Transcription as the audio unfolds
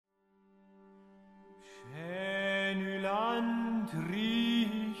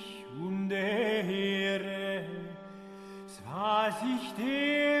Rich und Ehre, was ich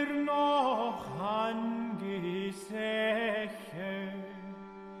dir noch angesäche,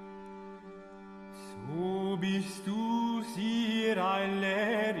 so bist du ihr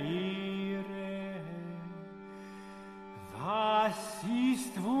aller Ehre. Was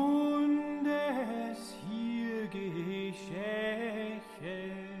ist Wundes hier geschehen?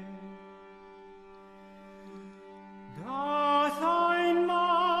 Dass ein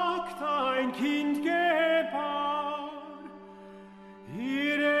Magd ein Kind gebar,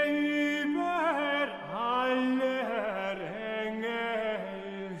 ihre über aller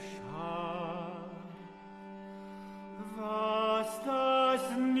Engel schar. Was das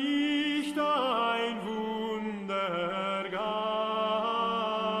nicht ein Wunder gab.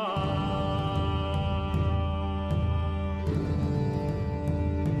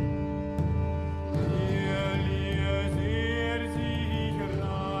 Hier ließ sich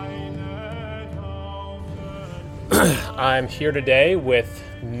reine Taufen. I'm here today with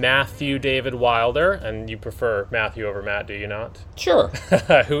Matthew David Wilder, and you prefer Matthew over Matt, do you not? Sure.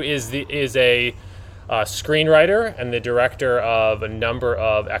 Who is a screenwriter and the director of a number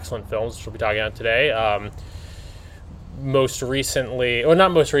of excellent films, which we'll be talking about today. Most recently, well,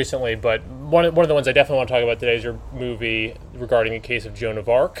 not most recently, but one of the ones I definitely want to talk about today is your movie regarding the case of Joan of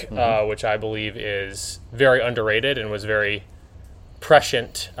Arc, which I believe is very underrated and was very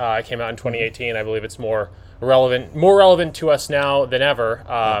prescient. It came out in 2018. I believe it's more relevant to us now than ever.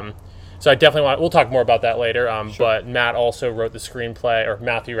 So I definitely we'll talk more about that later. Sure. But Matt also wrote the screenplay, or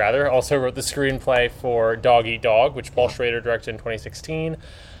Matthew rather, also wrote the screenplay for Dog Eat Dog, which Paul Schrader directed in 2016.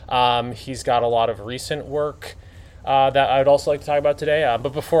 He's got a lot of recent work that I would also like to talk about today.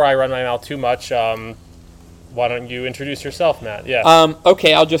 But before I run my mouth too much, why don't you introduce yourself, Matt? Yeah.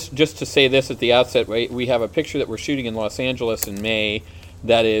 Okay, I'll just to say this at the outset. We have a picture that we're shooting in Los Angeles in May.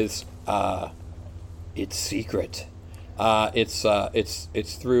 That is, it's secret.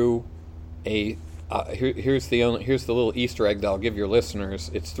 It's through a. Here's the little Easter egg that I'll give your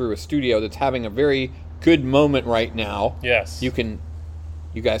listeners. It's through a studio that's having a very good moment right now. Yes. You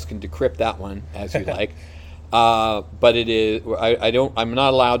guys can decrypt that one as you like. But it is. I'm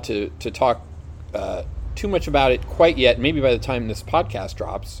not allowed to talk too much about it quite yet. Maybe by the time this podcast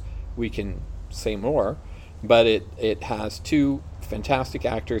drops, we can say more. But it has two fantastic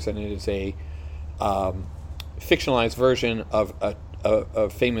actors, and it is a fictionalized version of a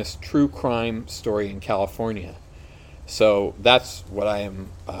famous true crime story in California. So that's what I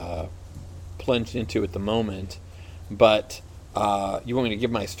am plunged into at the moment. But you want me to give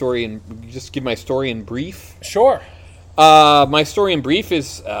my story in brief? Sure. My story in brief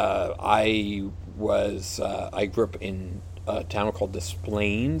is I grew up in a town called Des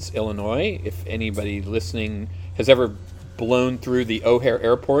Plaines, Illinois. If anybody listening has ever blown through the O'Hare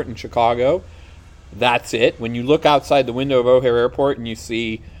Airport in Chicago, that's it. When you look outside the window of O'Hare Airport and you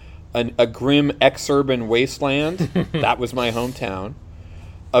see a grim ex-urban wasteland, that was my hometown.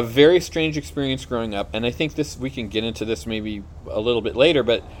 A very strange experience growing up, and I think we can get into this maybe a little bit later,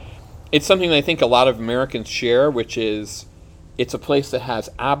 but it's something that I think a lot of Americans share, which is it's a place that has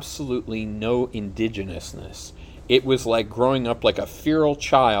absolutely no indigenousness. It was like growing up like a feral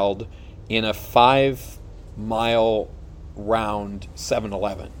child in a 5-mile round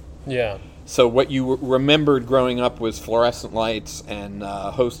 7-Eleven. Yeah. So what you remembered growing up was fluorescent lights and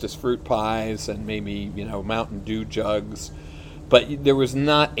Hostess fruit pies and maybe Mountain Dew jugs, but there was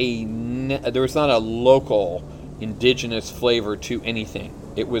not a local indigenous flavor to anything.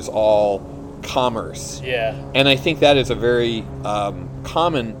 It was all commerce. Yeah. And I think that is a very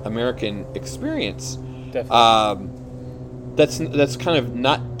common American experience. Definitely. That's kind of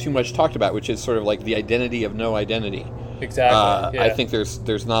not too much talked about, which is sort of like the identity of no identity. Exactly. Yeah. I think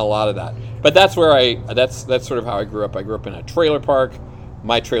there's not a lot of that, but that's sort of how I grew up. I grew up in a trailer park.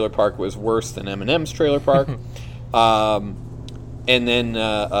 My trailer park was worse than Eminem's trailer park, and then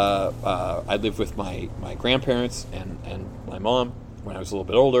I lived with my grandparents and my mom when I was a little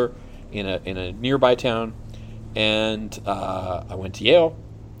bit older in a nearby town, and I went to Yale.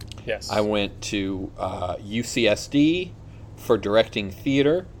 Yes. I went to UCSD for directing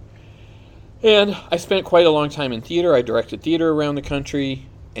theater. And I spent quite a long time in theater. I directed theater around the country,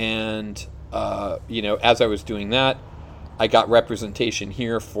 and as I was doing that, I got representation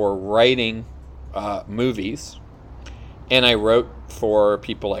here for writing movies, and I wrote for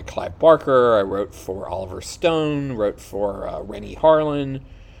people like Clive Barker. I wrote for Oliver Stone. Wrote for Rennie Harlan.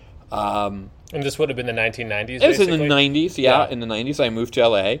 And this would have been the 1990s. It was basically? in the 90s. Yeah, in the 90s, I moved to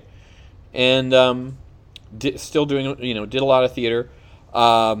LA, and did a lot of theater.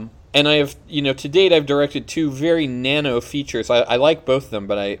 And I have, to date, I've directed 2 very nano features. I like both of them,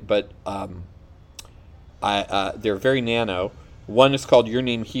 but they're very nano. One is called Your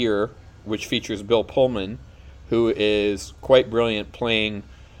Name Here, which features Bill Pullman, who is quite brilliant playing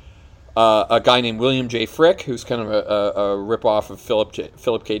a guy named William J. Frick, who's kind of a ripoff of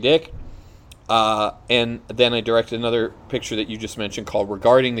Philip K. Dick. And then I directed another picture that you just mentioned called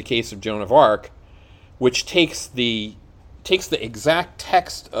Regarding the Case of Joan of Arc, which takes the exact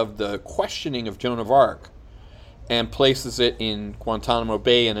text of the questioning of Joan of Arc and places it in Guantanamo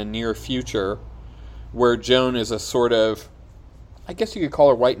Bay in a near future, where Joan is a sort of, I guess you could call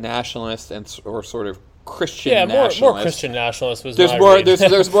her white nationalist or sort of Christian nationalist. more Christian nationalist was there's my more. read.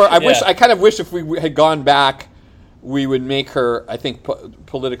 There's more. I kind of wish if we had gone back, we would make her, I think,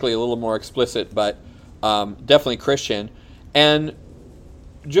 politically a little more explicit, but definitely Christian. And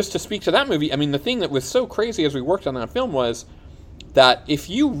just to speak to that movie, I mean, the thing that was so crazy as we worked on that film was that if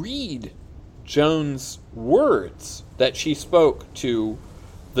you read Joan's words that she spoke to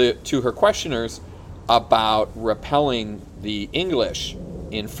her questioners about repelling the English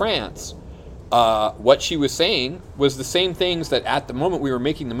in France, what she was saying was the same things that at the moment we were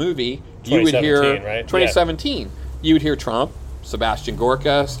making the movie, you would hear, right? 2017, you would hear Trump, Sebastian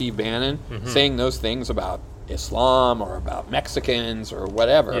Gorka, Steve Bannon saying those things about Islam or about Mexicans or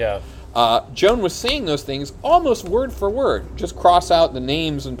whatever. Yeah. Joan was saying those things almost word for word. Just cross out the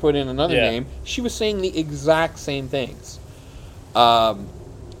names and put in another name. She was saying the exact same things.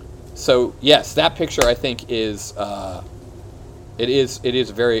 So yes, that picture I think is it is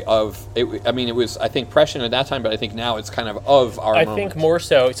very of it. I mean, it was, I think, prescient at that time, but I think now it's kind of our moment. I think more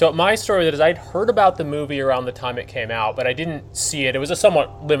so. So my story is I'd heard about the movie around the time it came out, but I didn't see it. It was a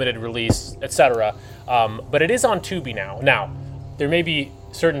somewhat limited release, etc. But it is on Tubi now. Now, there may be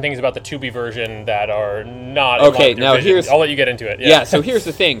certain things about the Tubi version that are not okay. In Now vision. I'll let you get into it. Yeah. So here's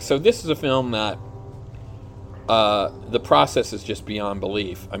the thing. So this is a film that the process is just beyond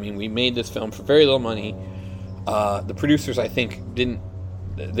belief. I mean, we made this film for very little money. The producers, I think, didn't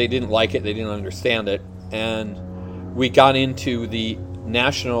like it. They didn't understand it, and we got into the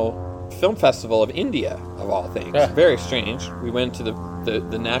National Film Festival of India, of all things. Yeah. Very strange. We went to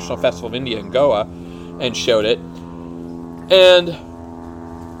the National Festival of India in Goa and showed it, and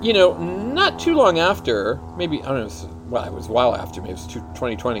not too long after, maybe I don't know. It was a while after. Maybe it was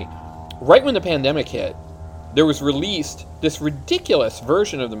 2020, right when the pandemic hit. There was released this ridiculous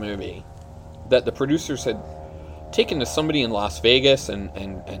version of the movie that the producers had taken to somebody in Las Vegas, and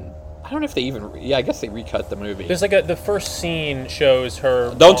I don't know if they even, I guess they recut the movie. There's like the first scene shows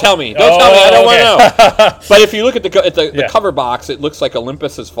her. Don't tell me, I don't want to know. But if you look at the cover box, it looks like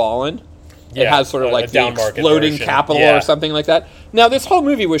Olympus has fallen. It has sort of like the exploding Capitol or something like that. Now, this whole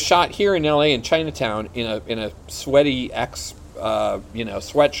movie was shot here in LA in Chinatown in a sweaty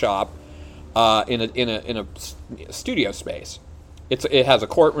sweatshop in a studio space. It has a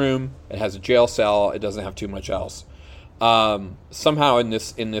courtroom, it has a jail cell, it doesn't have too much else. Somehow in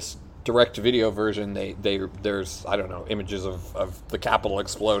this direct-to-video version, there's, I don't know, images of the Capitol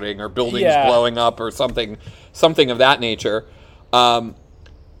exploding or buildings blowing up or something of that nature.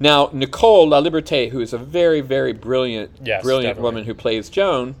 Now, Nicole La Liberté, who is a very, very brilliant woman who plays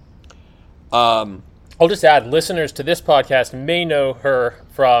Joan. I'll just add, listeners to this podcast may know her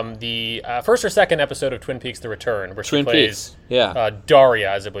from the first or second episode of Twin Peaks: The Return, where she plays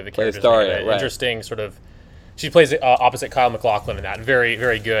Daria, as I believe the character's name. Right. Interesting sort of. She plays opposite Kyle MacLachlan in that. Very,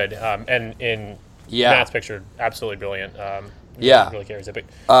 very good. And in Matt's picture, absolutely brilliant. Really carries it.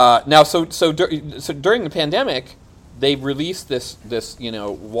 Now, so during the pandemic, they released this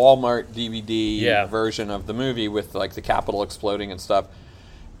Walmart DVD version of the movie with like the Capitol exploding and stuff.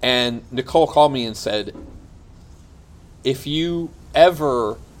 And Nicole called me and said, if a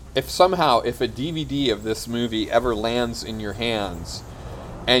DVD of this movie ever lands in your hands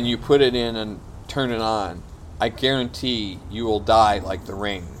and you put it in and turn it on, I guarantee you will die like The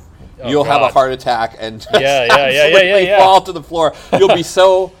Ring. You'll have a heart attack and absolutely fall to the floor. You'll be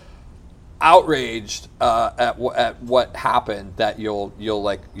so outraged at what happened that you'll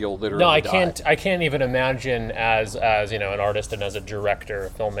literally no, I die. I can't even imagine as an artist and as a director, a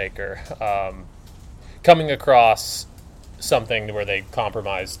filmmaker, coming across something where they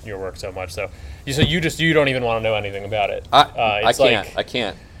compromised your work so much. So you don't even want to know anything about it. I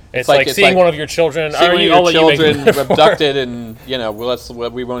can't. It's like seeing one of your children. Seeing one of your children abducted, and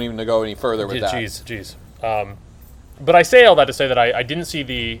we won't even go any further with that. Jeez. But I say all that to say that I didn't see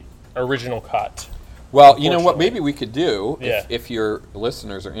the original cut. Well, you know what maybe we could do, if your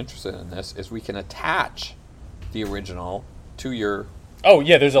listeners are interested in this, is we can attach the original to your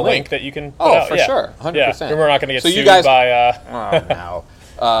there's a link that you can put out. For sure, 100%. And we're not going to get sued guys, by... oh,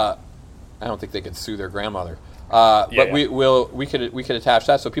 no. I don't think they could sue their grandmother. But Yeah. we could attach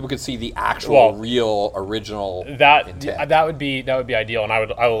that so people could see the actual, real, original intent. That would be ideal, and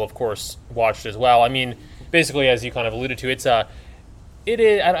I will of course watch it as well. I mean, basically, as you kind of alluded to, it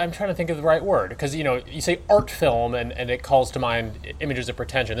is. I'm trying to think of the right word because you say art film and it calls to mind images of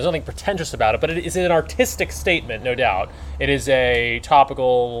pretension. There's nothing pretentious about it, but it is an artistic statement, no doubt. It is a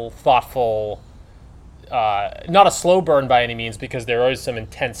topical, thoughtful. Not a slow burn by any means because there is some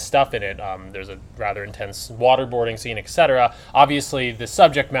intense stuff in it. There's a rather intense waterboarding scene, etc. Obviously, the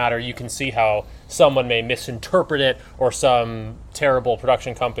subject matter, you can see how someone may misinterpret it or some terrible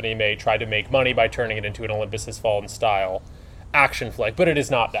production company may try to make money by turning it into an Olympus Has Fallen style action flick. But it is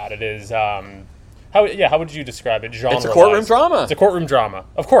not that. It is, how would you describe it? Genre-wise? It's a courtroom drama. It's a courtroom drama.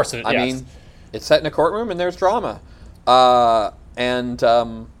 Of course. I mean, it's set in a courtroom and there's drama.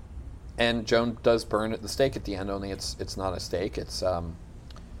 And Joan does burn at the stake at the end. Only it's not a stake. It's a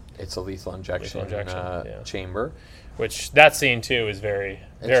lethal injection chamber. Which that scene too is very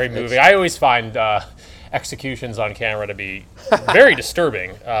moving. I always find executions on camera to be very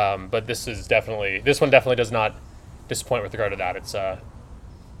disturbing. But this one definitely does not disappoint with regard to that.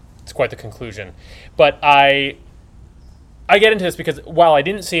 It's quite the conclusion. But I get into this because while I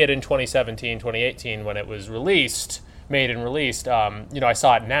didn't see it in 2017, 2018 when it was made and released, I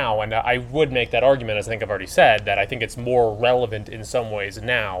saw it now, and I would make that argument, as I think I've already said, that I think it's more relevant in some ways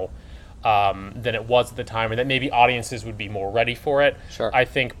now than it was at the time, and that maybe audiences would be more ready for it. Sure. I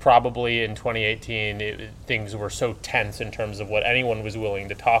think probably in 2018, things were so tense in terms of what anyone was willing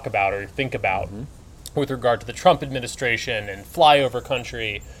to talk about or think about with regard to the Trump administration and flyover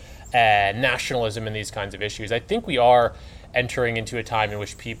country and nationalism and these kinds of issues. I think we are entering into a time in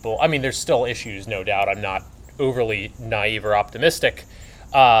which there's still issues, no doubt. I'm not overly naive or optimistic,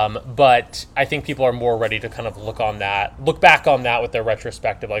 but I think people are more ready to kind of look back on that with their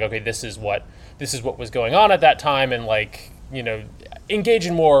retrospective, like, okay, this is what was going on at that time, and engage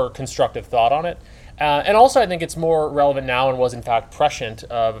in more constructive thought on it. And also, I think it's more relevant now and was in fact prescient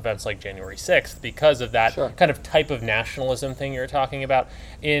of events like January 6th because of that kind of type of nationalism thing you're talking about.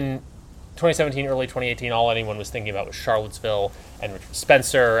 In 2017, early 2018, all anyone was thinking about was Charlottesville and Richard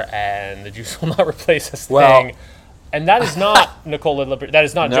Spencer and the Jews will not replace us thing. And that is not Nicola Liberty. That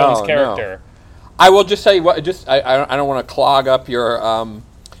is not Joan's character. No. I will just tell you what. I don't want to clog up your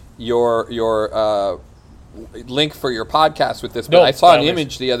link for your podcast with this, but I saw an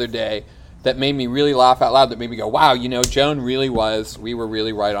image the other day that made me really laugh out loud. That made me go, "Wow, Joan we were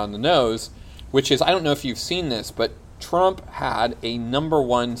really right on the nose." Which is, I don't know if you've seen this, but Trump had a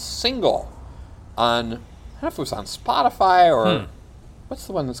 #1 single on, I don't know if it was on Spotify or what's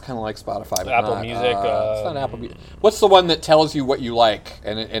the one that's kind of like Spotify? But Apple Music. It's not Apple Music. What's the one that tells you what you like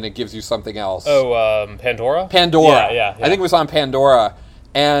and it gives you something else? Pandora? Pandora. Yeah. I think it was on Pandora.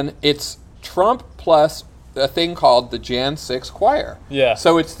 And it's Trump plus a thing called the Jan 6 Choir. Yeah.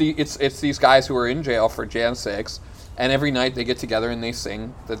 So it's these guys who are in jail for Jan 6. And every night they get together and they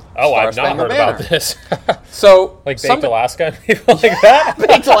sing the Star Spangled Banner. I've not heard about this. So like Baked Alaska and people like that?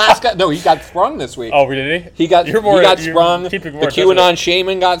 Baked Alaska. No, he got sprung this week. Oh, did he? He got sprung. The QAnon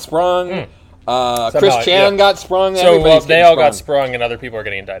shaman got sprung. Chris Chan got sprung. So they all got sprung and other people are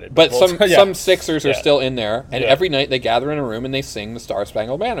getting indicted. But some Sixers are still in there. And every night they gather in a room and they sing the Star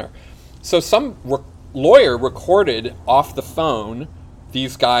Spangled Banner. So some lawyer recorded off the phone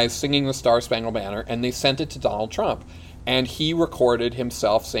these guys singing the Star Spangled Banner, and they sent it to Donald Trump. And he recorded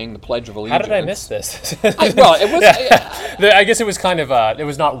himself saying the Pledge of Allegiance. How did I miss this? It was... I guess it was kind of... it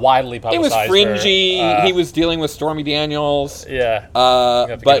was not widely publicized. It was fringy. He was dealing with Stormy Daniels. Yeah. You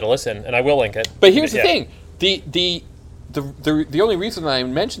have to give it a listen, and I will link it. But here's the thing. The only reason I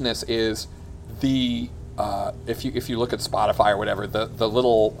mention this is if you look at Spotify or whatever, the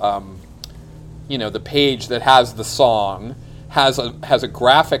little the page that has the song has a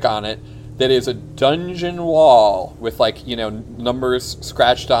graphic on it that is a dungeon wall with numbers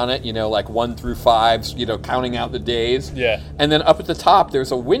scratched on it, 1 through 5, counting out the days. Yeah. And then up at the top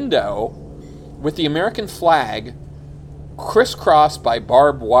there's a window with the American flag crisscrossed by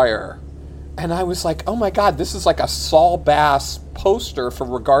barbed wire. And I was like, oh my God, this is like a Saul Bass poster for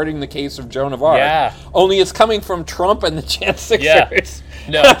regarding the case of Joan of Arc. Yeah. Only it's coming from Trump and the Jan Sixers. Yeah.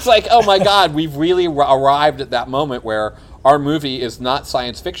 No. It's like, oh my God, we've really arrived at that moment where our movie is not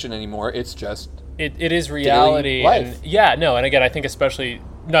science fiction anymore. It's just it is reality. Life. And again, I think especially,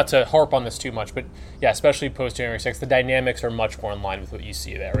 not to harp on this too much, but especially post January 6th, the dynamics are much more in line with what you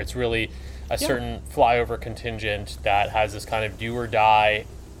see there. It's really a certain flyover contingent that has this kind of do or die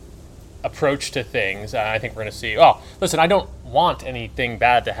approach to things. I think we're going to see. Oh, listen, I don't want anything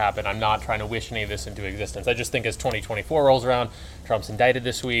bad to happen. I'm not trying to wish any of this into existence. I just think as 2024 rolls around, Trump's indicted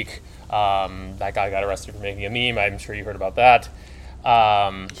this week. That guy got arrested for making a meme. I'm sure you heard about that.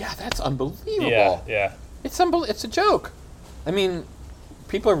 Yeah, that's unbelievable. Yeah. It's a joke. I mean,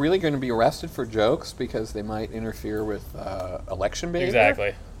 people are really going to be arrested for jokes because they might interfere with election behavior?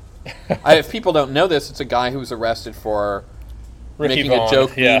 Exactly. If people don't know this, it's a guy who was arrested for making a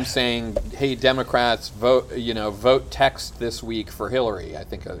joke meme saying, "Hey, Democrats, vote text this week for Hillary." I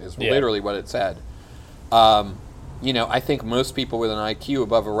think is literally what it said. I think most people with an IQ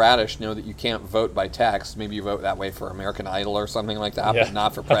above a radish know that you can't vote by text. Maybe you vote that way for American Idol or something like that, but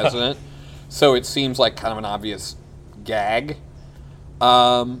not for president. So it seems like kind of an obvious gag.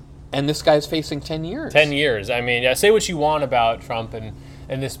 And this guy's facing 10 years. 10 years. I mean, say what you want about Trump and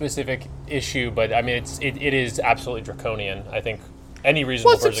this specific issue, but I mean, it is absolutely draconian. I think any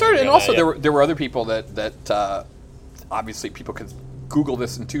reasonable person. Well, it's absurd. And also, there were other people that obviously people could Google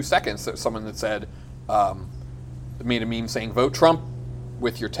this in 2 seconds. There's someone that said, made a meme saying, "Vote Trump"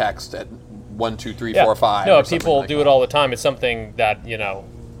 with your text at 1, 2, 3, 4, 5. No, people do it all the time. It's something that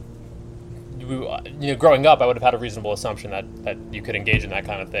growing up, I would have had a reasonable assumption that you could engage in that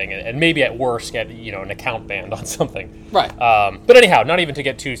kind of thing, and maybe at worst get an account banned on something. Right. But anyhow, not even to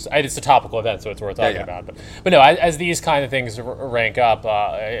get too. It's a topical event, so it's worth talking about. But no, as these kind of things rank up,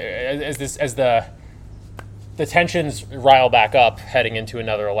 as the tensions rile back up heading into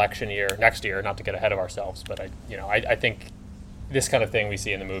another election year next year. Not to get ahead of ourselves, but I think this kind of thing we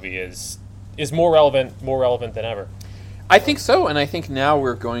see in the movie is more relevant than ever. I think so, and I think now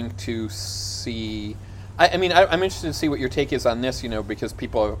we're going to see. I'm interested to see what your take is on this. Because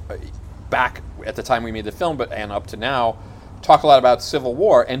people back at the time we made the film, and up to now, talk a lot about civil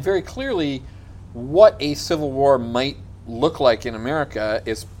war, and very clearly, what a civil war might look like in America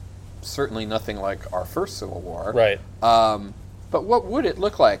is certainly nothing like our first Civil War. Right. But what would it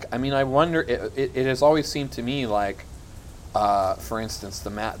look like? I mean, I wonder. It has always seemed to me like, for instance,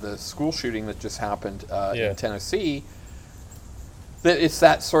 the school shooting that just happened in Tennessee. That it's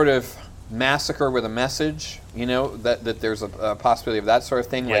that sort of massacre with a message. That there's a possibility of that sort of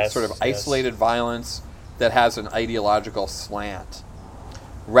thing, like sort of isolated violence that has an ideological slant,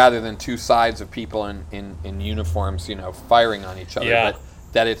 rather than two sides of people in uniforms, firing on each other. Yeah. But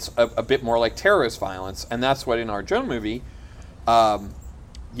that it's a bit more like terrorist violence, and that's what in our Joan movie, Joan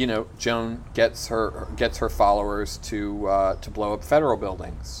gets her followers to blow up federal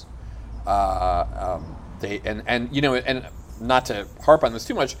buildings. And not to harp on this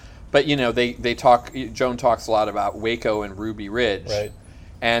too much, but they talk. Joan talks a lot about Waco and Ruby Ridge, right?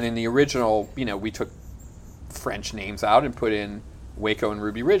 And in the original, we took French names out and put in Waco and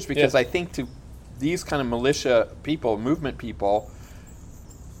Ruby Ridge because I think to these kind of militia people, movement people,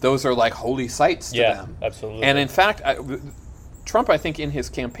 those are like holy sites to them. Yeah, absolutely. And in fact, Trump, I think, in his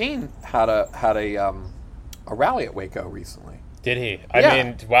campaign had a rally at Waco recently. Did he? I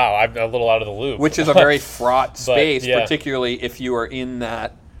mean, wow, I'm a little out of the loop. Which is a very fraught space, particularly if you are in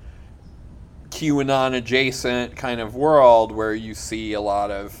that QAnon adjacent kind of world where you see a lot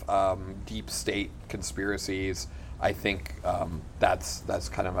of deep state conspiracies. I think that's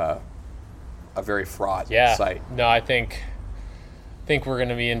kind of a very fraught site. No, I think we're going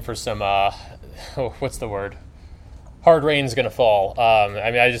to be in for some what's the word? Hard rain's going to fall.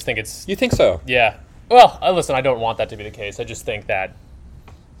 I just think it's. You think so? Yeah. Well, listen, I don't want that to be the case. I just think that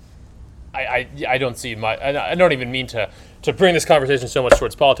I don't see much. I don't even mean to bring this conversation so much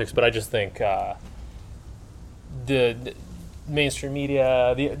towards politics, but I just think the mainstream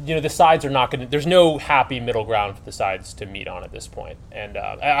media, the sides are not going to. There's no happy middle ground for the sides to meet on at this point. And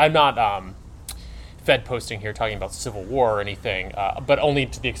I'm not Fed posting here talking about civil war or anything, but only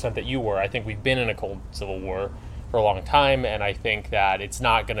to the extent that you were. I think we've been in a cold civil war for a long time, and I think that it's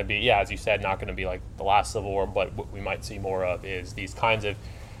not going to be, as you said, not going to be like the last Civil War, but what we might see more of is these kinds of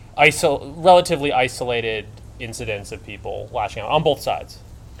relatively isolated incidents of people lashing out on both sides.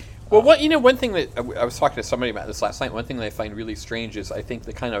 Well, one thing that I was talking to somebody about this last night, one thing that I find really strange is I think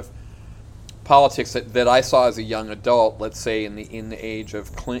the kind of politics that I saw as a young adult, let's say in the age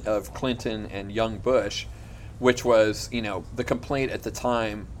of Clinton and young Bush, which was, the complaint at the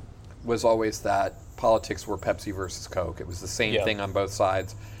time was always that politics were Pepsi versus Coke. It was the same thing on both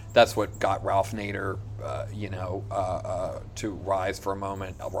sides. That's what got Ralph Nader, to rise for a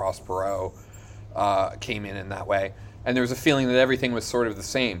moment. Ross Perot came in that way. And there was a feeling that everything was sort of the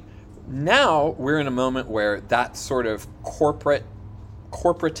same. Now we're in a moment where that sort of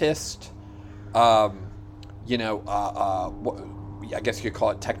corporatist, I guess you could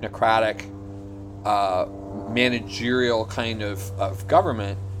call it technocratic, managerial kind of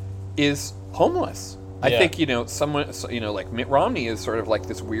government is homeless. I Yeah. think, someone, like Mitt Romney is sort of like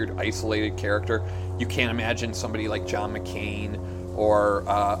this weird isolated character. You can't imagine somebody like John McCain or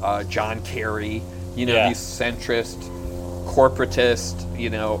John Kerry, Yeah. these centrist, corporatist,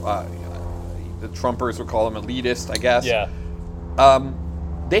 the Trumpers would call them elitist, I guess. Yeah.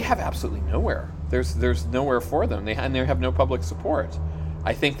 They have absolutely nowhere. There's nowhere for them. They have no public support.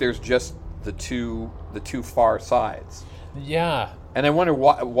 I think there's just the two far sides. Yeah. And I wonder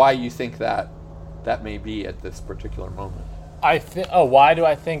why you think that may be at this particular moment. Why do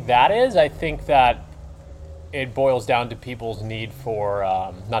I think that is? I think that it boils down to people's need for,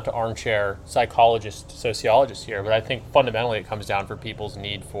 not to armchair sociologist here, but I think fundamentally it comes down for people's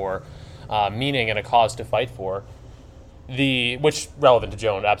need for meaning and a cause to fight for. Which relevant to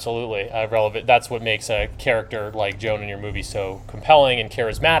Joan, absolutely relevant. That's what makes a character like Joan in your movie so compelling and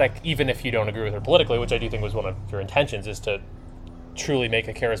charismatic, even if you don't agree with her politically, which I do think was one of your intentions, is to truly make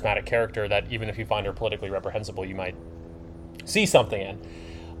a charismatic character that even if you find her politically reprehensible, you might see something in.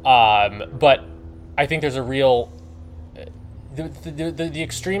 But I think there's a real... The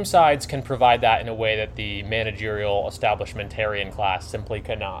extreme sides can provide that in a way that the managerial establishmentarian class simply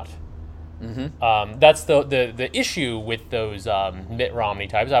cannot. Mm-hmm. That's the issue with those Mitt Romney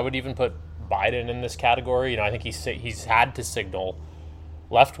types. I would even put Biden in this category. I think he's had to signal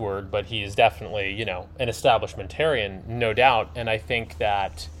leftward, but he is definitely, an establishmentarian, no doubt. And I think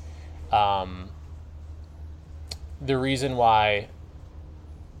that the reason why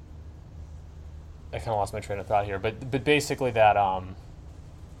I kind of lost my train of thought here, but basically that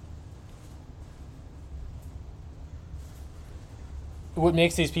what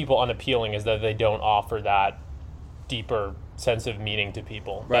makes these people unappealing is that they don't offer that deeper sense of meaning to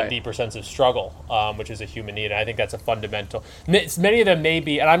people, right. That deeper sense of struggle, which is a human need. And I think that's a fundamental... Many of them may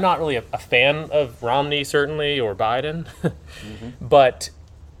be, and I'm not really a fan of Romney, certainly, or Biden, mm-hmm. But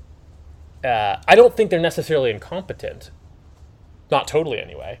I don't think they're necessarily incompetent. Not totally,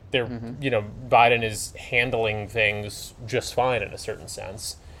 anyway. They're, Biden is handling things just fine in a certain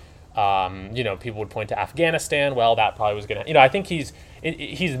sense. People would point to Afghanistan. Well, that probably was going to... I think he's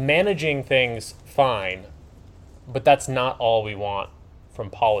managing things fine, but that's not all we want from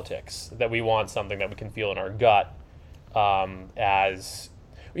politics. That we want something that we can feel in our gut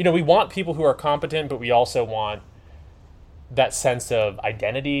we want people who are competent, but we also want that sense of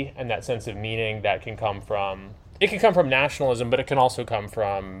identity and that sense of meaning that can come from... It can come from nationalism, but it can also come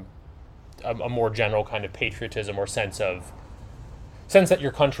from a more general kind of patriotism or sense that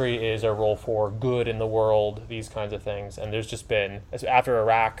your country is a role for good in the world, these kinds of things. And there's just been, after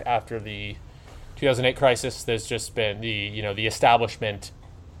Iraq, after the 2008 crisis, there's just been the establishment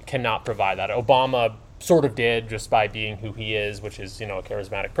cannot provide that. Obama sort of did just by being who he is, which is, a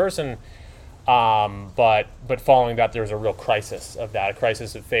charismatic person. But following that, there's a real crisis of that, a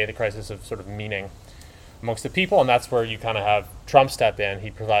crisis of faith, a crisis of sort of meaning amongst the people. And that's where you kind of have Trump step in.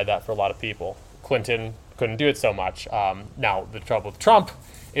 He provided that for a lot of people. Clinton couldn't do it so much. Now, the trouble with Trump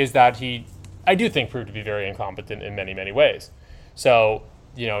is that I do think, proved to be very incompetent in many, many ways. So,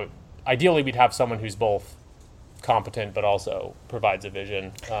 ideally we'd have someone who's both competent but also provides a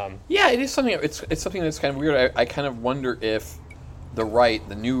vision. Yeah, it is something. It's something that's kind of weird. I kind of wonder if the right,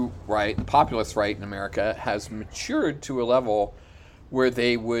 the new right, the populist right in America has matured to a level where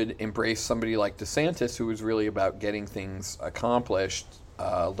they would embrace somebody like DeSantis, who was really about getting things accomplished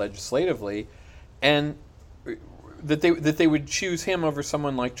legislatively, and that they would choose him over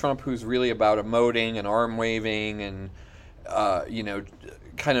someone like Trump, who's really about emoting and arm waving and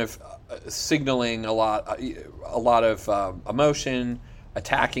kind of signaling a lot of emotion,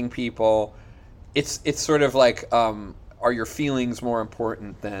 attacking people. It's sort of like, are your feelings more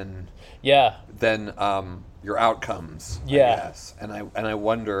important than your outcomes? Yeah. I guess. And I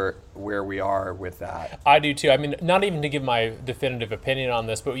wonder where we are with that. I do too. I mean, not even to give my definitive opinion on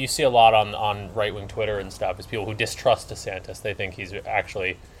this, but you see a lot on right-wing Twitter and stuff is people who distrust DeSantis. They think he's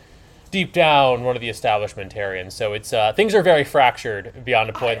actually deep down one of the establishmentarians. So it's things are very fractured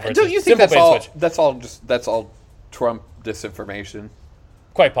beyond a point where it's don't you think that's all Trump disinformation?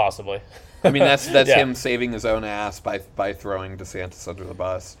 Quite possibly. I mean, that's Yeah. him saving his own ass by throwing DeSantis under the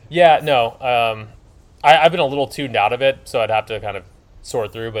bus. Yeah, no. I've been a little tuned out of it, so I'd have to kind of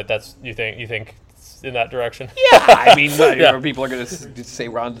sort through. But that's you think it's in that direction? Yeah, I mean, people are going to say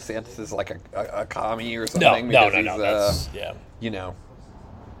Ron DeSantis is like a commie or something? No. Because That's,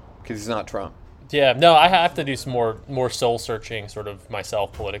 because he's not Trump. Yeah, no. I have to do some more soul searching, sort of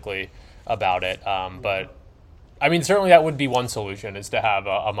myself politically about it. But I mean, certainly that would be one solution, is to have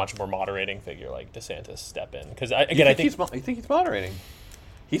a much more moderating figure like DeSantis step in. Because I think he's moderating.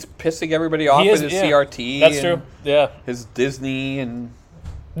 He's pissing everybody off with his CRT. That's true. Yeah. His Disney and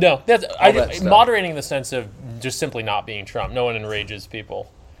No, that's that stuff. moderating in the sense of just simply not being Trump. No one enrages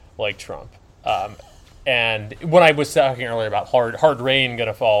people like Trump. And when I was talking earlier about hard rain going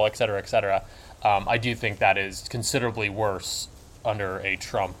to fall, et cetera, I do think that is considerably worse under a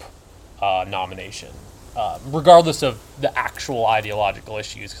Trump nomination, regardless of the actual ideological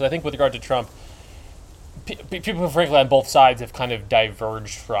issues. Because I think with regard to Trump, people, frankly, on both sides have kind of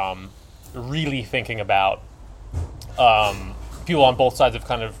diverged from really thinking about people on both sides have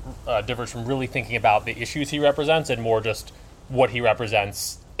kind of diverged from really thinking about the issues he represents and more just what he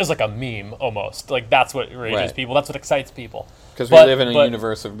represents as like a meme almost. Like that's what enrages people. That's what excites people. Because we live in a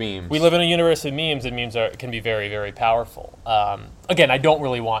universe of memes. We live in a universe of memes, and memes can be very, very powerful. Again, I don't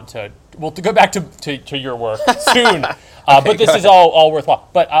really want to go back to your work soon, but this is all worthwhile.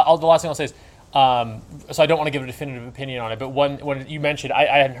 But the last thing I'll say is, so I don't want to give a definitive opinion on it, but when you mentioned, I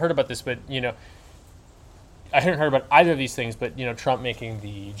hadn't heard about this, but I hadn't heard about either of these things, but Trump making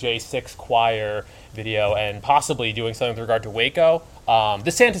the J6 choir video and possibly doing something with regard to Waco.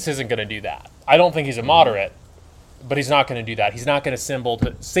 DeSantis isn't going to do that. I don't think he's a moderate, but he's not going to do that. He's not going to signal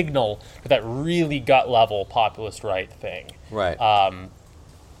to that really gut level populist right thing. Right. And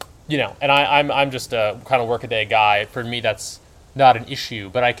I'm just a kind of workaday guy. For me, that's not an issue,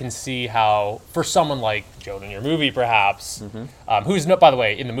 but I can see how, for someone like Joan in your movie, perhaps, who's not, by the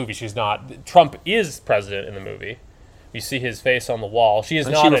way, in the movie, she's not. Trump is president in the movie. You see his face on the wall. She is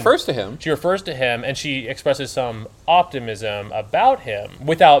not. She refers to him. She refers to him, and she expresses some optimism about him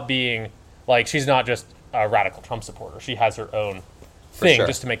without being like she's not just a radical Trump supporter. She has her own thing,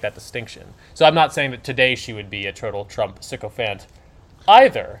 just to make that distinction. So I'm not saying that today she would be a total Trump sycophant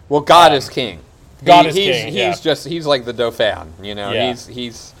either. Well, God is king. God is king. He's like the Dauphin, Yeah. He's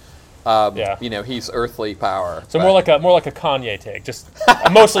he's earthly power. So more like a Kanye take. Just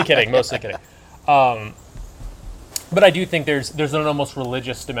mostly kidding. But I do think there's an almost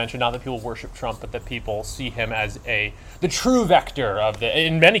religious dimension. Not that people worship Trump, but that people see him as the true vector of the.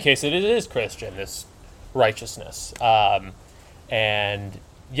 In many cases, it is Christian, this righteousness. And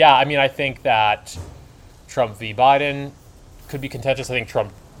yeah, I mean, I think that Trump v. Biden could be contentious. I think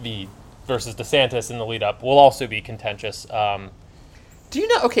Trump v. versus DeSantis in the lead up will also be contentious. Do you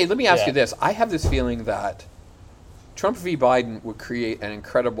know? Okay, let me ask you this. I have this feeling that Trump v. Biden would create an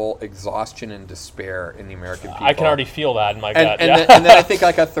incredible exhaustion and despair in the American people. I can already feel that in my gut. And then I think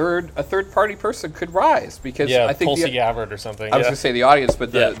like a third party person could rise because I think Tulsi Gabbard or something. I was going to say the audience,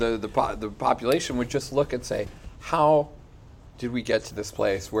 but the population would just look and say, how did we get to this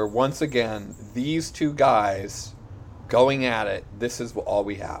place where once again these two guys going at it? This is all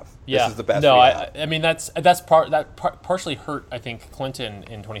we have. Yeah. This is the best. No, we have. I mean that partially hurt. I think Clinton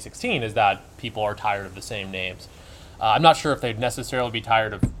in 2016 is that people are tired of the same names. I'm not sure if they'd necessarily be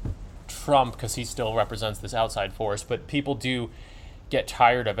tired of Trump because he still represents this outside force, but people do get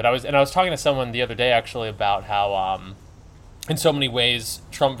tired of it. I was talking to someone the other day actually about how, in so many ways,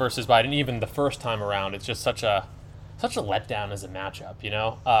 Trump versus Biden, even the first time around, it's just such a letdown as a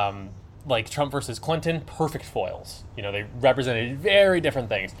matchup. Like Trump versus Clinton, perfect foils. They represented very different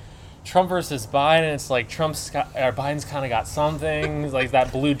things. Trump versus Biden, it's like Biden's kind of got some things like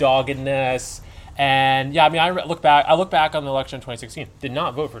that blue doggedness. And yeah, I mean, I look back on the election in 2016. Did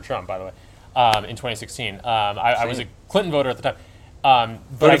not vote for Trump, by the way, in 2016. I was a Clinton voter at the time.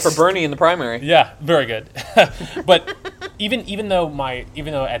 Voted for Bernie in the primary. Yeah, very good. But even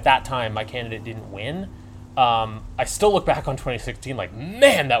though at that time my candidate didn't win, I still look back on 2016 like,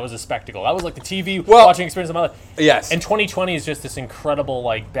 man, that was a spectacle. That was like the TV watching experience of my life. Yes. And 2020 is just this incredible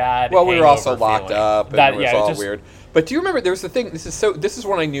bad. Well, we were also locked feeling. up, and it was all weird. But do you remember there was the thing? This is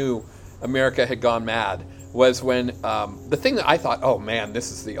when I knew America had gone mad. Was when the thing that I thought, oh man,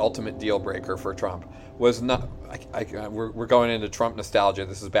 this is the ultimate deal breaker for Trump. Was not. We're going into Trump nostalgia.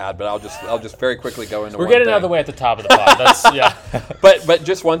 This is bad, but I'll just very quickly go into. We're getting out of the way at the top of the pod. That's yeah. But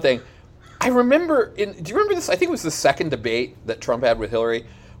just one thing. I remember, do you remember this? I think it was the second debate that Trump had with Hillary,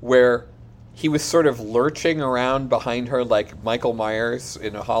 where he was sort of lurching around behind her like Michael Myers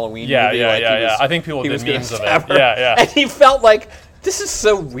in a Halloween movie. Yeah. I think people did memes of it. Yeah. And he felt like, this is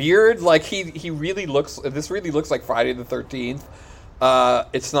so weird. Like this really looks like Friday the 13th.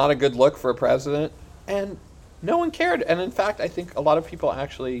 It's not a good look for a president. And no one cared. And in fact, I think a lot of people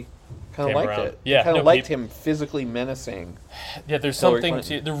actually kind of liked it. Yeah, kind of liked him physically menacing. Yeah, there's something.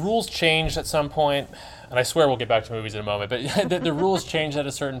 The rules changed at some point, and I swear we'll get back to movies in a moment. But the rules changed at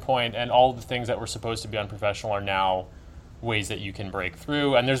a certain point, and all the things that were supposed to be unprofessional are now ways that you can break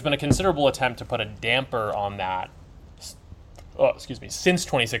through. And there's been a considerable attempt to put a damper on that. Since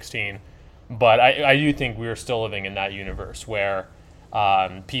 2016. But I do think we are still living in that universe where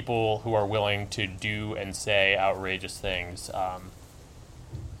people who are willing to do and say outrageous things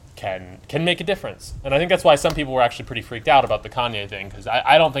can make a difference. And I think that's why some people were actually pretty freaked out about the Kanye thing, because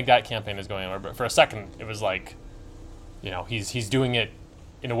I don't think that campaign is going anywhere. But for a second, it was like, he's doing it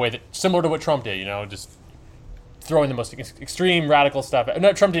in a way that similar to what Trump did, just throwing the most extreme radical stuff.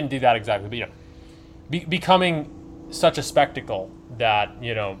 No, Trump didn't do that exactly, but becoming such a spectacle that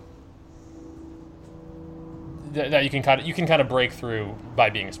that you can kind of break through by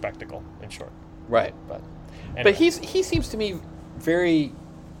being a spectacle, in short. Right. But anyway. But he seems to me very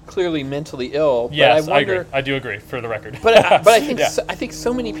clearly mentally ill. Yes, but I wonder, agree. I do agree, for the record. But I think yeah. I think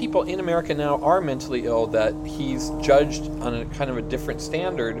so many people in America now are mentally ill that he's judged on a kind of a different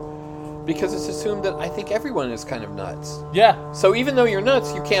standard, because it's assumed that I think everyone is kind of nuts. Yeah. So even though you're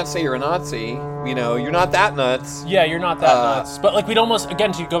nuts, you can't say you're a Nazi. You're not that nuts. Yeah, you're not that nuts. But we'd almost,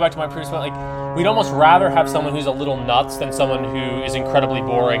 again, to go back to my previous point, we'd almost rather have someone who's a little nuts than someone who is incredibly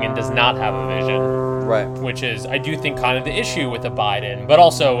boring and does not have a vision. Right. Which is, I do think, kind of the issue with the Biden, but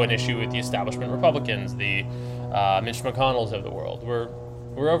also an issue with the establishment Republicans, the Mitch McConnells of the world. We're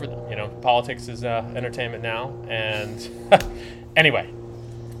over them. Politics is entertainment now, and anyway.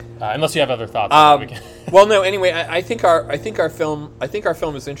 Unless you have other thoughts. Well, no. Anyway, I think our film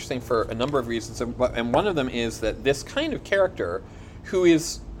is interesting for a number of reasons, and one of them is that this kind of character, who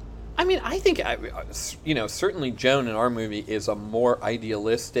is, I think, certainly Joan in our movie is a more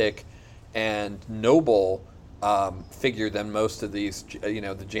idealistic and noble figure than most of these,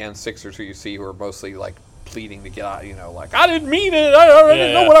 the Jan Sixers who you see, who are mostly pleading to get out, I didn't mean it, I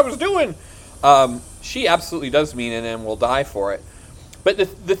didn't know what I was doing. She absolutely does mean it and will die for it. But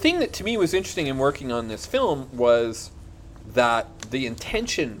the thing that to me was interesting in working on this film was that the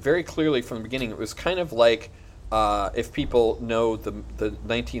intention, very clearly from the beginning, it was kind of like, if people know the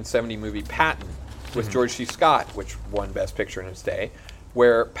 1970 movie Patton with George C. Scott, which won Best Picture in its day,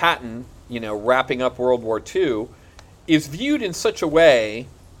 where Patton, wrapping up World War II, is viewed in such a way.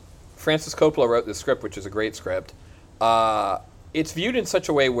 Francis Coppola wrote this script, which is a great script. It's viewed in such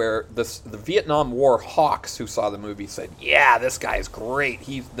a way where the Vietnam War hawks who saw the movie said, "Yeah, this guy's great.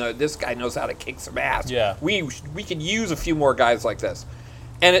 This guy knows how to kick some ass. Yeah, we could use a few more guys like this."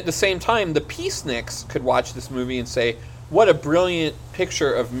 And at the same time, the peaceniks could watch this movie and say, "What a brilliant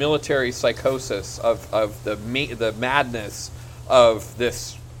picture of military psychosis, of the madness of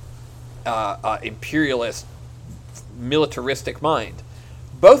this imperialist, militaristic mind."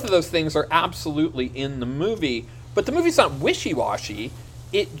 Both of those things are absolutely in the movie. But the movie's not wishy-washy.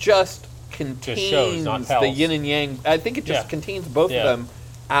 It just contains the yin and yang. I think it just contains both of them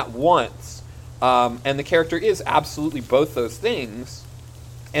at once. And the character is absolutely both those things.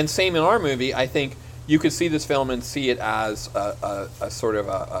 And same in our movie. I think you could see this film and see it as a sort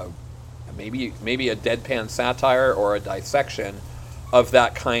of maybe a deadpan satire or a dissection of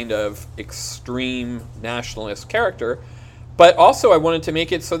that kind of extreme nationalist character. But also I wanted to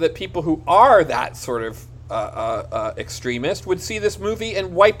make it so that people who are that sort of extremist would see this movie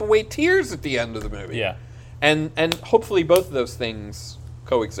and wipe away tears at the end of the movie. Yeah, and hopefully both of those things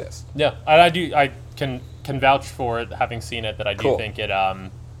coexist. Yeah, I can vouch for it, having seen it, that I do think it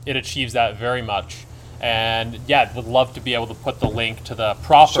achieves that very much. And would love to be able to put the link to the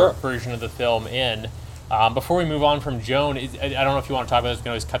proper version of the film in. Before we move on from Joan, I don't know if you want to talk about this. We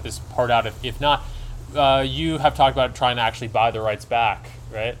can always cut this part out if not. You have talked about trying to actually buy the rights back,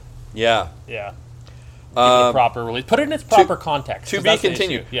 right? Yeah. Yeah. Give it a proper release. Put it in its proper context. To be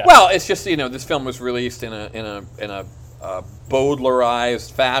continued. Yeah. Well, it's just this film was released in a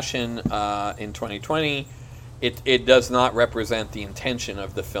Baudelarized fashion in 2020. It does not represent the intention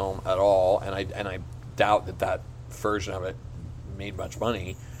of the film at all, and I doubt that version of it made much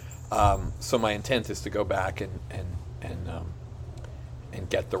money. So my intent is to go back and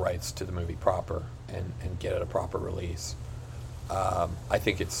get the rights to the movie proper and get it a proper release. I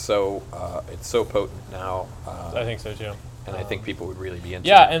think it's so potent now. I think so too. And I think people would really be into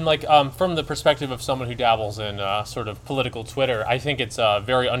it. Yeah, and from the perspective of someone who dabbles in sort of political Twitter, I think it's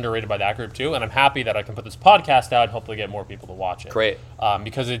very underrated by that group too, and I'm happy that I can put this podcast out and hopefully get more people to watch it. Great.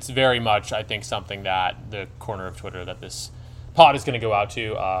 Because it's very much, I think, something that the corner of Twitter that this pod is going to go out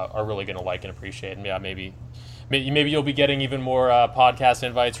to are really going to like and appreciate. And maybe you'll be getting even more podcast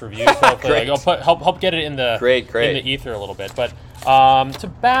invites, reviews. Hopefully, I'll help get it in the in the ether a little bit. But to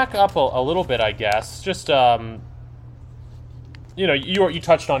back up a little bit, I guess, just you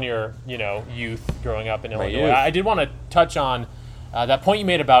touched on your youth growing up in Illinois. I did want to touch on that point you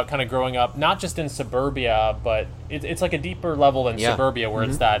made about kind of growing up not just in suburbia, but it's like a deeper level than suburbia, where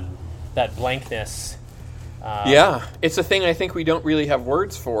it's that blankness Yeah, it's a thing I think we don't really have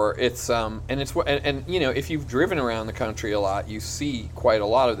words for. It's and you know, if you've driven around the country a lot, you see quite a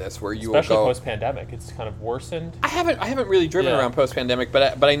lot of this where you especially will go. post-pandemic, it's kind of worsened. I haven't really driven around post-pandemic,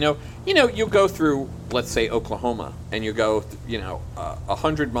 but I know, you know, you'll go through, let's say, Oklahoma, and you go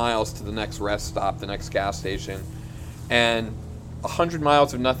 100 miles to the next rest stop, the next gas station, and 100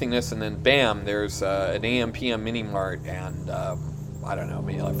 miles of nothingness, and then bam, there's an AM PM mini mart and I don't know,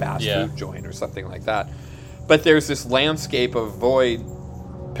 maybe a fast food joint or something like that. But there's this landscape of void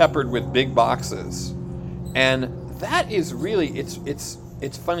peppered with big boxes. And that is really,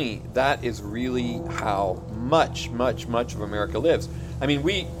 it's funny, that is really how much of America lives. I mean,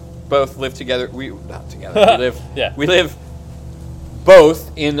 we both live together, we live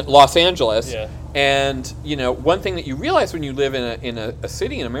both in Los Angeles. Yeah. And, you know, one thing that you realize when you live in a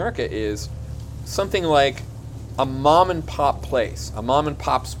city in America is something like a mom and pop place, a mom and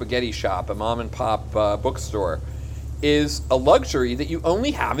pop spaghetti shop, a mom and pop bookstore is a luxury that you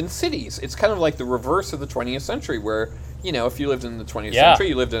only have in cities. It's kind of like the reverse of the 20th century where, you know, if you lived in the 20th century,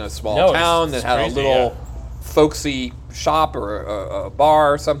 you lived in a small town that had crazy, a little folksy shop or a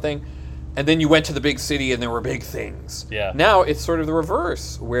bar or something, and then you went to the big city and there were big things. Yeah. Now it's sort of the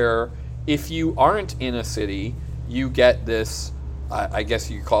reverse where if you aren't in a city, you get this, I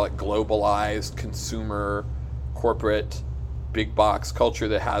guess you could call it globalized consumer corporate big box culture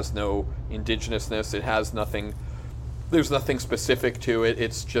that has no indigenousness. It has nothing. There's nothing specific to it.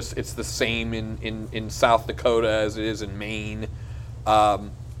 It's the same in South Dakota as it is in Maine,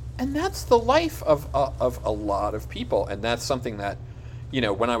 and that's the life of a lot of people. And that's something that, you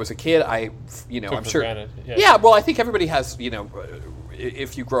know, when I was a kid, I'm sure. Granted. Yeah. Well, I think everybody has. You know,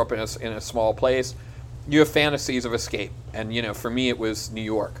 if you grow up in a small place, you have fantasies of escape. And you know, for me, it was New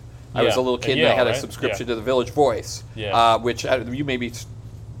York. I was a little kid and I had a subscription to the Village Voice, which you may be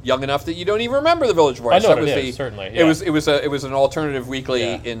young enough that you don't even remember the Village Voice. I know what it is, certainly. Yeah. It was an alternative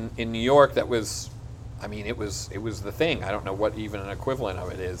weekly in New York that was, I mean, it was the thing. I don't know what even an equivalent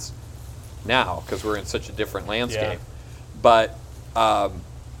of it is now because we're in such a different landscape. Yeah. But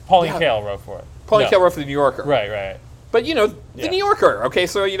Pauline Kael wrote for it. Pauline Kael wrote for the New Yorker. Right. But you know, the New Yorker. Okay,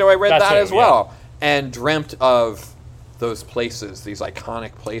 so you know, I read that as well and dreamt of those places, these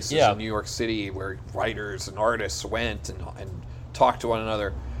iconic places in New York City where writers and artists went and talked to one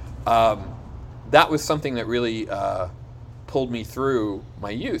another. That was something that really pulled me through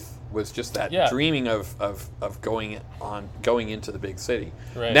my youth, was just that dreaming of going into the big city.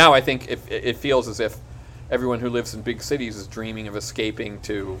 Right. Now I think it feels as if everyone who lives in big cities is dreaming of escaping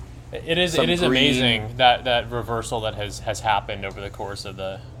to It is amazing that reversal that has happened over the course of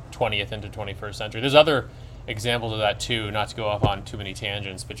the 20th into 21st century. There's other examples of that too, not to go off on too many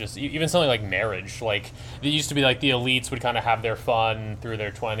tangents, but just even something like marriage. Like, it used to be like the elites would kind of have their fun through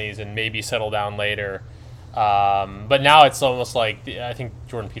their 20s and maybe settle down later. But now it's almost like, I think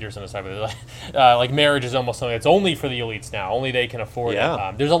Jordan Peterson was talking about it, like marriage is almost something that's only for the elites now. Only they can afford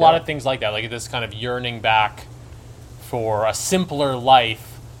it. There's a lot of things like that, like this kind of yearning back for a simpler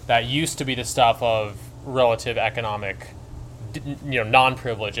life that used to be the stuff of relative economic,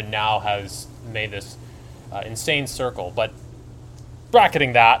 non-privilege, and now has made this insane circle. But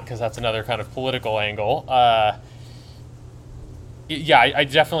bracketing that, because that's another kind of political angle, I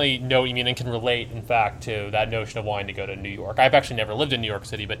definitely know what you mean and can relate, in fact, to that notion of wanting to go to New York. I've actually never lived in New York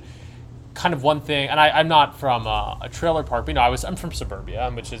City, but kind of one thing, and I'm not from a trailer park, but I'm from suburbia,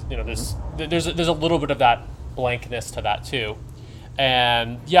 which is, there's a little bit of that blankness to that too.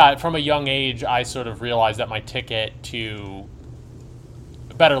 And from a young age, I sort of realized that my ticket to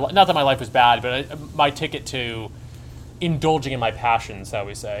not that my life was bad, but my ticket to indulging in my passions, shall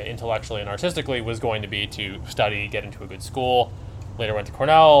we say, intellectually and artistically, was going to be to study, get into a good school. Later went to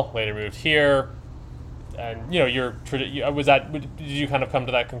Cornell, later moved here. And, did you kind of come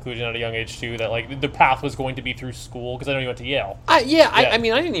to that conclusion at a young age too, that like the path was going to be through school? Because I know you went to Yale. I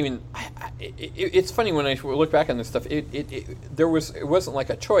mean, I didn't even, it's funny when I look back on this stuff, it wasn't like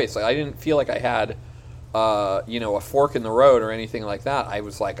a choice. I didn't feel like I had, a fork in the road or anything like that. I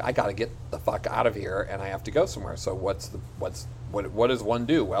was like, I got to get the fuck out of here and I have to go somewhere. So what does one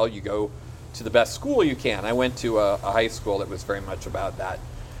do? Well, you go to the best school you can. I went to a high school that was very much about that,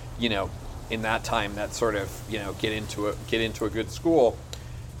 in that time, that sort of, get into a good school.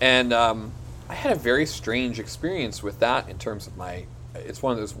 And I had a very strange experience with that in terms of it's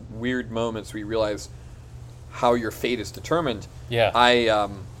one of those weird moments where you realize how your fate is determined. Yeah. I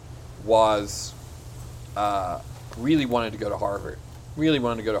really wanted to go to Harvard.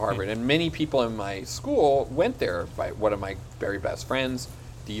 And many people in my school went there. One of my very best friends,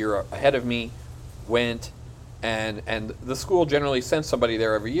 the year ahead of me, went, and the school generally sent somebody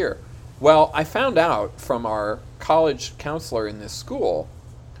there every year. Well, I found out from our college counselor in this school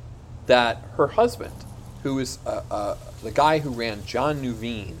that her husband, who is the guy who ran John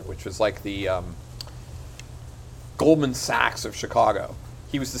Nuveen, which was like the Goldman Sachs of Chicago,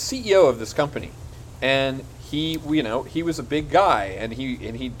 he was the CEO of this company, and he was a big guy, and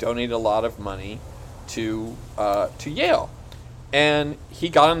he donated a lot of money to Yale, and he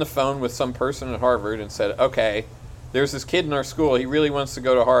got on the phone with some person at Harvard and said, okay, there's this kid in our school, he really wants to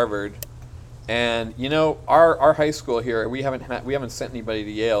go to Harvard, and our high school here, we haven't sent anybody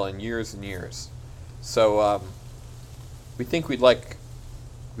to Yale in years and years, so we think we'd like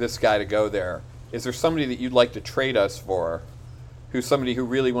this guy to go there. Is there somebody that you'd like to trade us for, who's somebody who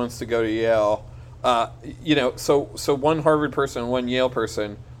really wants to go to Yale? So one Harvard person and one Yale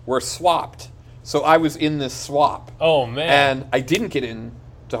person were swapped. So I was in this swap. Oh, man. And I didn't get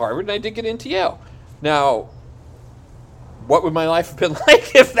into Harvard, and I did get into Yale. Now, what would my life have been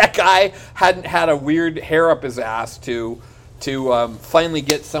like if that guy hadn't had a weird hair up his ass to finally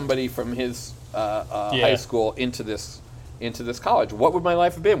get somebody from his high school into this college? What would my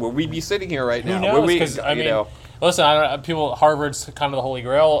life have been? Would we be sitting here right now? Who knows? Because listen, Harvard's kind of the holy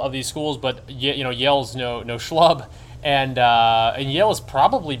grail of these schools, but Yale's no schlub, and Yale is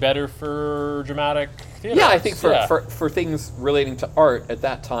probably better for dramatic theater. Yeah, I think for things relating to art at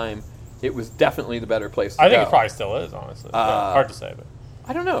that time, it was definitely the better place to go. I think it probably still is, honestly. Hard to say, but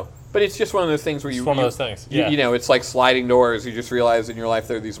I don't know. But it's just one of those things where it's like sliding doors. You just realize in your life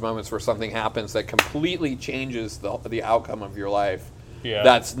there are these moments where something happens that completely changes the outcome of your life. Yeah.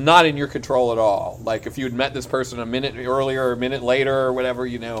 That's not in your control at all. Like if you had met this person a minute earlier or a minute later or whatever,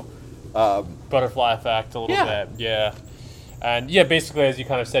 butterfly effect a little bit. Yeah. And basically, as you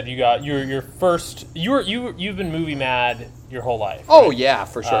kind of said, you got your first. You've been movie mad your whole life. Oh right? yeah,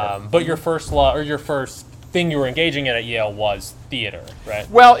 for sure. But your first thing you were engaging in at Yale was theater, right?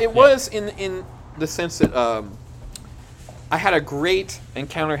 Well, it was in the sense that I had a great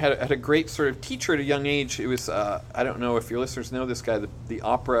encounter, had a great sort of teacher at a young age. It was I don't know if your listeners know this guy, the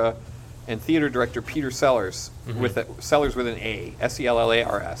opera and theater director Peter Sellers, Sellers with an A,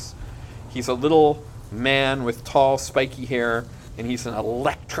 Sellars. He's a little man with tall, spiky hair, and he's an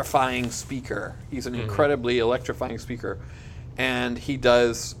electrifying speaker. He's an incredibly electrifying speaker, and he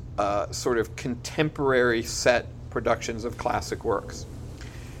does sort of contemporary set productions of classic works.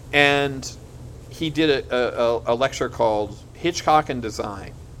 And he did a lecture called Hitchcock and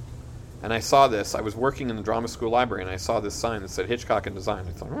Design. And I saw this. I was working in the drama school library, and I saw this sign that said Hitchcock and Design.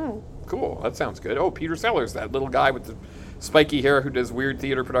 I thought, oh, cool, that sounds good. Oh, Peter Sellers, that little guy with the spiky hair who does weird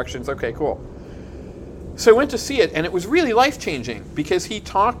theater productions. Okay, cool. So I went to see it, and it was really life-changing because he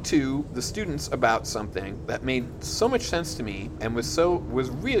talked to the students about something that made so much sense to me and was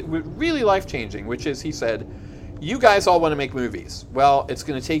really life-changing, which is, he said, you guys all want to make movies. Well, it's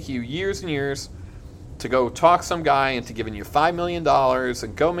going to take you years and years to go talk some guy into giving you $5 million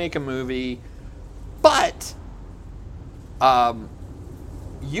and go make a movie, but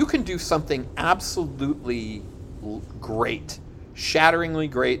you can do something absolutely great, shatteringly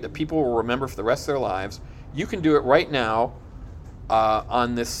great, that people will remember for the rest of their lives. You can do it right now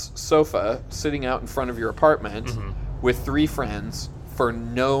on this sofa sitting out in front of your apartment with 3 friends for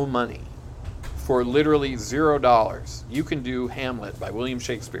no money, for literally $0. You can do Hamlet by William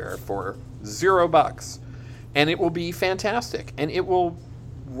Shakespeare for $0, and it will be fantastic, and it will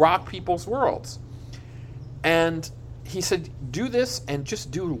rock people's worlds. And he said, do this and just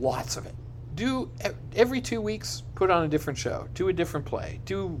do lots of it. Do every 2 weeks, put on a different show, do a different play,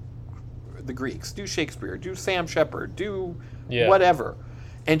 do the Greeks, do Shakespeare, do Sam Shepard, do whatever,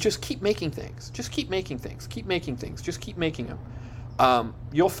 and just keep making things. Just keep making things. Keep making things. Just keep making them.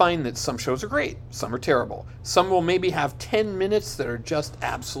 You'll find that some shows are great, some are terrible. Some will maybe have 10 minutes that are just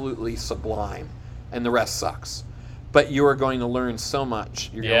absolutely sublime, and the rest sucks. But you are going to learn so much.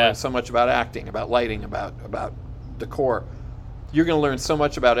 You're going to learn so much about acting, about lighting, about decor. You're going to learn so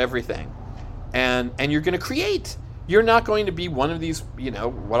much about everything. And you're going to create. You're not going to be one of these,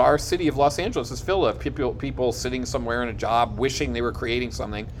 what our city of Los Angeles is filled of, people sitting somewhere in a job wishing they were creating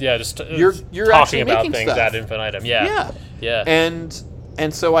something. Yeah, just you're talking about things stuff ad infinitum. Yeah.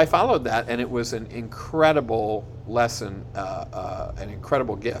 And so I followed that, and it was an incredible lesson, an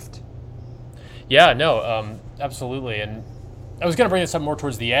incredible gift. Yeah, no, absolutely. And I was going to bring this up more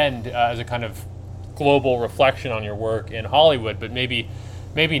towards the end as a kind of global reflection on your work in Hollywood, but maybe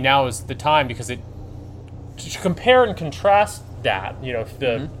now is the time, because to compare and contrast that,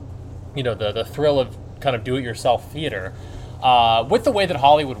 the thrill of kind of do-it-yourself theater with the way that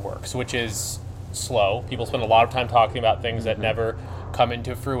Hollywood works, which is slow. People spend a lot of time talking about things that never come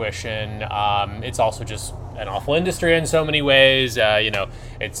into fruition. It's also just an awful industry in so many ways.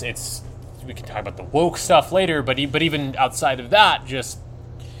 It's we can talk about the woke stuff later, but even outside of that, just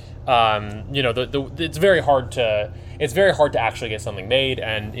it's very hard to actually get something made.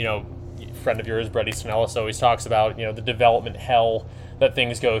 And a friend of yours, Brett Easton Ellis, always talks about the development hell that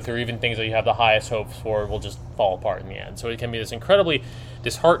things go through. Even things that you have the highest hopes for will just fall apart in the end. So it can be this incredibly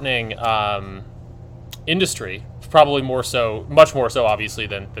disheartening industry, probably much more so obviously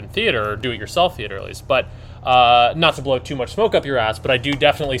than theater, or do-it-yourself theater at least. But not to blow too much smoke up your ass, but I do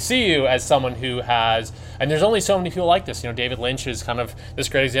definitely see you as someone who has, and there's only so many people like this. David Lynch is kind of this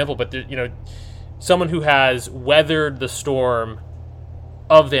great example, but someone who has weathered the storm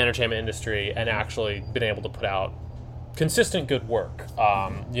of the entertainment industry and actually been able to put out consistent good work,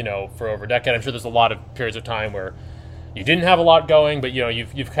 for over a decade. I'm sure there's a lot of periods of time where you didn't have a lot going, but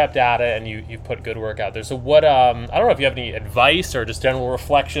you've kept at it and you've put good work out there. So what I don't know if you have any advice or just general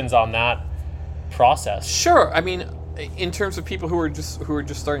reflections on that process. Sure. I mean, in terms of people who are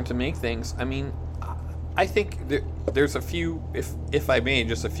just starting to make things, I mean, I think there's a few, if I may,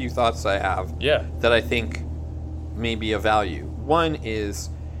 just a few thoughts I have that I think may be of value. One is,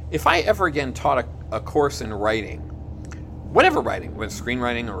 if I ever again taught a course in writing, whatever writing, whether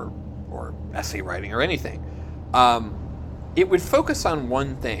screenwriting or essay writing or anything, it would focus on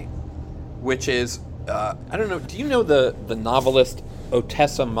one thing, which is, I don't know, do you know the novelist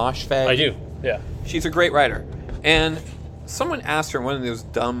Ottessa Moshfegh? I do, yeah. She's a great writer. And someone asked her in one of those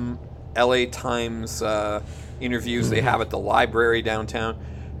dumb LA Times interviews they have at the library downtown,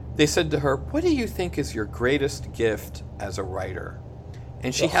 they said to her, what do you think is your greatest gift as a writer?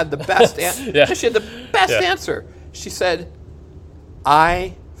 And she had the best she had the best answer. She said,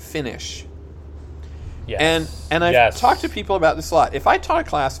 I finish. Yes. And I've talked to people about this a lot. If I taught a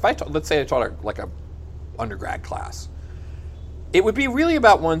class, let's say I taught like a undergrad class, it would be really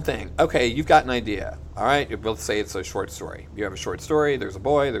about one thing. Okay, you've got an idea. All right, let's say it's a short story. You have a short story. There's a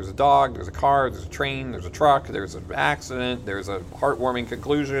boy, there's a dog, there's a car, there's a train, there's a truck, there's an accident, there's a heartwarming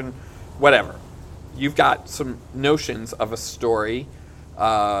conclusion, whatever. You've got some notions of a story,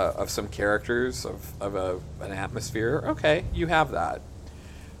 of some characters, of an atmosphere. Okay, you have that.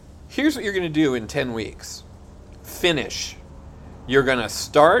 Here's what you're going to do in 10 weeks. Finish. You're going to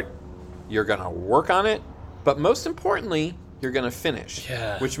start, you're going to work on it, but most importantly, you're going to finish,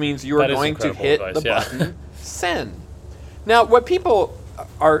 which means you are going to hit the button, send. Now, what people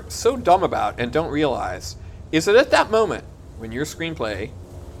are so dumb about and don't realize is that at that moment, when your screenplay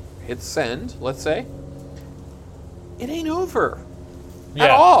hits send, let's say, it ain't over at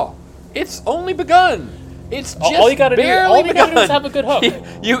all. It's only begun. It's just all you gotta barely begun. Do is have a good hook.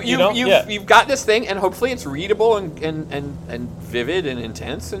 You've got this thing, and hopefully it's readable and vivid and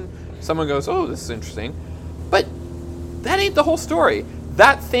intense, and someone goes, oh, this is interesting. But that ain't the whole story.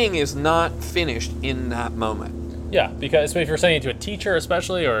 That thing is not finished in that moment. Yeah, because if you're sending it to a teacher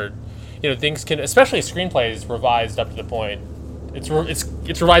especially, or things can, especially screenplays revised up to the point, it's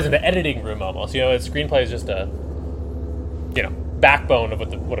revised in the editing room almost. A screenplay is just a backbone of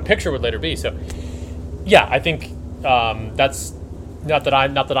what a picture would later be. So yeah, I think that's not that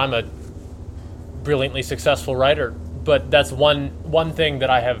I'm a brilliantly successful writer, but that's one thing that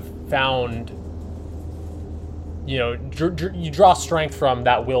I have found. You draw strength from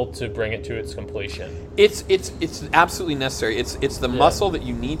that will to bring it to its completion. It's absolutely necessary. It's the muscle that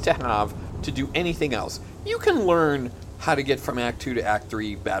you need to have to do anything else. You can learn how to get from Act 2 to Act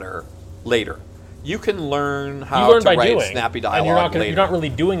 3 better later. You can learn how to write snappy dialogue later. You're not really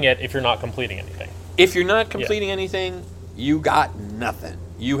doing it if you're not completing anything. If you're not completing anything, you got nothing.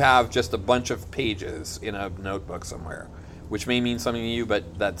 You have just a bunch of pages in a notebook somewhere, which may mean something to you,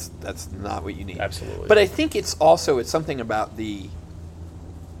 but that's not what you need. Absolutely. But I think it's something about the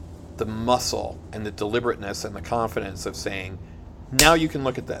muscle and the deliberateness and the confidence of saying, now you can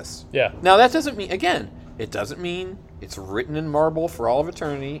look at this. Yeah. Now that doesn't mean, again, it doesn't mean it's written in marble for all of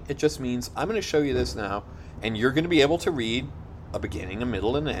eternity. It just means I'm going to show you this now, and you're going to be able to read a beginning, a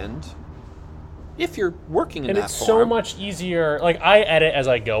middle, and end if you're working in that form. And it's so much easier. Like, I edit as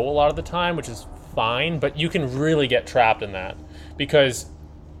I go a lot of the time, which is fine, but you can really get trapped in that because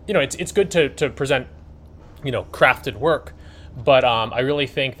it's good to present crafted work, but I really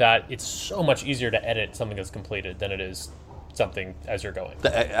think that it's so much easier to edit something that's completed than it is something as you're going.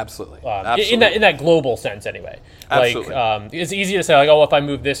 Absolutely. In that global sense anyway. Absolutely. Like it's easy to say like, oh, if I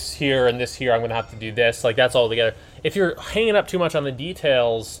move this here and this here, I'm going to have to do this. Like that's all together. If you're hanging up too much on the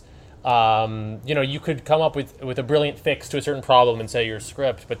details, you could come up with a brilliant fix to a certain problem and say your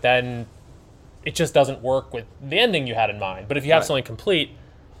script, but then it just doesn't work with the ending you had in mind. But if you have something complete,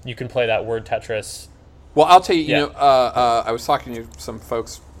 you can play that word Tetris. Well, I'll tell you, I was talking to some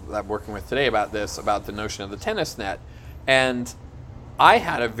folks that I'm working with today about the notion of the tennis net. And I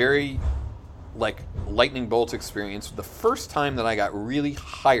had a very like lightning bolt experience. The first time that I got really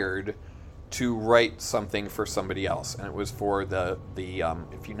hired to write something for somebody else, and it was for the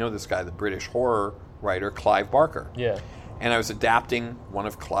if you know this guy, the British horror writer Clive Barker. Yeah. And I was adapting one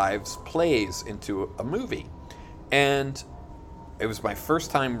of Clive's plays into a movie, and it was my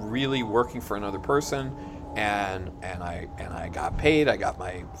first time really working for another person, and I got paid. I got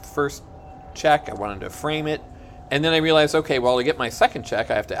my first check. I wanted to frame it, and then I realized, okay, well, to get my second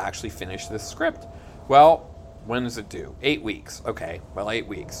check, I have to actually finish this script. Well, when is it due? 8 weeks. Okay, well, 8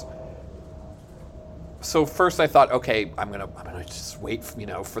 weeks. So first I thought, okay, I'm gonna just wait,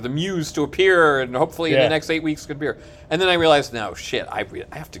 for the muse to appear, and hopefully in the next 8 weeks could appear. And then I realized, no, shit, I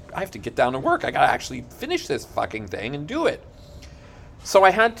have to get down to work. I gotta actually finish this fucking thing and do it. So I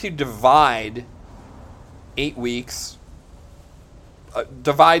had to divide 8 weeks,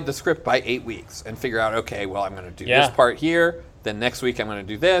 divide the script by 8 weeks, and figure out, okay, well, I'm gonna do this part here. Then next week I'm gonna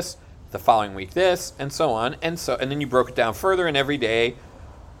do this. The following week this, and so on, and then you broke it down further, and every day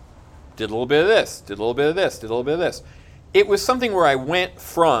did a little bit of this, did a little bit of this, did a little bit of this. It was something where I went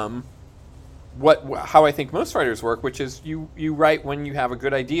from how I think most writers work, which is you write when you have a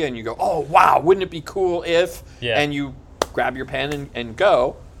good idea and you go, oh, wow, wouldn't it be cool if, and you grab your pen and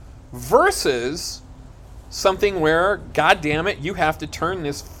go, versus something where, God damn it, you have to turn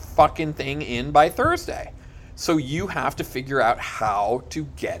this fucking thing in by Thursday. So you have to figure out how to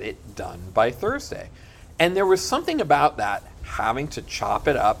get it done by Thursday. And there was something about that, having to chop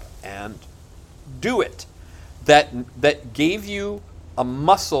it up and do it, that gave you a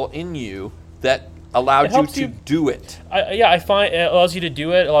muscle in you that allowed you to do it. I find it allows you to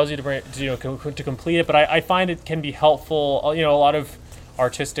do it, allows you to complete it, but I find it can be helpful. A lot of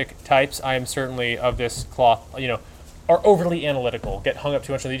artistic types, I am certainly of this cloth, are overly analytical, get hung up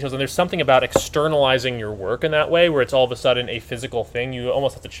too much on the details, and there's something about externalizing your work in that way, where it's all of a sudden a physical thing. You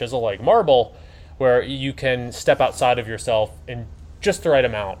almost have to chisel like marble, where you can step outside of yourself in just the right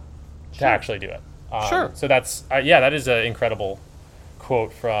amount to actually do it. So that's that is an incredible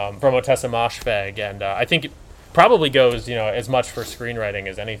quote from Ottessa Moshfegh, and I think it probably goes as much for screenwriting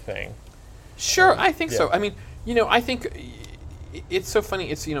as anything. Sure, I think so. I mean, I think it's so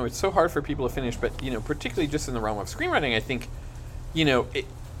funny. It's it's so hard for people to finish, but particularly just in the realm of screenwriting, I think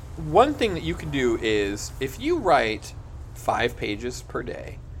one thing that you can do is, if you write 5 pages per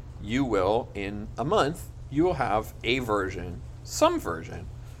day, you will, in a month, you will have some version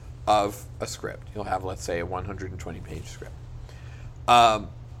of a script. You'll have, let's say, a 120-page script.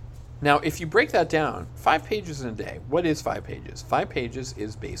 Now, if you break that down, 5 pages in a day, what is 5 pages? 5 pages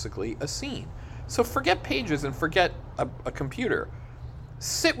is basically a scene. So forget pages and forget a computer.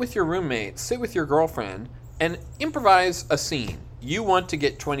 Sit with your roommate, sit with your girlfriend, and improvise a scene. You want to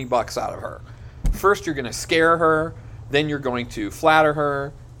get $20 out of her. First, you're going to scare her. Then you're going to flatter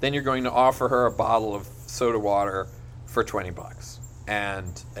her. Then you're going to offer her a bottle of soda water for $20.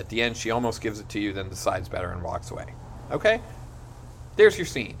 And at the end, she almost gives it to you, then decides better and walks away. Okay? There's your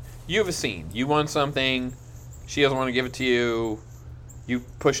scene. You have a scene. You want something. She doesn't want to give it to you. You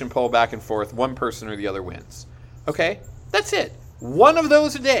push and pull back and forth. One person or the other wins. Okay? That's it. One of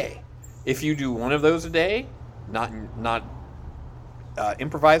those a day. If you do one of those a day, not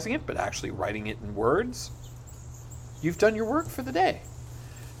improvising it, but actually writing it in words, you've done your work for the day.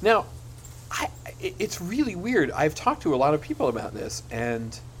 Now, it's really weird. I've talked to a lot of people about this,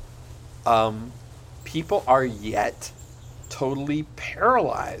 and people are yet totally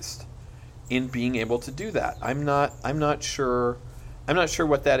paralyzed in being able to do that. I'm not sure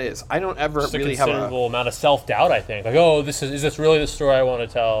what that is. I don't ever just really have a considerable amount of self-doubt, I think. Like, oh, is this really the story I want to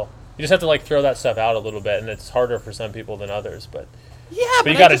tell? You just have to throw that stuff out a little bit, and it's harder for some people than others. But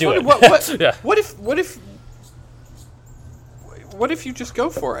but you got to do it. What if you just go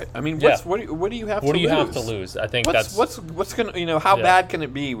for it? I mean, what do you have to lose? What do you have to lose? I think what's gonna how bad can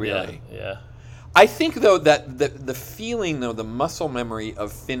it be, really? Yeah. I think though that the feeling, though, the muscle memory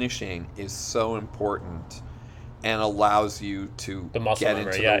of finishing is so important, and allows you to get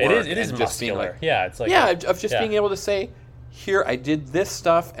into the work. It is muscular. It's like of just being able to say, here, I did this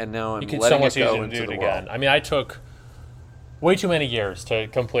stuff, and now I'm letting it go into the world. I mean, I took way too many years to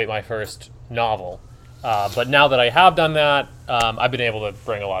complete my first novel. But now that I have done that, I've been able to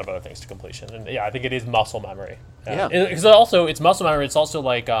bring a lot of other things to completion. And I think it is muscle memory. Because also, it's muscle memory. It's also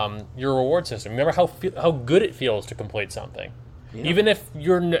like your reward system. Remember how good it feels to complete something. Yeah. Even if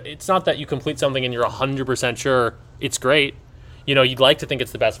it's not that you complete something and you're 100% sure it's great. You'd like to think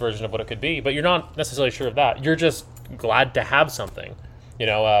it's the best version of what it could be, but you're not necessarily sure of that. You're just glad to have something.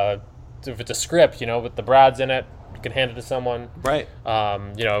 If it's a script, with the Brads in it, you can hand it to someone. Right.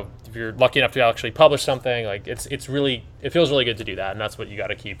 If you're lucky enough to actually publish something, like it feels really good to do that, and that's what you got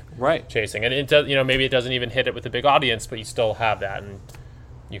to keep chasing. And it does, maybe it doesn't even hit it with a big audience, but you still have that, and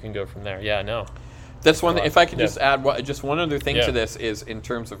you can go from there. Yeah, no. That's one thing. If I could just add just one other thing to this is in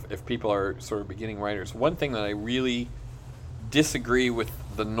terms of if people are sort of beginning writers, one thing that I really disagree with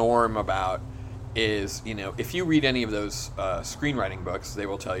the norm about is, if you read any of those screenwriting books, they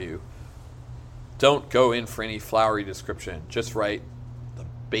will tell you, don't go in for any flowery description. Just write the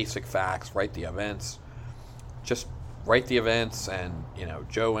basic facts, write the events. Just write the events, and,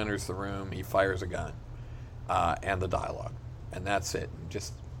 Joe enters the room, he fires a gun, and the dialogue. And that's it. And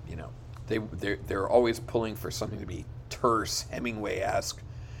just, they're always pulling for something to be terse, Hemingway-esque.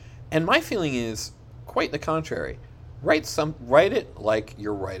 And my feeling is quite the contrary. Write it like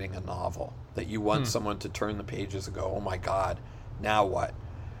you're writing a novel, that you want someone to turn the pages and go, oh my God, now what?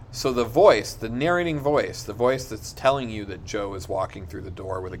 So the voice, the narrating voice, the voice that's telling you that Joe is walking through the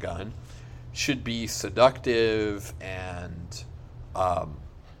door with a gun, should be seductive and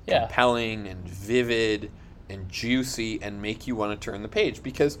compelling and vivid and juicy and make you want to turn the page.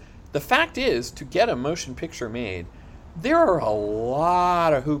 Because the fact is, to get a motion picture made, there are a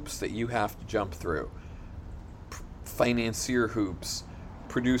lot of hoops that you have to jump through. Financier hoops,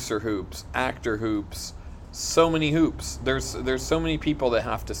 producer hoops, actor hoops, so many hoops. There's so many people that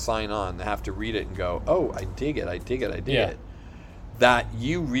have to sign on, that have to read it and go, oh, I dig it, that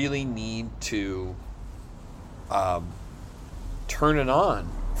you really need to turn it on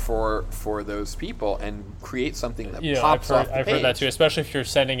for those people and create something that pops off the page. I've heard that too, especially if you're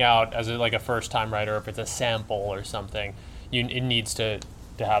sending out as a first-time writer, if it's a sample or something, it needs to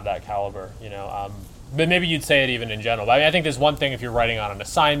have that caliber, But maybe you'd say it even in general. But I think there's one thing if you're writing on an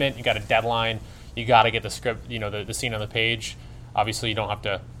assignment, you got a deadline, you got to get the script, the scene on the page. Obviously, you don't have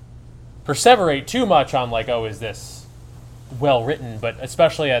to perseverate too much on is this well written? But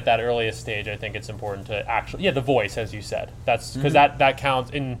especially at that earliest stage, I think it's important to actually, the voice, as you said. That's because that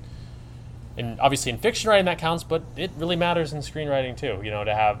counts in obviously in fiction writing, that counts, but it really matters in screenwriting too.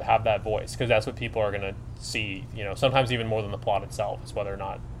 To have that voice, because that's what people are going to see. Sometimes even more than the plot itself is whether or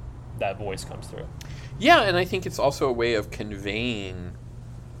not that voice comes through. Yeah, and I think it's also a way of conveying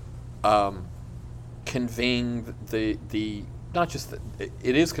the not just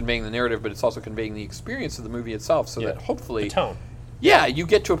it is conveying the narrative, but it's also conveying the experience of the movie itself, so that hopefully the tone. Yeah, you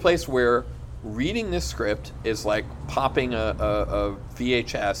get to a place where reading this script is like popping a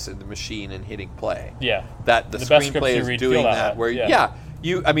VHS in the machine and hitting play. Yeah, that the screenplay is doing that.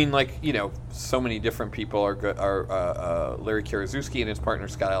 So many different people are good. Larry Karaszewski and his partner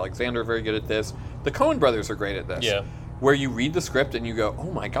Scott Alexander are very good at this. The Coen brothers are great at this. Yeah, where you read the script and you go,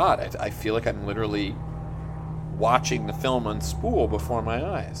 oh my God, I feel like I'm literally watching the film on spool before my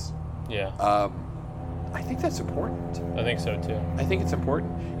eyes. Yeah. I think that's important. I think so too. I think it's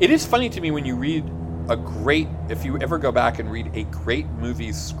important. It is funny to me when you read if you ever go back and read a great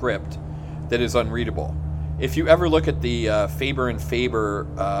movie's script that is unreadable. If you ever look at the Faber and Faber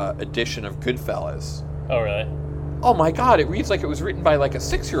edition of Goodfellas. Oh, really? Oh my God! It reads like it was written by a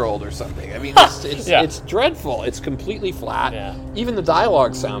 6-year-old or something. I mean, it's dreadful. It's completely flat. Yeah. Even the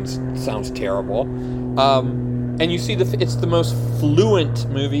dialogue sounds terrible. And you see it's the most fluent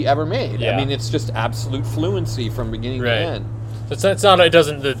movie ever made. Yeah. I mean, it's just absolute fluency from beginning to end.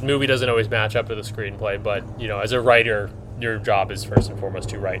 The movie doesn't always match up to the screenplay, but as a writer, your job is first and foremost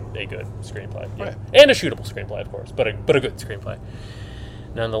to write a good screenplay, right. And a shootable screenplay, of course, but a good screenplay.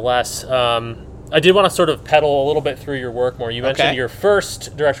 Nonetheless, I did want to sort of pedal a little bit through your work more. You mentioned your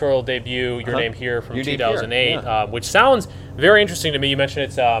first directorial debut, Your Name Here, from 2008, which sounds very interesting to me. You mentioned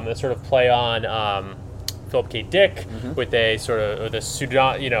it's a sort of play on Philip K. Dick, with a sort of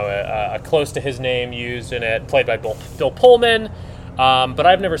a close to his name used in it, played by Bill Pullman. But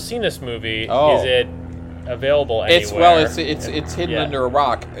I've never seen this movie. Oh. Is it available anywhere? It's hidden under a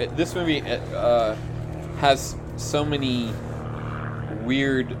rock. This movie has so many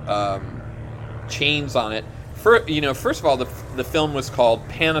weird chains on it. First of all, the film was called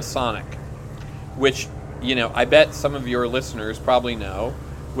Panasonic, which I bet some of your listeners probably know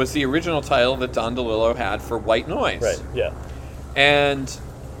was the original title that Don DeLillo had for White Noise. Right. Yeah. And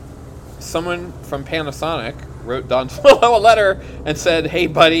someone from Panasonic wrote Don DeLillo a letter and said, "Hey,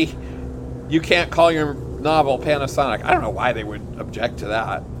 buddy, you can't call your novel Panasonic." I don't know why they would object to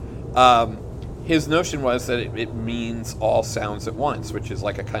that. His notion was that it means all sounds at once, which is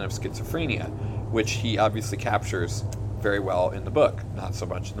like a kind of schizophrenia, which he obviously captures very well in the book. Not so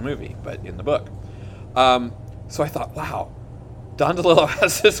much in the movie, but in the book. So I thought, wow, Don DeLillo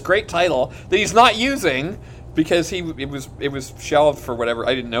has this great title that he's not using because it was shelved for whatever.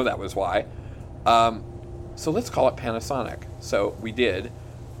 I didn't know that was why. so let's call it Panasonic. So we did.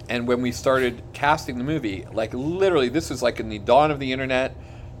 And when we started casting the movie, like literally, this was like in the dawn of the internet,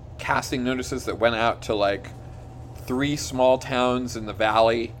 casting notices that went out to like 3 small towns in the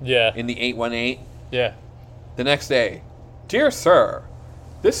valley. Yeah. In the 818. Yeah. The next day, dear sir,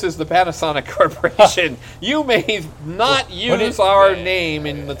 this is the Panasonic Corporation. You may not use our name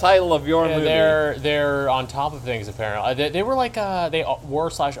in the title of your movie. They're on top of things apparently. They were like they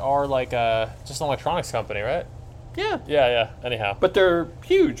were/are like just an electronics company, right? Yeah. Yeah. Anyhow, but they're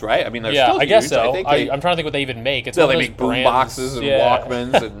huge, right? I mean, they're still huge. I guess so. I think I'm trying to think what they even make. It's they one of those make boom brands. boxes and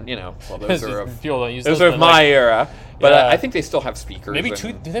Walkmans, and well, those are people don't use those are of my era. But Yeah. I think they still have speakers. Maybe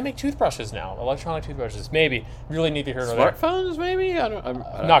do they make toothbrushes now? Electronic toothbrushes? Maybe. Really need to hear about smartphones. Maybe I don't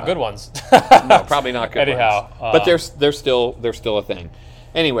not good ones. No, probably not good. Anyhow, ones. But they're still a thing.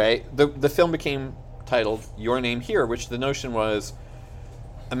 Anyway, the film became titled Your Name Here, which the notion was,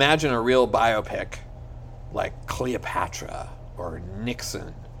 imagine a real biopic like Cleopatra or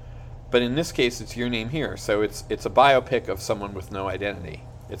Nixon, but in this case it's Your Name Here. So it's a biopic of someone with no identity.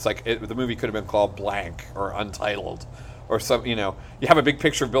 It's like the movie could have been called Blank or Untitled, or some. You have a big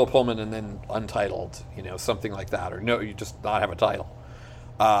picture of Bill Pullman and then Untitled. Something like that, or no, you just not have a title,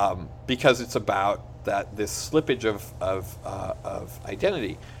 because it's about this slippage of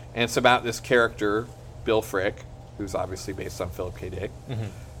identity, and it's about this character Bill Frick, who's obviously based on Philip K. Dick,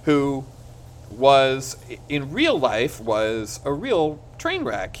 who was in real life was a real train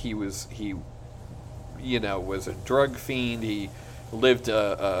wreck. He was a drug fiend. He lived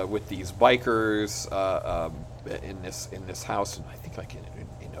with these bikers in this house, I think like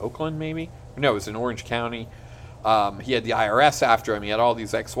in Oakland, maybe. No, it was in Orange County. He had the IRS after him. He had all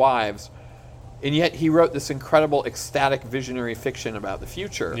these ex-wives, and yet he wrote this incredible, ecstatic, visionary fiction about the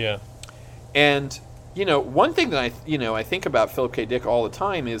future. Yeah. And one thing that I think about Philip K. Dick all the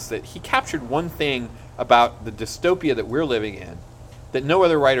time is that he captured one thing about the dystopia that we're living in that no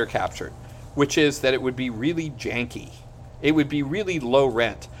other writer captured, which is that it would be really janky. It would be really low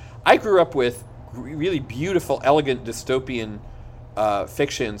rent. I grew up with really beautiful, elegant dystopian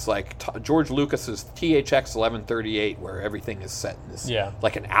fictions like George Lucas's THX 1138, where everything is set in this,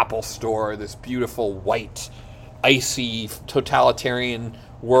 like an Apple store, this beautiful white, icy, totalitarian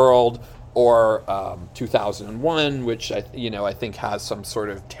world, or 2001, which I think has some sort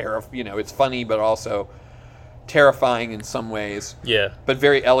of it's funny but also terrifying in some ways. Yeah. But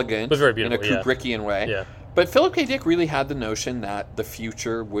very elegant, but very beautiful, in a Kubrickian way. Yeah. But Philip K. Dick really had the notion that the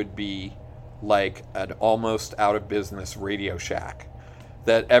future would be like an almost out of business Radio Shack.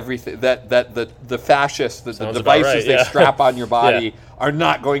 That everything that the fascists, the devices they strap on your body are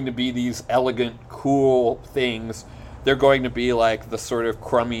not going to be these elegant, cool things. They're going to be like the sort of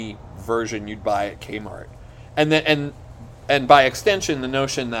crummy version you'd buy at Kmart. And by extension, the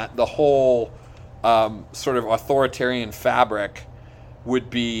notion that the whole sort of authoritarian fabric would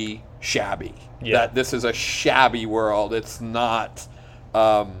be shabby. Yeah. That this is a shabby world. It's not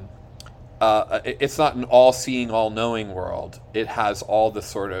an all-seeing, all-knowing world. It has all the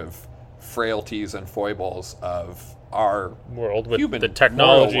sort of frailties and foibles of our world with human the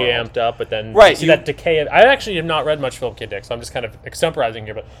technology world. Amped up, but then right, see that decay. I actually have not read much Philip K. Dick, so I'm just kind of extemporizing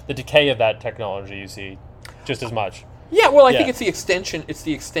here. But the decay of that technology, you see just as much. Yeah, well, I think it's the extension. It's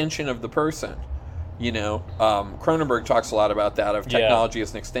the extension of the person. Cronenberg talks a lot about that, of technology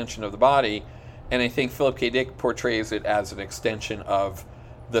as an extension of the body, and I think Philip K. Dick portrays it as an extension of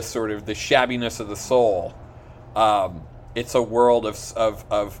the sort of the shabbiness of the soul. It's a world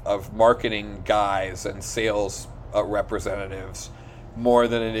of marketing guys and sales representatives more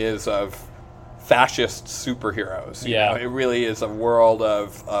than it is of fascist superheroes. It really is a world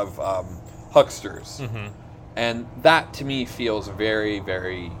of hucksters, and that to me feels very,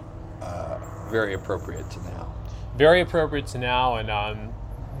 very, very appropriate to now. Very appropriate to now, and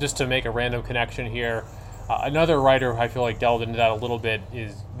just to make a random connection here. Another writer who I feel like delved into that a little bit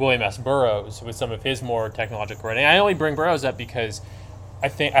is William S. Burroughs with some of his more technological writing. I only bring Burroughs up because I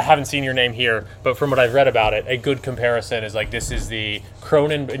haven't seen Your Name Here, but from what I've read about it, a good comparison is like this is the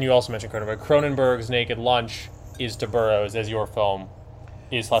and you also mentioned Cronenberg. Cronenberg's Naked Lunch is to Burroughs as your film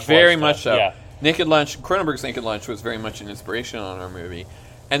is. Very much so. Yeah. Cronenberg's Naked Lunch was very much an inspiration on our movie,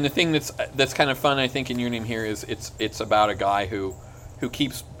 and the thing that's kind of fun, I think, in Your Name Here is it's about a guy who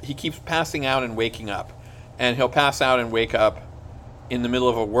keeps passing out and waking up. And he'll pass out and wake up in the middle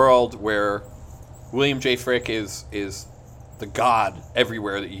of a world where William J. Frick is the god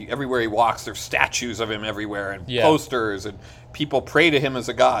everywhere. Everywhere he walks, there's statues of him everywhere and posters, and people pray to him as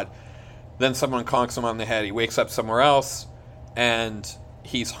a god. Then someone conks him on the head. He wakes up somewhere else, and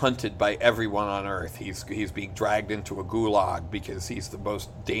he's hunted by everyone on Earth. He's being dragged into a gulag because he's the most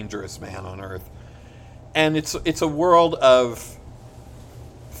dangerous man on Earth. and it's a world of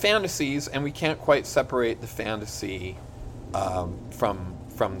fantasies, and we can't quite separate the fantasy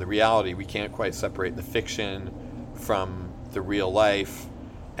from the reality. We can't quite separate the fiction from the real life,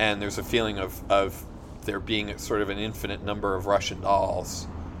 and there's a feeling of there being sort of an infinite number of Russian dolls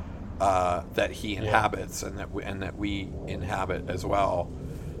that he inhabits, and that we inhabit as well.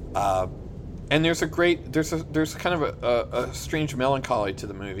 And there's kind of a strange melancholy to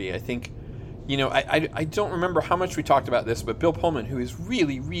the movie. I think, I don't remember how much we talked about this, but Bill Pullman, who is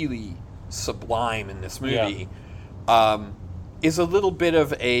really, really sublime in this movie, is a little bit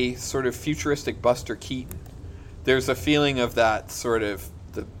of a sort of futuristic Buster Keaton. There's a feeling of that sort of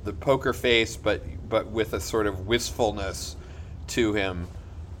the poker face, but with a sort of wistfulness to him,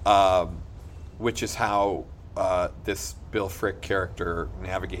 which is how this Bill Frick character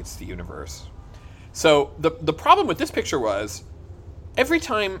navigates the universe. So the problem with this picture was every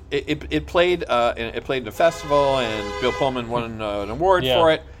time it played in a festival, and Bill Pullman won an award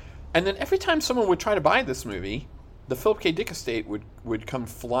for it, and then every time someone would try to buy this movie, the Philip K. Dick estate would come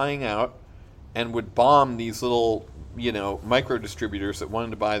flying out and would bomb these little micro distributors that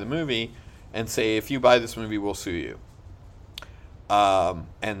wanted to buy the movie and say, if you buy this movie, we'll sue you.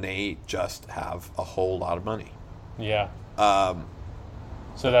 And they just have a whole lot of money. Yeah.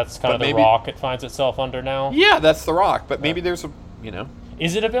 So that's kind of the rock it finds itself under now? Yeah, that's the rock. But maybe there's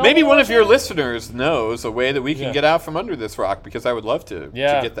Is it available? Maybe one of your listeners knows a way that we can get out from under this rock, because I would love to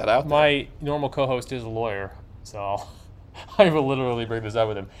get that out there. My normal co-host is a lawyer, so I will literally bring this up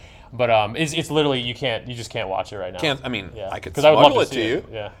with him. But it's literally you just can't watch it right now. I could smuggle it to you.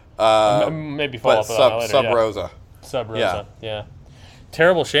 Yeah. Maybe follow up on that later. Sub Rosa. Sub Rosa. Yeah.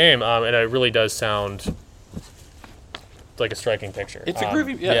 Terrible shame, and it really does sound like a striking picture. It's a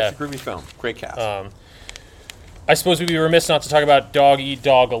groovy, it's a groovy film. Great cast. I suppose we'd be remiss not to talk about Dog Eat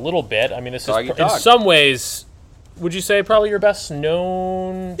Dog a little bit. I mean, this is in some ways, would you say probably your best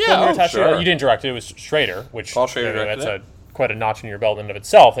known film you're attached to? You didn't direct it; it was Schrader, which Paul Schrader directed that's quite a notch in your belt in and of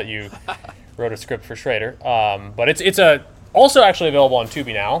itself that you wrote a script for Schrader. But it's also actually available on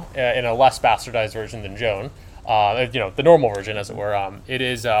Tubi now in a less bastardized version than Joan. The normal version, as it were. It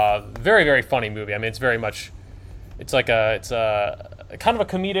is a very, very funny movie. I mean, it's very much, it's a kind of a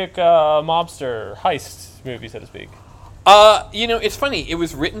comedic mobster heist movie, so to speak. It's funny. It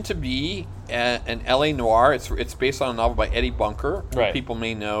was written to be an LA noir. It's based on a novel by Eddie Bunker, who people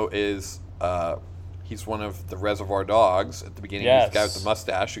may know is he's one of the Reservoir Dogs at the beginning. He's the guy with the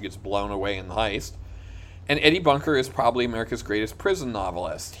mustache who gets blown away in the heist. And Eddie Bunker is probably America's greatest prison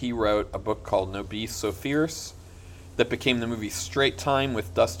novelist. He wrote a book called No Beast So Fierce that became the movie Straight Time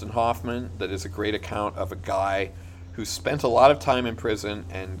with Dustin Hoffman, that is a great account of a guy who spent a lot of time in prison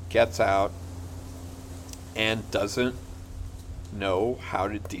and gets out and doesn't know how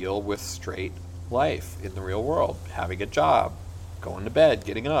to deal with straight life in the real world. Having a job, going to bed,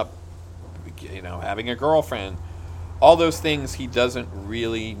 getting up, having a girlfriend. All those things, he doesn't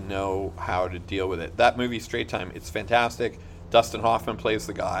really know how to deal with it. That movie, Straight Time, it's fantastic. Dustin Hoffman plays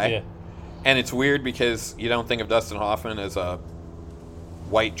the guy. Yeah. And it's weird because you don't think of Dustin Hoffman as a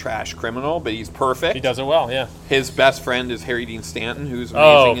white trash criminal, but he's perfect. He does it well, yeah. His best friend is Harry Dean Stanton, who's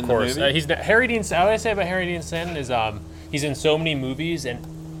amazing in the movie. Harry Dean. What I say about Harry Dean Stanton is he's in so many movies, and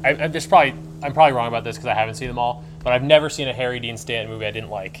I'm probably wrong about this because I haven't seen them all, but I've never seen a Harry Dean Stanton movie I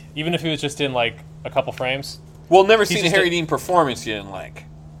didn't like, even if he was just in like a couple frames. Well, never seen a Harry Dean performance you didn't like.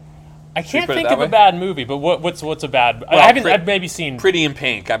 I can't think of a bad movie, but what's a bad? Well, I've maybe seen Pretty in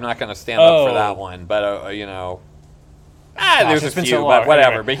Pink. I'm not going to stand up for that one, but there's a few, but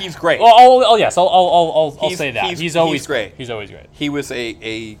whatever. Anyway. But he's great. Well, I'll say that he's always great. He's always great. He was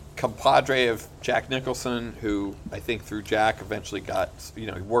a compadre of Jack Nicholson, who I think through Jack eventually got he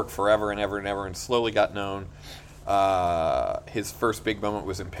worked forever and ever and ever and slowly got known. His first big moment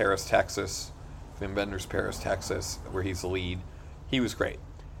was in Paris, Texas. Wim Wenders' Paris, Texas, where he's the lead. He was great.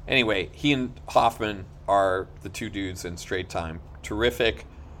 Anyway, he and Hoffman are the two dudes in Straight Time. Terrific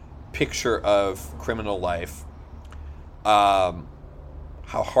picture of criminal life. How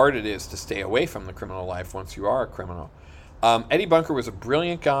hard it is to stay away from the criminal life once you are a criminal. Eddie Bunker was a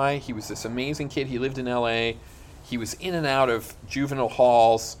brilliant guy. He was this amazing kid. He lived in L.A. He was in and out of juvenile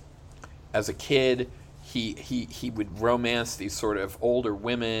halls as a kid. He would romance these sort of older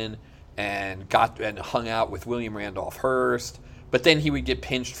women and hung out with William Randolph Hearst, but then he would get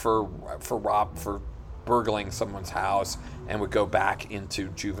pinched for burgling someone's house and would go back into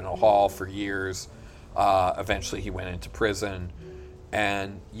juvenile hall for years. Eventually he went into prison,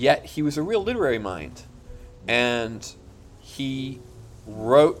 and yet he was a real literary mind, and he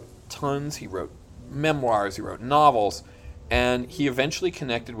wrote tons. He wrote memoirs, he wrote novels, And he eventually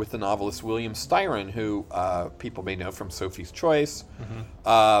connected with the novelist William Styron, who people may know from Sophie's Choice.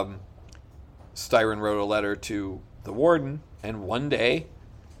 Styron wrote a letter to the warden, and one day,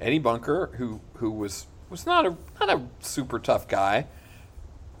 Eddie Bunker, who was not a super tough guy,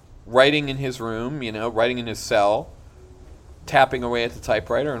 writing in his room, writing in his cell, tapping away at the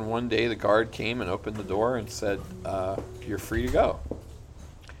typewriter, and one day the guard came and opened the door and said, "You're free to go."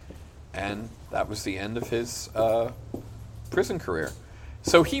 And that was the end of his prison career.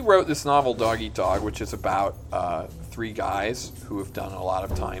 So he wrote this novel, Dog Eat Dog, which is about three guys who have done a lot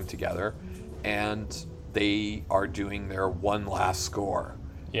of time together, and they are doing their one last score.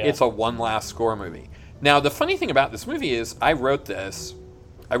 Yeah. It's a one last score movie. Now, the funny thing about this movie is I wrote this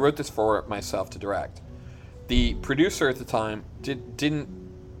for myself to direct. The producer at the time didn't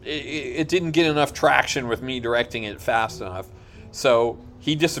get enough traction with me directing it fast enough, so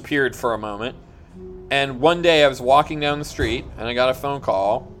he disappeared for a moment. And one day I was walking down the street and I got a phone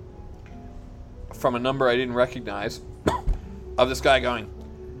call from a number I didn't recognize of this guy going,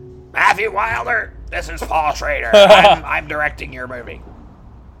 "Matthew Wilder, this is Paul Schrader. I'm directing your movie."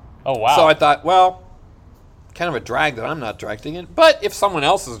 Oh, wow. So I thought, well, kind of a drag that I'm not directing it, but if someone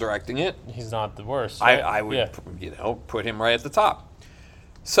else is directing it, he's not the worst. Right? I would put him right at the top.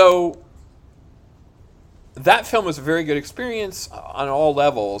 So that film was a very good experience on all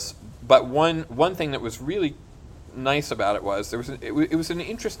levels, but one thing that was really nice about it was it was an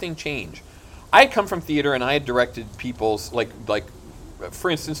interesting change. I had come from theater and I had directed people's like for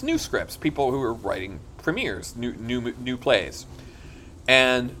instance, new scripts, people who were writing premieres, new plays.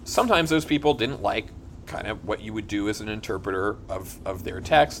 And sometimes those people didn't like kind of what you would do as an interpreter of their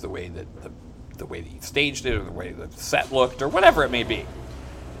text, the way that you staged it, or the way the set looked, or whatever it may be.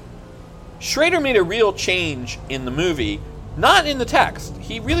 Schrader made a real change in the movie, not in the text.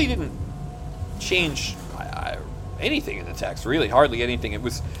 He really didn't change anything in the text, really, hardly anything.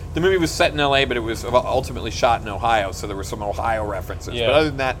 The movie was set in L.A., but it was ultimately shot in Ohio, so there were some Ohio references. Yeah. But other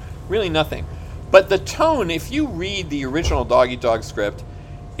than that, really nothing. But the tone, if you read the original Dog Eat Dog script,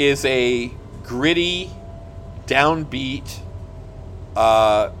 is a gritty, downbeat,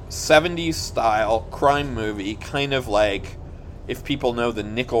 70s style crime movie, kind of like if people know the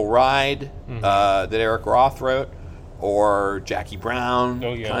Nickel Ride that Eric Roth wrote, or Jackie Brown,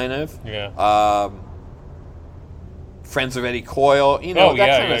 kind of. Yeah. Friends of Eddie Coyle, that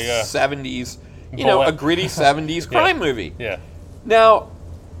kind of 70s, a gritty 70s crime movie. Yeah. Now,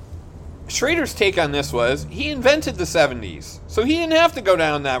 Schrader's take on this was he invented the 70s, so he didn't have to go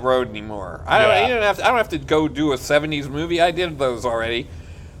down that road anymore. I don't have to go do a 70s movie. I did those already.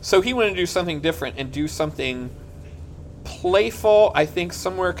 So he wanted to do something different and do something playful, I think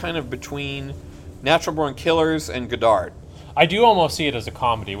somewhere kind of between Natural Born Killers and Godard. I do almost see it as a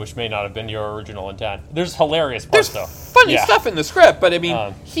comedy, which may not have been your original intent. There's hilarious parts, though. Funny stuff in the script, but I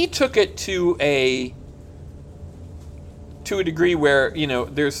mean, he took it to a degree where,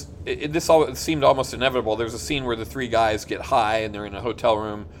 this all seemed almost inevitable. There's a scene where the three guys get high and they're in a hotel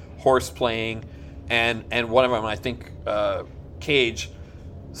room, horse playing, and one of them, I think, Cage,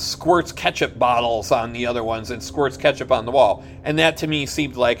 squirts ketchup bottles on the other ones and squirts ketchup on the wall. And that, to me,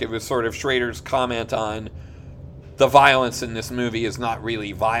 seemed like it was sort of Schrader's comment on the violence in this movie is not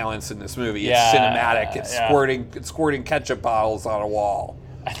really violence in this movie. It's cinematic. It's squirting ketchup bottles on a wall.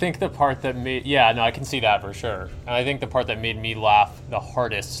 I think the part that I can see that for sure. And I think the part that made me laugh the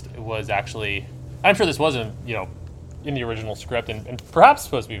hardest was actually, I'm sure this wasn't, in the original script and perhaps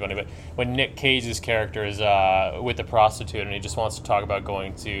supposed to be funny, but when Nick Cage's character is with the prostitute and he just wants to talk about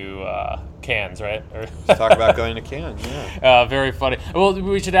going to Cannes, right? Talk about going to Cannes, yeah. Very funny. Well,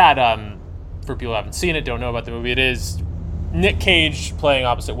 we should add, for people who haven't seen it, don't know about the movie, it is Nick Cage playing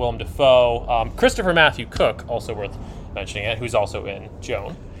opposite Willem Dafoe. Christopher Matthew Cook, also worth mentioning it, who's also in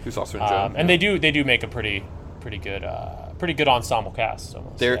Joan. And they do make a pretty good ensemble cast.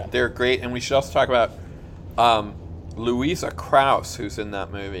 Almost, they're great, and we should also talk about Louisa Krause, who's in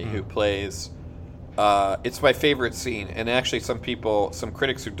that movie, who plays. It's my favorite scene, and actually, some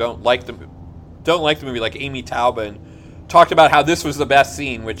critics who don't like the movie, like Amy Taubin, talked about how this was the best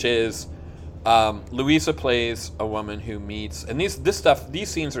scene, which is Louisa plays a woman who meets, and these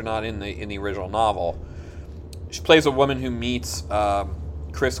scenes are not in the original novel. She plays a woman who meets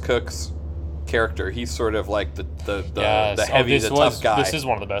Chris Cook's character. He's sort of like the heavy, tough guy. This is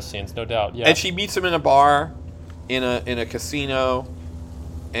one of the best scenes, no doubt. Yeah. And she meets him in a bar, in a casino,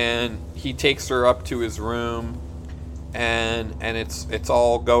 and he takes her up to his room, and it's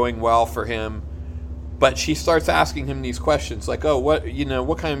all going well for him. But she starts asking him these questions like, "Oh, what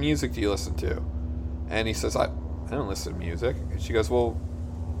kind of music do you listen to?" And he says, "I don't listen to music." And she goes, "Well,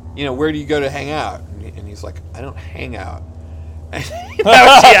 where do you go to hang out?" And he's like, "I don't hang out. And she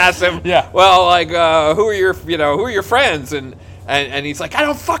asks him, Yeah. well, like, who are your friends? And he's like, I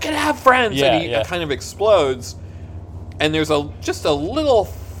don't fucking have friends. Yeah, and he kind of explodes. And there's just a little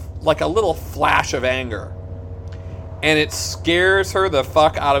flash of anger. And it scares her the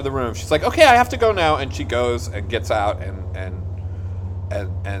fuck out of the room. She's like, okay, I have to go now. And she goes and gets out and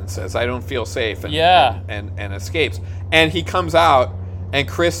says, I don't feel safe. And escapes. And he comes out, and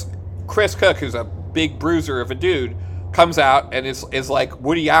Chris Cook, who's a big bruiser of a dude, comes out and is like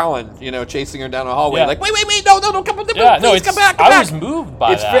Woody Allen, chasing her down a hallway. Like, wait, no, come on, please come back. I was moved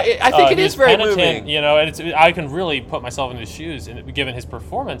by that. I think it is very moving. And I can really put myself in his shoes, and given his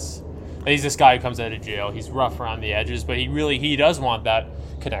performance. He's this guy who comes out of jail. He's rough around the edges, but he does want that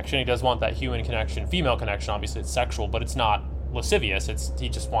connection. He does want that human connection, female connection. Obviously, it's sexual, but it's not lascivious. He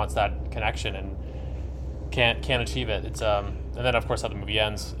just wants that connection and can't achieve it. It's and then of course how the movie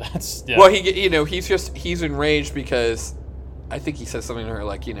ends. Well, he's enraged because I think he says something to her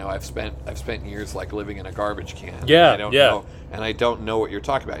like, I've spent years like living in a garbage can. Yeah, and I don't know what you're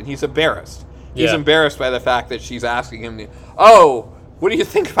talking about. And he's embarrassed. He's Yeah. embarrassed by the fact that she's asking him, what do you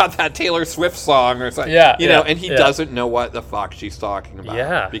think about that Taylor Swift song or something? And he doesn't know what the fuck she's talking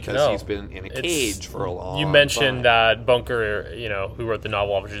about because he's been in a cage for a long time. You mentioned that Bunker, who wrote the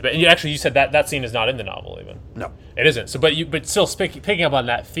novel, and you said that scene is not in the novel even. No. It isn't. So, but still picking up on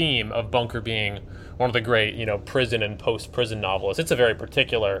that theme of Bunker being one of the great, prison and post-prison novelists, it's a very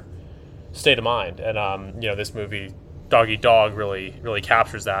particular state of mind. And, this movie, Dog Eat Dog, really, really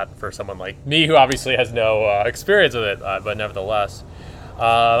captures that for someone like me who obviously has no experience with it, but nevertheless.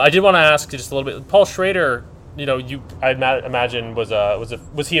 I did want to ask just a little bit. Paul Schrader, I imagine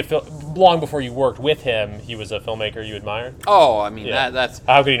was he long before you worked with him? He was a filmmaker you admired. Oh, I mean that's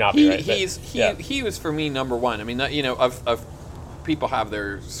how could he not be? Right? He was for me number one. I mean, of people have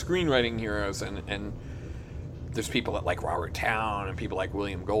their screenwriting heroes, and there's people that like Robert Towne and people like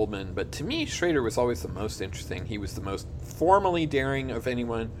William Goldman. But to me, Schrader was always the most interesting. He was the most formally daring of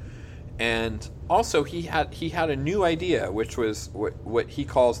anyone. And also, he had a new idea, which was what he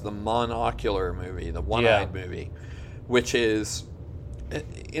calls the monocular movie, the one-eyed movie, which is,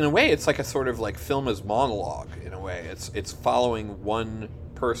 in a way, it's like a sort of like film as monologue. In a way, it's following one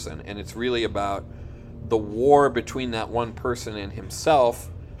person, and it's really about the war between that one person and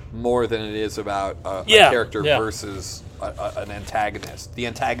himself, more than it is about a character versus an antagonist. The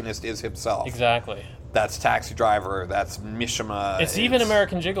antagonist is himself. Exactly. That's Taxi Driver. That's Mishima. It's even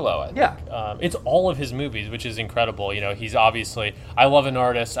American Gigolo, I think. Yeah. It's all of his movies, which is incredible. He's obviously... I love an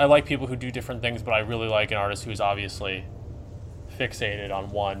artist. I like people who do different things, but I really like an artist who's obviously fixated on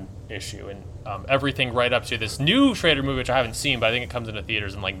one issue. And everything right up to this new Schrader movie, which I haven't seen, but I think it comes into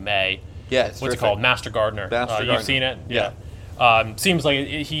theaters in like May. Yeah, it's What's it called? Master Gardener. You've seen it? Yeah. Seems like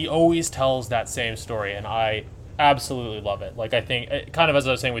he always tells that same story, and I absolutely love it. Like, I think, kind of as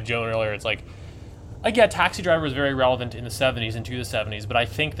I was saying with Joan earlier, it's like, I get Taxi Driver was very relevant in the 70s and to the 70s, but I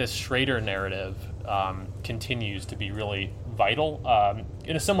think this Schrader narrative continues to be really vital.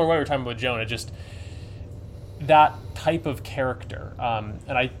 In a similar way we were talking about Joan, that type of character.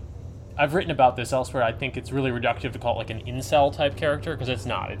 And I've written about this elsewhere. I think it's really reductive to call it like an incel type character, because it's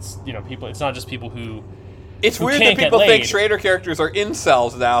not. It's people. It's not just people who. It's weird that people think Schrader characters are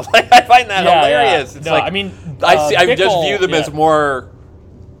incels now. Like, I find that hilarious. It's I mean, I just view them as more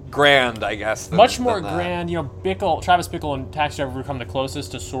grand, I guess. Much more grand. Travis Bickle and Taxi Driver become the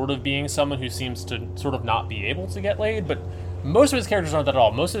closest to sort of being someone who seems to sort of not be able to get laid, but most of his characters aren't that at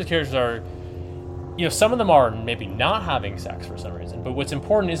all. Most of his characters are, some of them are maybe not having sex for some reason, but what's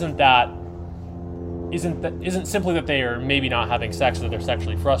important isn't simply that they are maybe not having sex or that they're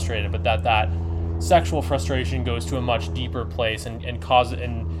sexually frustrated, but that sexual frustration goes to a much deeper place and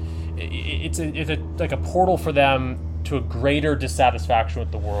it's like a portal for them to a greater dissatisfaction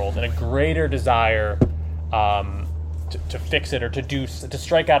with the world and a greater desire to fix it or to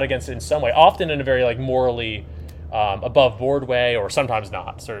strike out against it in some way, often in a very like morally above board way, or sometimes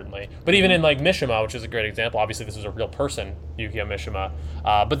not, certainly. But even in like Mishima, which is a great example, obviously this is a real person, Yukio Mishima,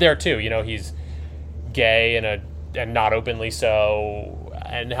 but there too, he's gay and not openly so,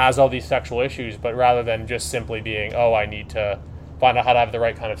 and has all these sexual issues, but rather than just simply being, I need to find out how to have the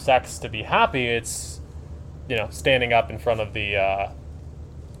right kind of sex to be happy, it's standing up in front of the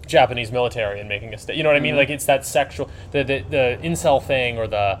Japanese military and making a statement. You know what I mean? Like, it's that sexual, the incel thing or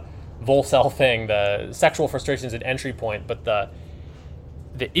the Volcel thing, the sexual frustration is an entry point, but the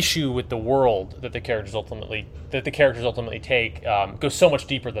issue with the world that the characters ultimately take goes so much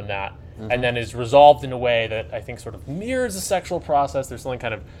deeper than that, and then is resolved in a way that I think sort of mirrors the sexual process. There's something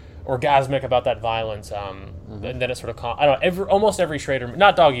kind of orgasmic about that violence, and then it sort of almost every Schrader,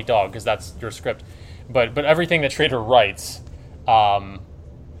 not Dog Eat Dog because that's your script, but everything that Schrader writes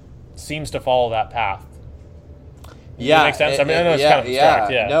seems to follow that path. Yeah, does that make sense? I mean, I know it's kind of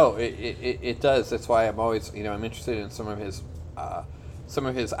abstract. Yeah, no, it does. That's why I'm always, I'm interested in some of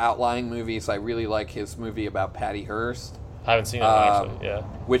his outlying movies. I really like his movie about Patty Hearst. I haven't seen it actually. Yeah,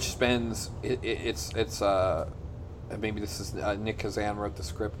 which spends it's maybe this is Nick Kazan wrote the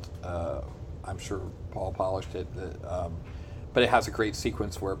script. I'm sure Paul polished it. But it has a great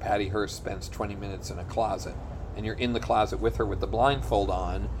sequence where Patty Hearst spends 20 minutes in a closet, and you're in the closet with her with the blindfold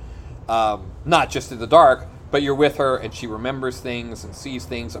on, not just in the dark, but you're with her, and she remembers things and sees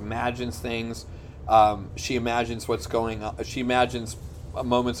things, imagines things. She imagines what's going on. She imagines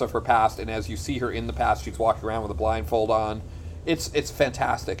moments of her past, and as you see her in the past, she's walking around with a blindfold on. It's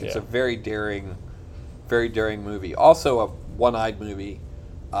fantastic. It's a very daring movie. Also a one-eyed movie,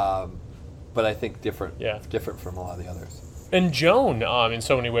 but I think different from a lot of the others. And Joan, in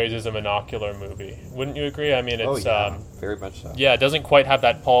so many ways, is a monocular movie. Wouldn't you agree? I mean, it's very much so. Yeah, it doesn't quite have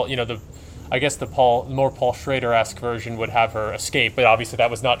that Paul. I guess the more Paul Schrader-esque version would have her escape, but obviously that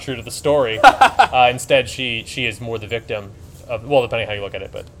was not true to the story. Instead, she is more the victim of, well, depending how you look at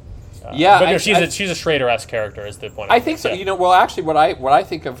it, but she's a Schrader-esque character is the point. I think so. Yeah. Well, actually, what I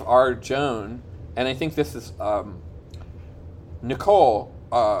think of our Joan, and I think this is Nicole,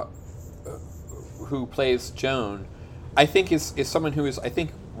 who plays Joan. I think is someone who is, I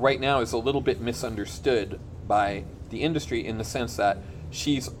think right now is a little bit misunderstood by the industry in the sense that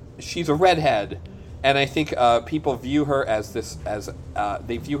she's a redhead, and I think people view her as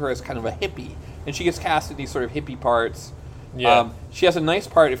they view her as kind of a hippie, and she gets cast in these sort of hippie parts. Yeah. She has a nice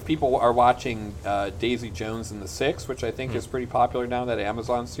part if people are watching Daisy Jones and the Six, which I think is pretty popular now, that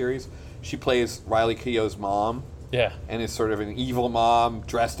Amazon series. She plays Riley Keough's mom. Yeah. And is sort of an evil mom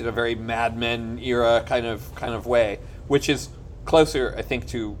dressed in a very Mad Men era kind of way, which is closer, I think,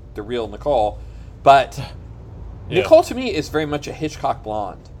 to the real Nicole. But Nicole, to me, is very much a Hitchcock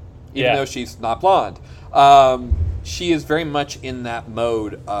blonde, even though she's not blonde. She is very much in that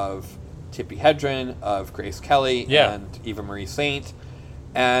mode of Tippi Hedren, of Grace Kelly, and Eva Marie Saint,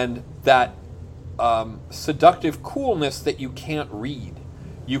 and that seductive coolness that you can't read.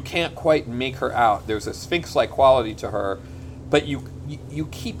 You can't quite make her out. There's a Sphinx-like quality to her, but you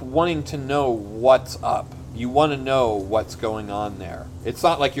keep wanting to know what's up. You want to know what's going on there. It's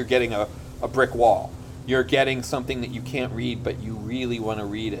not like you're getting a brick wall. You're getting something that you can't read, but you really want to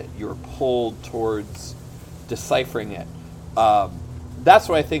read it. You're pulled towards deciphering it. That's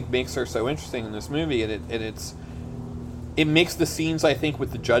what I think makes her so interesting in this movie, and it makes the scenes, I think,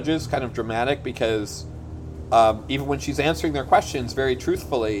 with the judges kind of dramatic because even when she's answering their questions very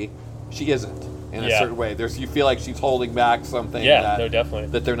truthfully, she isn't in a certain way. You feel like she's holding back something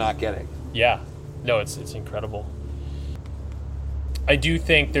that they're not getting. Yeah. No, it's incredible. I do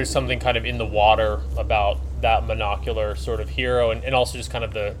think there's something kind of in the water about that monocular sort of hero, and also just kind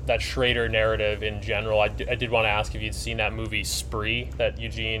of that Schrader narrative in general. I did want to ask if you'd seen that movie Spree that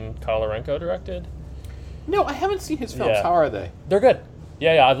Eugene Kolorenko directed. No, I haven't seen his films. Yeah. How are they? They're good.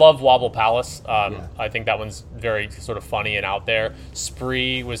 Yeah, I love Wobble Palace. I think that one's very sort of funny and out there.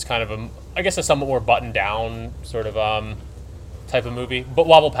 Spree was kind of a somewhat more buttoned down sort of type of movie, but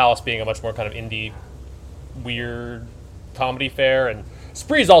Wobble Palace being a much more kind of indie, weird comedy fare, and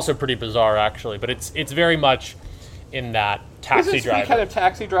Spree is also pretty bizarre actually, but it's very much in that Taxi Driver kind of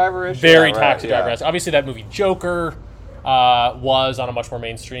Taxi Driver-ish. Very Taxi Driver-esque. Obviously, that movie Joker was on a much more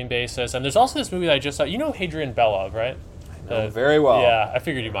mainstream basis, and there's also this movie that I just saw. You know Hadrian Belov, right? Very well. Yeah, I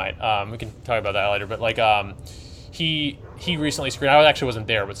figured you might. We can talk about that later. But he recently screened. I actually wasn't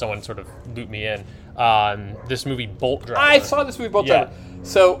there, but someone sort of looped me in on this movie Bolt Driver. I saw this movie Bolt Driver.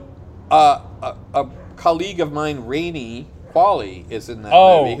 So a colleague of mine, Rainey Qualley, is in that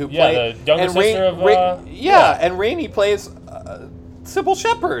movie. Who the younger sister of. And Rainey plays Sybil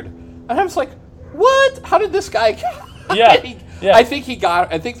Shepherd, and I was like, what? How did this guy? I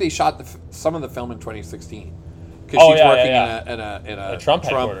think they shot some of the film in 2016. Because she's working in a Trump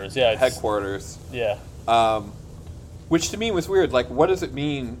headquarters. Headquarters. Yeah. Which to me was weird. Like, what does it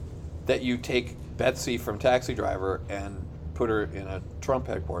mean that you take Betsy from Taxi Driver and put her in a Trump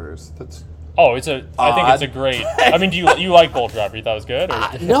headquarters? That's I think it's a great. I mean, do you like Bolt Driver? You thought it was good?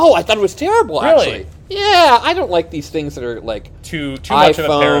 Or? No, I thought it was terrible. Really? Actually. Yeah, I don't like these things that are like too much of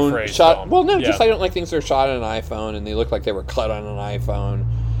a paraphrase. Shot. Well, no, just I don't like things that are shot on an iPhone and they look like they were cut on an iPhone,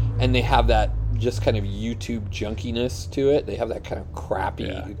 and they have that just kind of YouTube junkiness to it. They have that kind of crappy,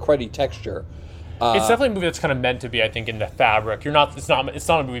 cruddy texture. It's definitely a movie that's kind of meant to be, I think, in the fabric. It's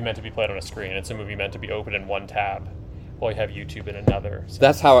not a movie meant to be played on a screen. It's a movie meant to be open in one tab while you have YouTube in another. So.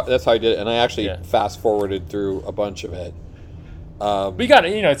 That's how I did it, and I actually fast forwarded through a bunch of it. We got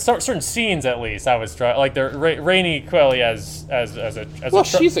certain scenes at least. I was like the Rainey Quelly as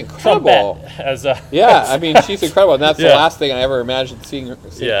she's incredible. Yeah, I mean, she's incredible, and that's the last thing I ever imagined seeing her.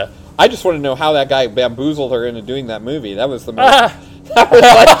 Yeah, I just want to know how that guy bamboozled her into doing that movie. That was the most. That was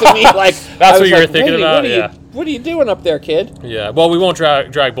like to me like that's what you were thinking about. What are you doing up there, kid? Yeah. Well, we won't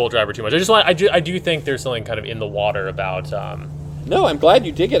drag Bolt Driver too much. I do think there's something kind of in the water about. No, I'm glad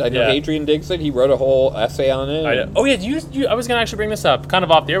you dig it. I know Adrian digs it. He wrote a whole essay on it. I was going to actually bring this up, kind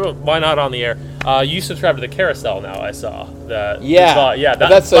of off the air, but why not on the air? You subscribe to the Carousel now, I saw.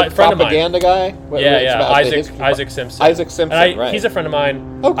 That's a propaganda guy? Isaac Simpson. Isaac Simpson, right. He's a friend of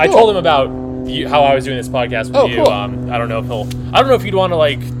mine. Oh, cool. I told him about how I was doing this podcast with you. Cool. I don't know if you'd want to,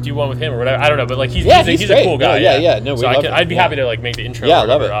 like, do one with him or whatever. I don't know, but, like, he's a cool guy. No, so I'd be happy to, like, make the intro. Yeah, I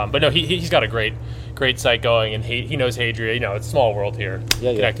love it. But no, he's got a great site going, and he knows Hadria. It's a small world here,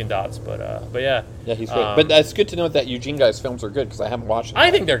 connecting dots. But yeah. Yeah, he's great. But it's good to know that Eugene guy's films are good because I haven't watched them. I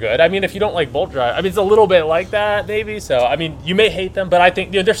think they're good. I mean, if you don't like Bolt Drive, I mean, it's a little bit like that, maybe. So, I mean, you may hate them, but I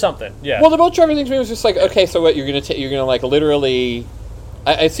think there's something. Yeah. Well, the Bolt Driver thing to me was just like, okay, so what you're gonna like literally.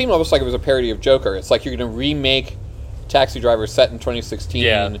 It seemed almost like it was a parody of Joker. It's like you're gonna remake Taxi Driver set in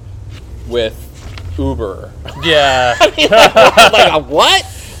 2016 with Uber. Yeah. I mean, like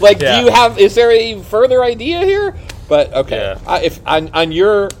what? Like, is there a further idea here? But, okay. Yeah. If on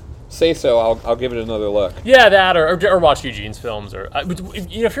your say-so, I'll give it another look. Yeah, that, or watch Eugene's films. Or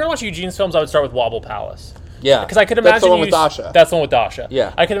if you're going to watch Eugene's films, I would start with Wobble Palace. Yeah. Because I could imagine that's the one with Dasha. That's the one with Dasha.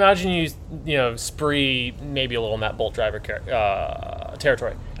 Yeah. I could imagine you spree maybe a little in that Bolt Driver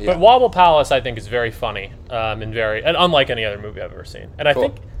territory. Yeah. But Wobble Palace, I think, is very funny and unlike any other movie I've ever seen. And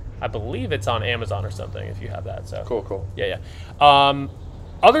I believe it's on Amazon or something if you have that. So Cool. Yeah.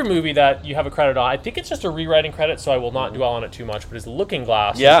 Other movie that you have a credit on, I think it's just a rewriting credit, so I will not dwell on it too much, but is Looking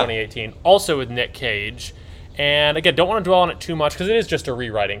Glass in 2018, also with Nick Cage. And again, don't want to dwell on it too much because it is just a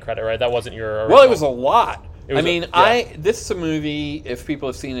rewriting credit, right? That wasn't your original. Well, it was a lot. This is a movie, if people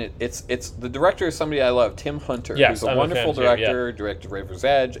have seen it, it's the director is somebody I love, Tim Hunter, who's a wonderful director, directed Razor's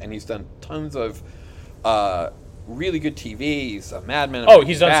Edge, and he's done tons of really good TV. He's a Mad Men.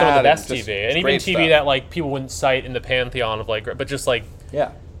 He's done some of the best TV, and even TV that like people wouldn't cite in the pantheon of like, but just like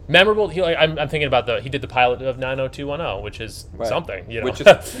memorable. I'm thinking about he did the pilot of 90210, which is something, which is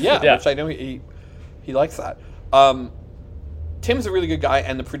which I know he likes that. Tim's a really good guy,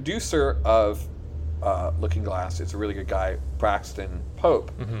 and the producer of Looking Glass is a really good guy, Braxton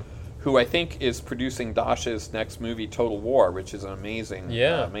Pope, who I think is producing Dasha's next movie, Total War, which is an amazing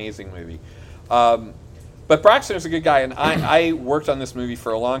movie. But Braxton is a good guy, and I worked on this movie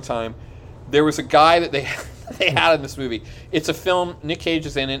for a long time. There was a guy that they had in this movie. It's a film, Nick Cage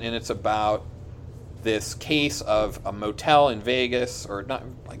is in it, and it's about this case of a motel in Vegas, or not,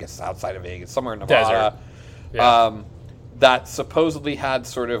 I guess outside of Vegas, somewhere in Nevada, that supposedly had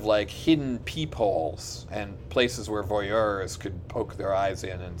sort of like hidden peepholes and places where voyeurs could poke their eyes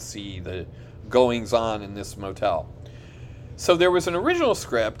in and see the goings-on in this motel. So there was an original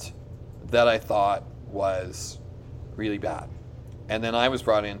script that I thought was really bad. And then I was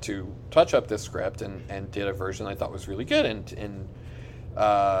brought in to touch up this script and did a version I thought was really good. And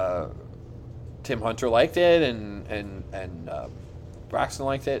Tim Hunter liked it, and Braxton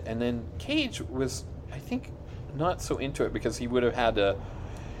liked it. And then Cage was, I think, not so into it because he would have had to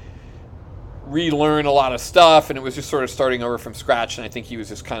relearn a lot of stuff, and it was just sort of starting over from scratch, and I think he was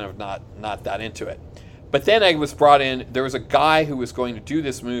just kind of not that into it. But then I was brought in, there was a guy who was going to do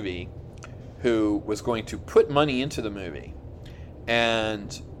this movie who was going to put money into the movie.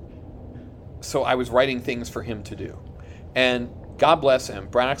 And so I was writing things for him to do. And God bless him,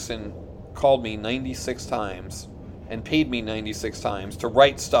 Braxton called me 96 times and paid me 96 times to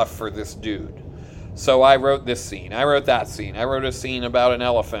write stuff for this dude. So I wrote this scene, I wrote that scene, I wrote a scene about an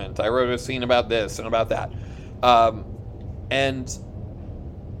elephant, I wrote a scene about this and about that. And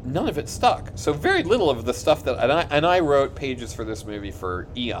none of it stuck. So very little of the stuff that, and I wrote pages for this movie for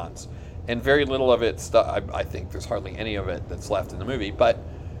eons, and very little of it stuck. I think there's hardly any of it that's left in the movie, but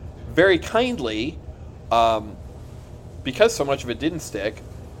very kindly, because so much of it didn't stick,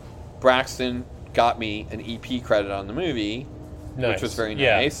 Braxton got me an EP credit on the movie, which was very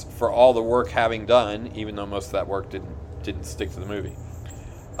nice for all the work having done, even though most of that work didn't stick to the movie.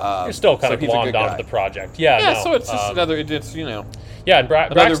 You're still kind of glommed onto the project. So it's just another, Yeah, and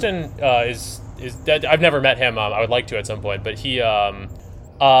Braxton is dead. I've never met him. I would like to at some point, but he on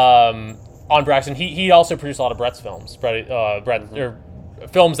Braxton, he also produced a lot of Brett's films.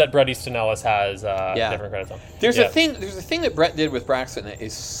 Films that Bret Easton Ellis has different credits on. There's a thing that Bret did with Braxton that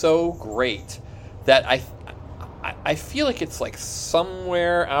is so great that I feel like it's like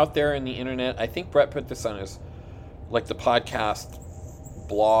somewhere out there in the internet. I think Bret put this on his like the podcast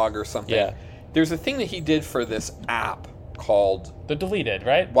blog or something. Yeah. There's a thing that he did for this app called The Deleted,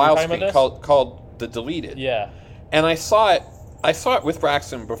 right? Wild You're talking Screen, about this? called The Deleted. Yeah. And I saw it with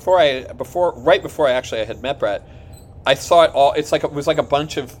Braxton right before I actually had met Brett. I saw it all. It was like a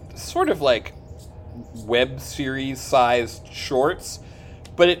bunch of sort of like web series sized shorts,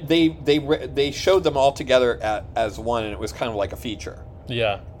 but they showed them all together as one, and it was kind of like a feature.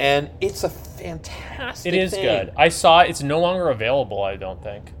 Yeah. And it's a fantastic It is thing. good. I saw it. It's no longer available, I don't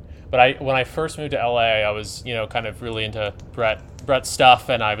think. But when I first moved to LA, I was, kind of really into Brett's stuff,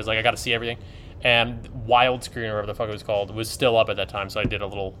 and I was like, I got to see everything. And Wild Screen, or whatever the fuck it was called, was still up at that time, so I did a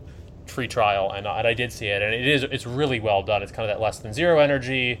little free trial, and I did see it, and it's really well done. It's kind of that less than zero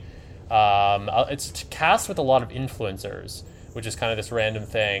energy. It's cast with a lot of influencers, which is kind of this random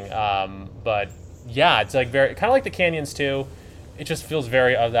thing. But yeah, it's like very kind of like the Canyons too. It just feels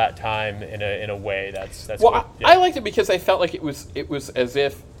very of that time in a way that's well. cool. I liked it because I felt like it was as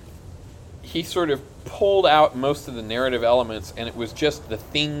if he sort of pulled out most of the narrative elements, and it was just the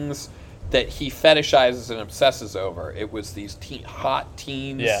things that he fetishizes and obsesses over. It was these hot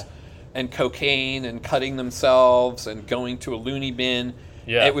teens and cocaine and cutting themselves and going to a loony bin.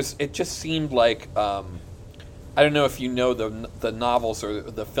 Yeah. It just seemed like I don't know if you know the novels or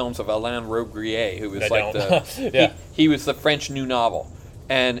the films of Alain Robbe-Grillet, who was he was the French New Novel.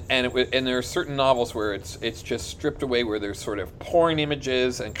 And there are certain novels where it's just stripped away, where there's sort of porn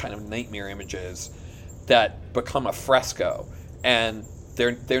images and kind of nightmare images that become a fresco, and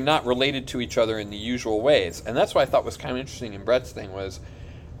they're not related to each other in the usual ways. And that's what I thought was kind of interesting in Brett's thing, was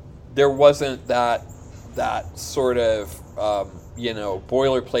there wasn't that sort of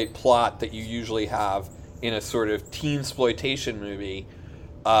boilerplate plot that you usually have in a sort of teen-sploitation movie.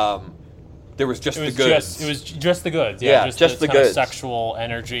 There was just the goods. It was just the goods. Yeah, just the goods. Sexual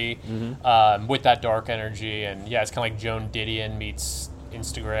energy, with that dark energy, and it's kind of like Joan Didion meets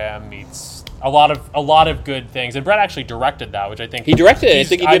Instagram meets a lot of good things. And Brett actually directed that, which I think he directed it. I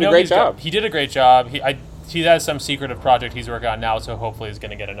think he did a great job. He did a great job. He has some secretive project he's working on now, so hopefully he's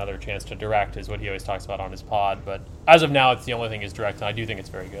going to get another chance to direct, is what he always talks about on his pod. But as of now, it's the only thing he's directed, and I do think it's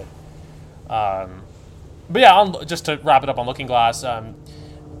very good. But yeah, just to wrap it up on Looking Glass,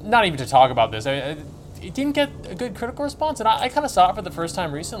 not even to talk about this, it didn't get a good critical response, and I kind of saw it for the first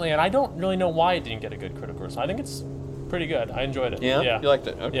time recently, and I don't really know why it didn't get a good critical response. I think it's pretty good. I enjoyed it. Yeah? You liked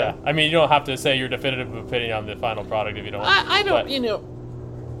it? Okay. Yeah. I mean, you don't have to say your definitive opinion on the final product if you don't want to.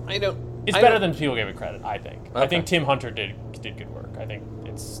 I don't. It's better than people gave it credit, I think. Okay. I think Tim Hunter did good work. I think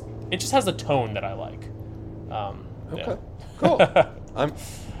it just has a tone that I like. Okay. Cool.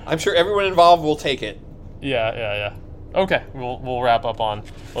 I'm sure everyone involved will take it. Yeah. Okay, we'll wrap up on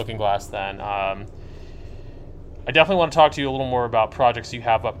Looking Glass then. I definitely want to talk to you a little more about projects you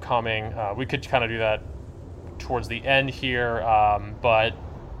have upcoming. We could kind of do that towards the end here, but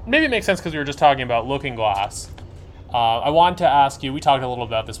maybe it makes sense because we were just talking about Looking Glass. I wanted to ask you, we talked a little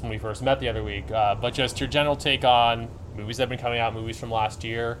about this when we first met the other week, but just your general take on movies that have been coming out, movies from last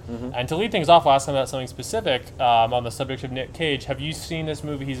year. Mm-hmm. And to lead things off, last time about something specific, on the subject of Nick Cage, have you seen this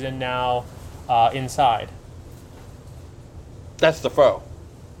movie he's in now, Inside? That's Defoe.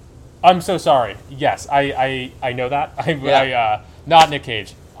 I'm so sorry. Yes, I know that. Not Nick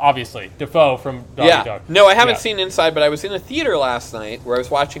Cage, obviously. Defoe from Dog Dog. No, I haven't seen Inside, but I was in a theater last night where I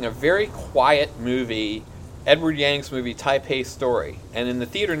was watching a very quiet movie, Edward Yang's movie Taipei Story. And in the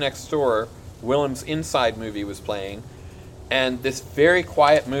theater next door, Willem's Inside movie was playing. And this very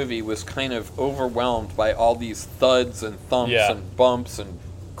quiet movie was kind of overwhelmed by all these thuds and thumps and bumps and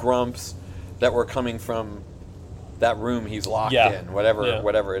grumps that were coming from that room he's locked in,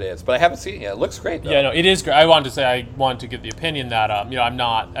 whatever it is. But I haven't seen it yet. It looks great, though. Yeah, no, it is great. I wanted to give the opinion that, I'm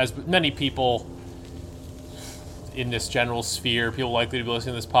not, as many people in this general sphere, people likely to be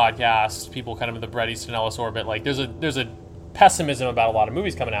listening to this podcast, people kind of in the Bret Easton Ellis orbit, like, there's a pessimism about a lot of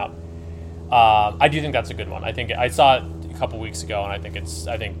movies coming out. I do think that's a good one. I think I saw it a couple weeks ago, and I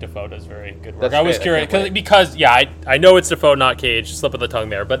think Defoe does very good work. I was curious because I know it's Defoe, not Cage. Slip of the tongue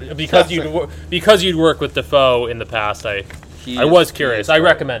there, but because you'd worked with Defoe in the past, I was curious. I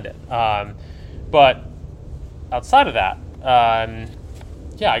recommend it. But outside of that,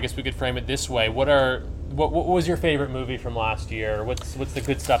 I guess we could frame it this way. What was your favorite movie from last year? What's the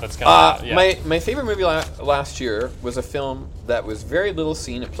good stuff that's coming out? Yeah. My favorite movie last year was a film that was very little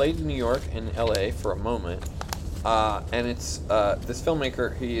seen. It played in New York and L.A. for a moment. And it's this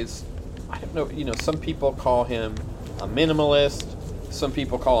filmmaker. He is, I don't know, some people call him a minimalist. Some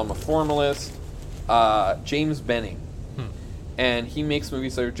people call him a formalist. James Benning. And he makes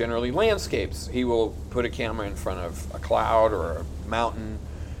movies that are generally landscapes. He will put a camera in front of a cloud or a mountain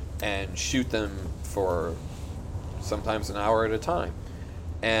and shoot them for sometimes an hour at a time.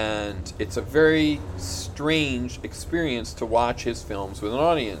 And it's a very strange experience to watch his films with an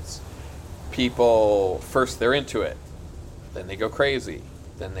audience. People, first they're into it, then they go crazy,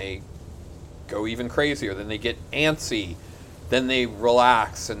 then they go even crazier, then they get antsy, then they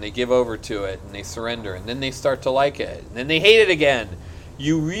relax and they give over to it and they surrender, and then they start to like it, and then they hate it again.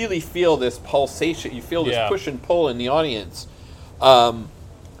 You really feel this pulsation, you feel this push and pull in the audience. And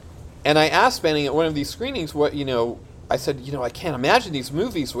I asked Benning at one of these screenings, I said, I can't imagine these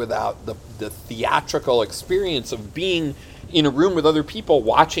movies without the theatrical experience of being in a room with other people,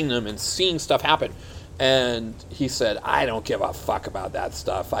 watching them and seeing stuff happen. And he said, I don't give a fuck about that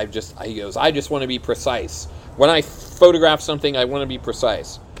stuff. I just want to be precise. When I photograph something, I want to be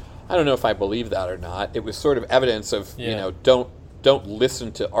precise. I don't know if I believe that or not. It was sort of evidence of, don't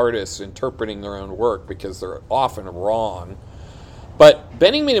listen to artists interpreting their own work because they're often wrong. But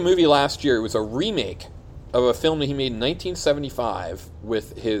Benning made a movie last year. It was a remake of a film that he made in 1975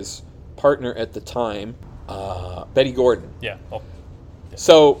 with his partner at the time, Betty Gordon. Yeah. Oh. Yeah.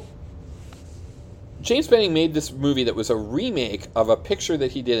 So James Benning made this movie that was a remake of a picture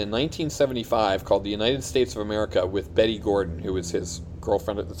that he did in 1975 called The United States of America with Betty Gordon, who was his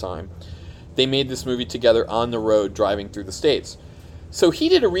girlfriend at the time. They made this movie together on the road driving through the States. So he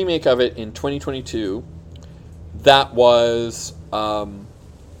did a remake of it in 2022 that was a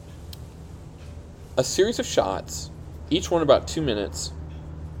series of shots, each one about 2 minutes,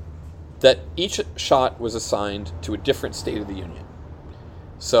 that each shot was assigned to a different state of the union.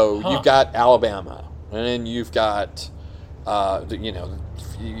 So you've got Alabama, and then you've got,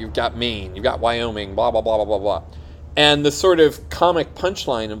 you've got Maine, you've got Wyoming, blah, blah, blah, blah, blah, blah. And the sort of comic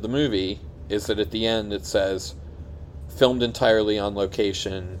punchline of the movie is that at the end it says, filmed entirely on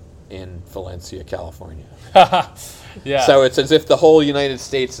location in Valencia, California. Yeah. So it's as if the whole United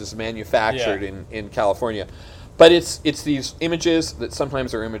States is manufactured in California. But it's these images that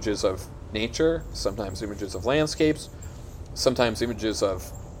sometimes are images of nature, sometimes images of landscapes, sometimes images of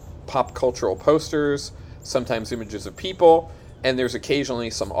pop cultural posters, sometimes images of people, and there's occasionally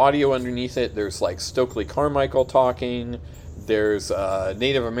some audio underneath it. There's like Stokely Carmichael talking, there's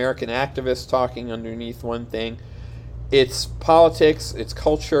Native American activists talking underneath one thing. It's politics, it's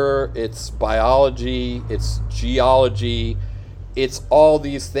culture, it's biology, it's geology, it's all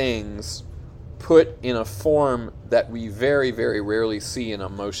these things put in a form that we very, very rarely see in a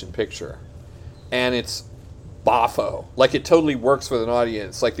motion picture. And it's boffo. Like, it totally works with an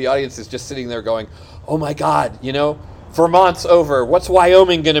audience. Like, the audience is just sitting there going, oh my God, Vermont's over. What's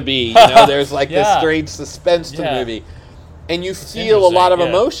Wyoming going to be? There's like this strange suspense to the movie. And you feel a lot of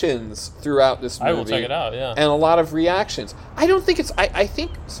emotions throughout this movie. I will check it out, And a lot of reactions. I don't think it's... I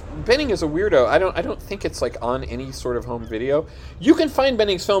think Benning is a weirdo. I don't think it's like on any sort of home video. You can find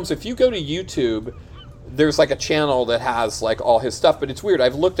Benning's films. If you go to YouTube, there's like a channel that has like all his stuff. But it's weird.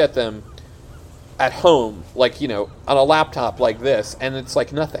 I've looked at them at home, like, on a laptop like this, and it's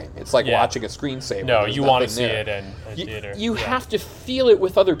like nothing. It's like watching a screensaver. No, There's you want to nothing see there. it in a theater. You have to feel it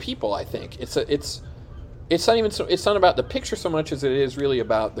with other people, I think. It's not even it's not about the picture so much as it is really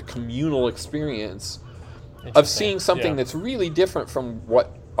about the communal experience of seeing something that's really different from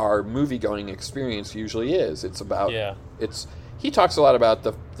what our movie-going experience usually is. It's about he talks a lot about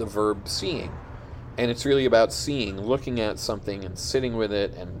the verb seeing, and it's really about seeing, looking at something and sitting with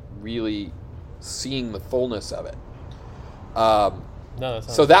it and really seeing the fullness of it.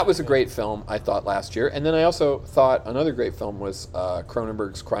 So that was a great film, I thought, last year. And then I also thought another great film was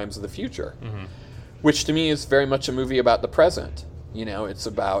Cronenberg's Crimes of the Future, which to me is very much a movie about the present. It's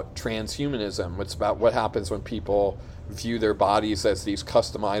about transhumanism. It's about what happens when people view their bodies as these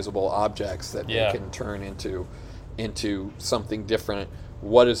customizable objects that they can turn into something different.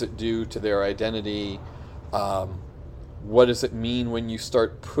 What does it do to their identity? What does it mean when you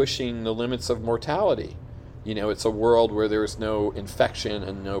start pushing the limits of mortality? It's a world where there's no infection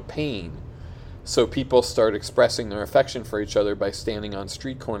and no pain. So people start expressing their affection for each other by standing on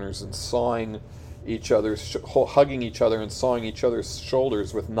street corners and sawing each other's, hugging each other and sawing each other's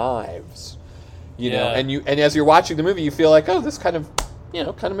shoulders with knives. And as you're watching the movie, you feel like, oh, this kind of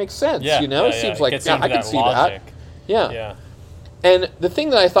makes sense. It seems like, I can see logic. That. Yeah. And the thing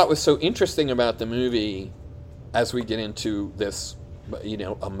that I thought was so interesting about the movie, as we get into this,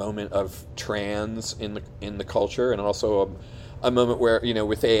 a moment of trans in the culture, and also a moment where,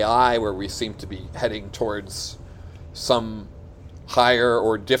 with AI, where we seem to be heading towards some higher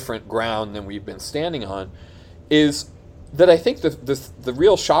or different ground than we've been standing on, is that I think the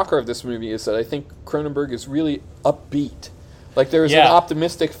real shocker of this movie is that I think Cronenberg is really upbeat. Like, there's an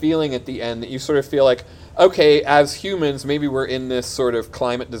optimistic feeling at the end that you sort of feel like, okay, as humans, maybe we're in this sort of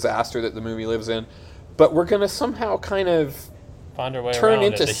climate disaster that the movie lives in, but we're going to somehow kind of Find our way turn around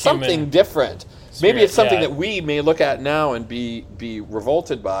into it. The something human different. spirit, Maybe it's something yeah. that we may look at now and be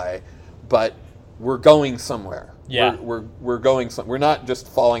revolted by, but we're going somewhere. Yeah. We're going we're not just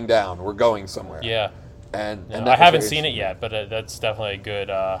falling down. We're going somewhere. Yeah. And No, that I was haven't very seen it yet, but that's definitely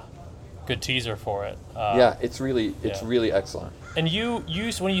a good teaser for it. yeah, it's really excellent. And you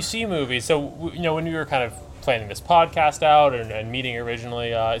when you see movies, so when you were kind of planning this podcast out and meeting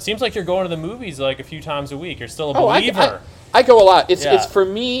originally, it seems like you're going to the movies like a few times a week. You're still a believer. I go a lot. It's Yeah. for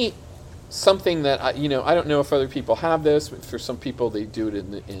me something that I don't know if other people have this, but for some people they do it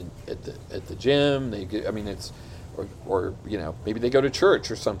at the gym. It's or maybe they go to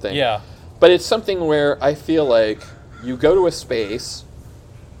church or something. Yeah. But it's something where I feel like you go to a space,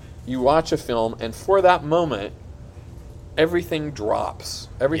 you watch a film, and for that moment, everything drops.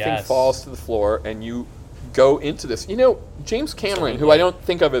 Everything Yes. falls to the floor, and you go into this. James Cameron, who Absolutely. I don't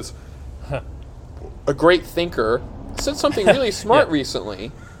think of as a great thinker, said something really smart Yeah.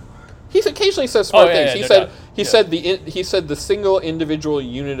 recently. He occasionally says smart yeah, things. yeah, He no said doubt. he Yeah. said he said the single individual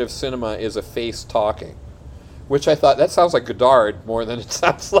unit of cinema is a face talking, which I thought that sounds like Godard more than it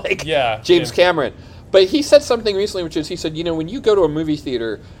sounds like James Cameron. But he said something recently, which is he said, when you go to a movie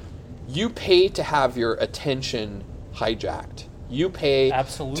theater, you pay to have your attention hijacked. You pay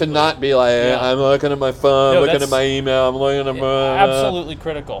Absolutely. to not be like, Yeah. I'm looking at my phone, No, looking at that's my email, I'm looking at my... absolutely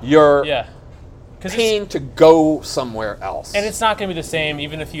critical. You're Yeah. 'Cause paying to go somewhere else. and it's not going to be the same,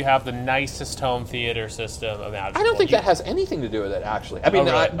 even if you have the nicest home theater system imaginable. I don't think that has anything to do with it, actually. I mean,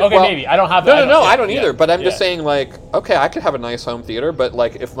 Oh, really? Maybe. I don't have that. No, I don't yeah, either. But I'm just yeah. saying, like, okay, I could have a nice home theater, but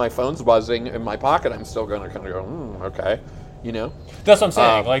like, if my phone's buzzing in my pocket, I'm still going to kind of go, okay, That's what I'm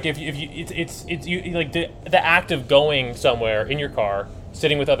saying. Like if you, it's you like the act of going somewhere in your car,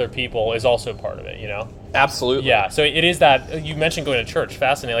 sitting with other people is also part of it. Absolutely. Yeah. So it is that you mentioned going to church.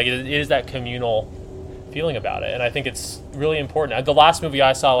 Fascinating. Like it is that communal feeling about it, and I think it's really important. The last movie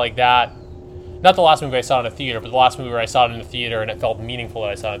I saw like that, not the last movie I saw in a theater, but the last movie where I saw it in the theater and it felt meaningful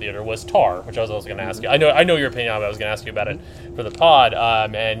that I saw it in the theater was Tar, which I was also going to ask you. I know your opinion on it. I was going to ask you about it for the pod,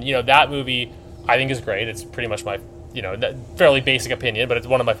 and that movie I think is great. It's pretty much my fairly basic opinion, but it's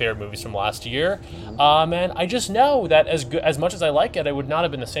one of my favorite movies from last year. And I just know that as much as I like it, it would not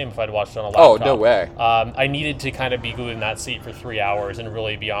have been the same if I'd watched it on a laptop. Oh, no way. I needed to kind of be glued in that seat for 3 hours and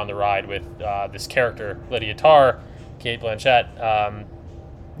really be on the ride with this character, Lydia Tarr, Kate Blanchett.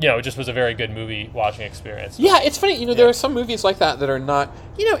 It just was a very good movie watching experience. Yeah, it's funny. There are some movies like that are not.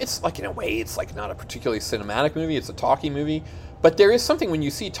 It's like in a way, it's like not a particularly cinematic movie. It's a talking movie, but there is something when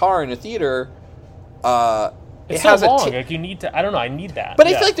you see Tar in a theater. It's so long. Like you need to. I don't know. I need that. But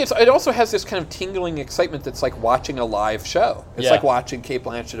I feel like it also has this kind of tingling excitement that's like watching a live show. It's like watching Kate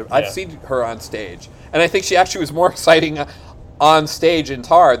Blanchett. I've seen her on stage, and I think she actually was more exciting on stage in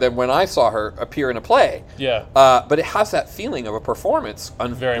Tar than when I saw her appear in a play. Yeah. But it has that feeling of a performance,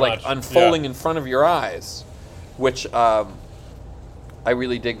 Very much. unfolding in front of your eyes, which I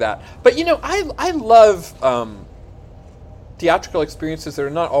really dig that. But I love. Theatrical experiences that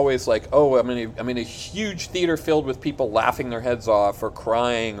are not always like, oh, I'm in a huge theater filled with people laughing their heads off or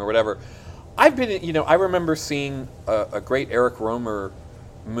crying or whatever. I've been, I remember seeing a great Eric Romer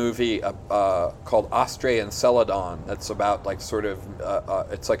movie called Astraea and Celadon. That's about like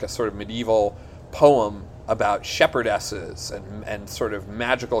it's like a sort of medieval poem about shepherdesses and sort of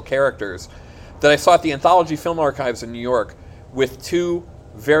magical characters that I saw at the Anthology Film Archives in New York with two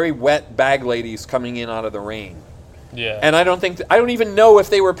very wet bag ladies coming in out of the rain. Yeah. And I don't even know if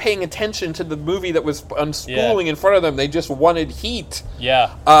they were paying attention to the movie that was unspooling in front of them. They just wanted heat.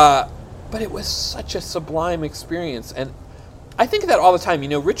 Yeah. But it was such a sublime experience. And I think of that all the time.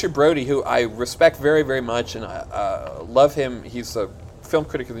 Richard Brody, who I respect very, very much, and I love him. He's a film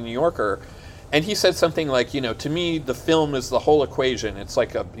critic of The New Yorker. And he said something like, to me, the film is the whole equation. It's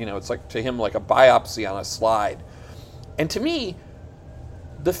like it's like to him like a biopsy on a slide. And to me,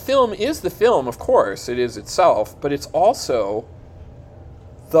 the film is the film, of course, it is itself, but it's also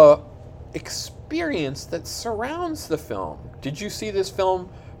the experience that surrounds the film. Did you see this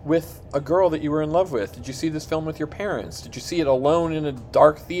film with a girl that you were in love with? Did you see this film with your parents? Did you see it alone in a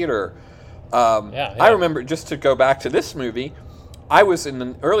dark theater? I remember, just to go back to this movie, I was in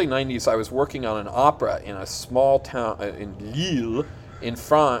the early 90s, I was working on an opera in a small town in Lille, in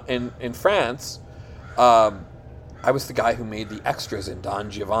France. I was the guy who made the extras in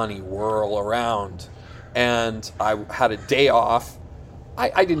Don Giovanni whirl around. And I had a day off.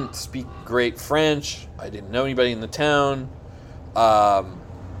 I didn't speak great French. I didn't know anybody in the town.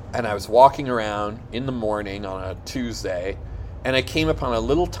 And I was walking around in the morning on a Tuesday, and I came upon a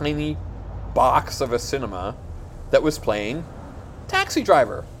little tiny box of a cinema that was playing Taxi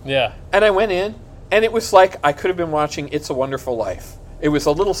Driver. Yeah. And I went in, And it was like I could have been watching It's a Wonderful Life. It was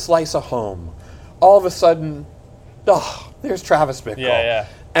a little slice of home. All of a sudden, there's Travis Bickle. Yeah.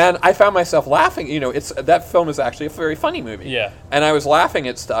 And I found myself laughing. That film is actually a very funny movie. Yeah. And I was laughing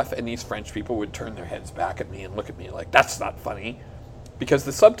at stuff, and these French people would turn their heads back at me and look at me like, that's not funny. Because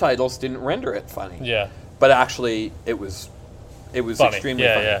the subtitles didn't render it funny. Yeah. But actually, it was extremely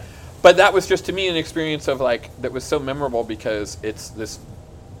funny. Yeah. But that was just, to me, an experience of, that was so memorable because it's this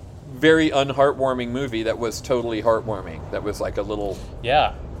very unheartwarming movie that was totally heartwarming. That was like a little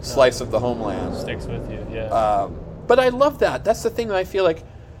slice of the homeland. Sticks with you, yeah. But I love that. That's the thing that I feel like,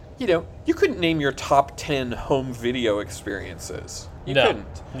 you couldn't name your top 10 home video experiences. You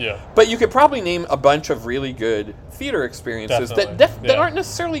couldn't. Yeah. But you could probably name a bunch of really good theater experiences that aren't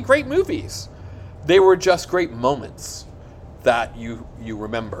necessarily great movies. They were just great moments that you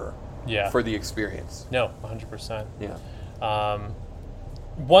remember for the experience. No, 100%. Yeah.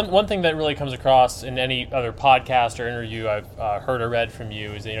 One thing that really comes across in any other podcast or interview I've heard or read from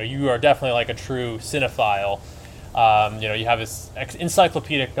you is you are definitely like a true cinephile. You have this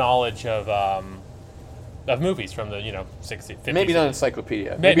encyclopedic knowledge of movies from the 60s, 50s. Maybe not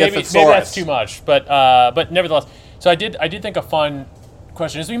encyclopedia. Maybe that's too much, but nevertheless. So I did think a fun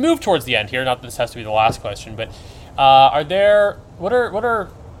question as we move towards the end here. Not that this has to be the last question, but what are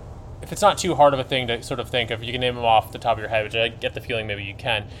if it's not too hard of a thing to sort of think of, you can name them off the top of your head, which I get the feeling maybe you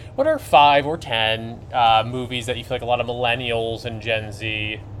can. What are 5 or 10 movies that you feel like a lot of millennials and Gen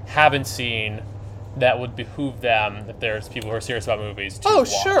Z haven't seen that would behoove them, if there's people who are serious about movies, to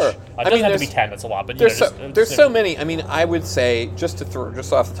watch? Sure. It doesn't have to be 10, that's a lot. But there's so many. I mean, I would say, just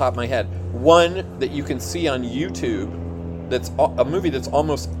off the top of my head, one that you can see on YouTube that's a movie that's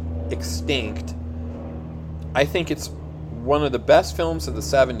almost extinct. I think it's one of the best films of the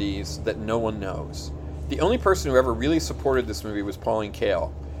 70s that no one knows. The only person who ever really supported this movie was Pauline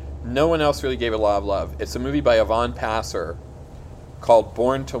Kael. No one else really gave it a lot of love. It's a movie by Yvonne Passer called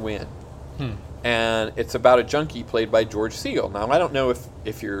Born to Win. And it's about a junkie played by George Segal. Now, I don't know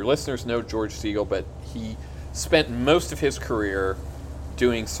if your listeners know George Segal, but he spent most of his career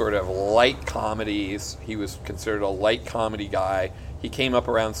doing sort of light comedies. He was considered a light comedy guy. He came up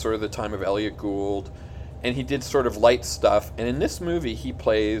around sort of the time of Elliot Gould, and he did sort of light stuff. And in this movie, he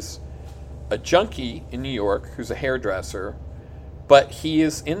plays a junkie in New York who's a hairdresser, but he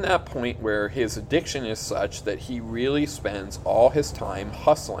is in that point where his addiction is such that he really spends all his time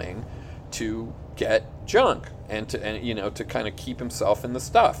hustling to get junk and to kind of keep himself in the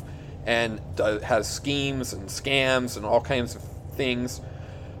stuff, and has schemes and scams and all kinds of things.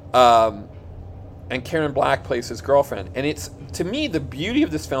 And Karen Black plays his girlfriend. And it's, to me, the beauty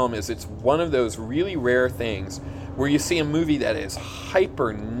of this film is it's one of those really rare things where you see a movie that is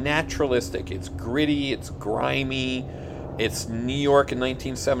hyper naturalistic. It's gritty, it's grimy, it's New York in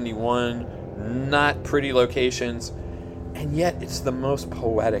 1971, not pretty locations. And yet, it's the most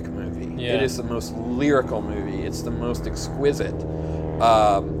poetic movie. Yeah. It is the most lyrical movie. It's the most exquisite.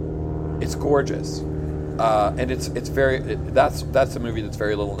 It's gorgeous, and it's very. That's a movie that's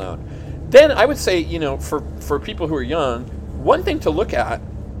very little known. Then I would say, for people who are young, one thing to look at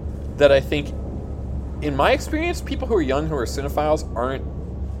that I think, in my experience, people who are young who are cinephiles aren't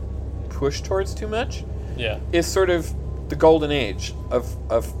pushed towards too much. Yeah. Is sort of the golden age of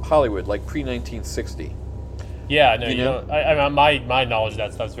Hollywood, like pre-1960. Yeah, no, I my knowledge of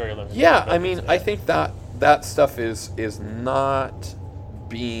that stuff's very limited. Yeah, I mean, I think that stuff is not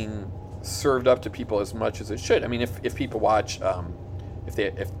being served up to people as much as it should. I mean, if people watch,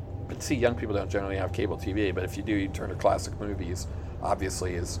 but see, young people don't generally have cable TV, but if you do, you turn to classic movies,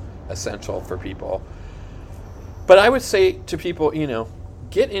 obviously is essential for people. But I would say to people,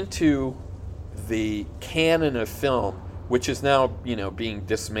 get into the canon of film, which is now, being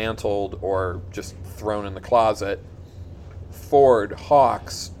dismantled or just thrown in the closet. Ford,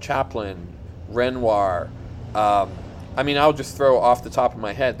 Hawks, Chaplin, Renoir. I'll just throw off the top of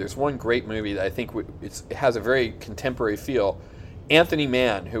my head. There's one great movie that I think it has a very contemporary feel. Anthony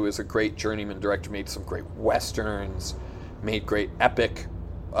Mann, who is a great journeyman director, made some great westerns, made great epic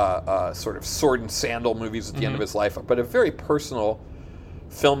sort of sword and sandal movies at the end of his life, but a very personal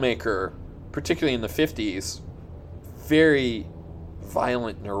filmmaker, particularly in the 50s, very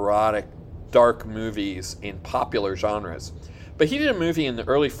violent, neurotic, dark movies in popular genres. But he did a movie in the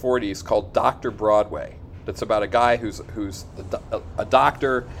early 40s called Dr. Broadway that's about a guy who's a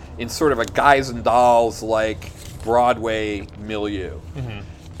doctor in sort of a Guys and Dolls like Broadway milieu.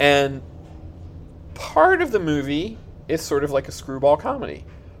 And part of the movie is sort of like a screwball comedy.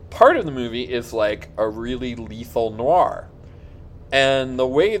 Part of the movie is like a really lethal noir. And the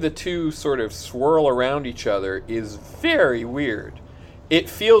way the two sort of swirl around each other is very weird. It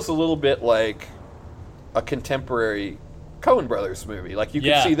feels a little bit like a contemporary Coen Brothers movie. Like, you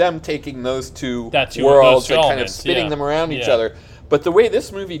Yeah. could see them taking those two Those worlds two and kind of elements, spinning yeah. them around each Yeah. other. But the way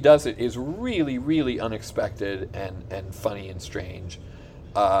this movie does it is really, really unexpected and funny and strange.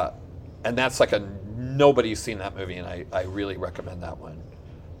 And that's like nobody's seen that movie, and I really recommend that one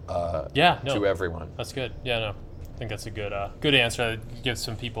to everyone. That's good. Yeah, no. I think that's a good answer. It gives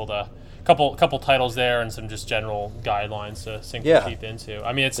some people the couple titles there and some just general guidelines to sink their teeth into.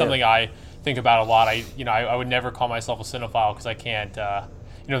 I mean, it's something I think about a lot. I would never call myself a cinephile because I can't.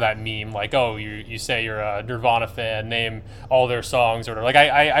 That meme, like, oh, you say you're a Nirvana fan, name all their songs, or like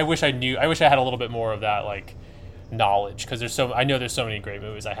I wish I had a little bit more of that, like, knowledge, because I know there's so many great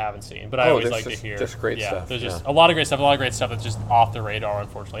movies I haven't seen, but I always like to hear just great stuff. There's just a lot of great stuff that's just off the radar,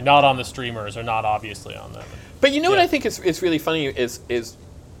 unfortunately, not on the streamers or not obviously on them. But what I think is really funny is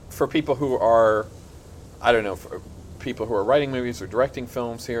for people who are, I don't know, for people who are writing movies or directing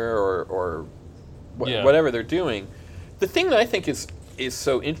films here or whatever they're doing, the thing that I think is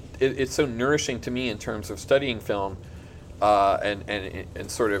so it's so nourishing to me in terms of studying film and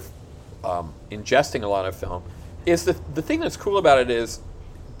sort of ingesting a lot of film is the thing that's cool about it is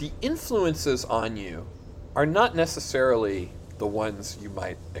the influences on you are not necessarily the ones you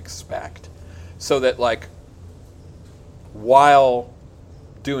might expect. So that, like, while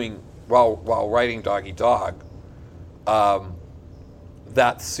writing Doggy Dog,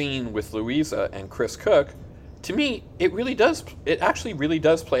 that scene with Louisa and Chris Cook, to me, it actually really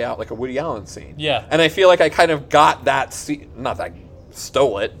does play out like a Woody Allen scene. Yeah. And I feel like I kind of got that scene, not that I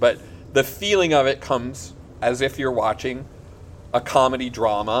stole it, but the feeling of it comes as if you're watching a comedy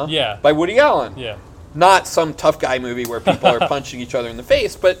drama by Woody Allen. Yeah. Not some tough guy movie where people are punching each other in the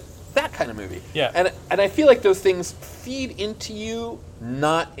face, but that kind of movie. Yeah. And I feel like those things feed into you,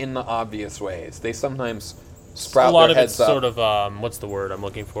 not in the obvious ways. They sometimes sprout their heads up. A lot of it's sort of, what's the word I'm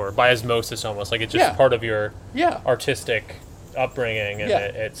looking for? By osmosis, almost. Like, it's just part of your artistic upbringing, and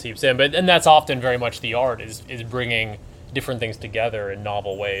it seeps in. And that's often very much the art, is bringing different things together in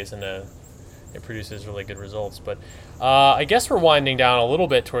novel ways, and it produces really good results. But I guess we're winding down a little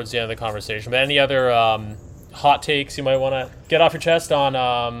bit towards the end of the conversation. But any other hot takes you might want to get off your chest on,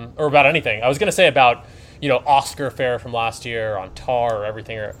 or about anything? I was going to say about, Oscar fare from last year on Tar or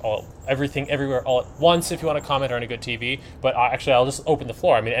Everything Everywhere All at Once, if you want to comment, or any good TV. But actually, I'll just open the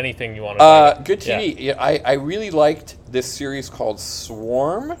floor. I mean, anything you want to good TV. Yeah. I really liked this series called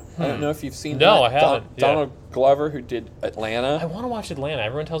Swarm. I don't know if you've seen that. No, I haven't. Donald Glover, who did Atlanta. I want to watch Atlanta.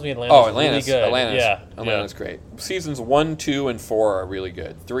 Everyone tells me Atlanta's really good. Atlanta's great. Seasons 1, 2, and 4 are really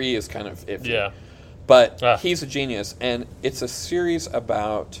good. 3 is kind of iffy. Yeah. But he's a genius, and it's a series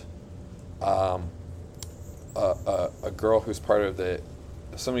about a girl who's part of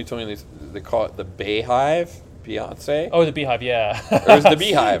somebody told me they call it the Bayhive, Beyonce. Oh, the Beehive, yeah. Or is it the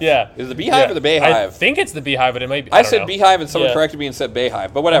Beehive? Yeah. Is it the Beehive or the Bayhive? I think it's the Beehive, but it might be. I said Beehive, and someone corrected me and said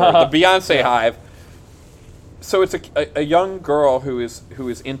Bayhive, but whatever. The Beyonce Hive. So it's a young girl who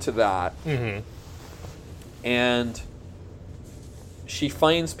is into that, and she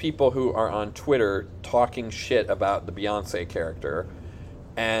finds people who are on Twitter talking shit about the Beyonce character,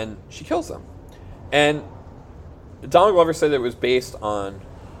 and she kills them. And Donald Glover said that it was based on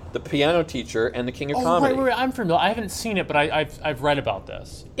The Piano Teacher and The King of Comedy. Right. I'm familiar. I haven't seen it, but I've read about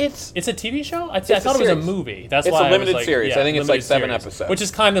this. It's a TV show? I thought it was a movie. That's it's why a limited I was series. I think it's like 7 series, episodes. which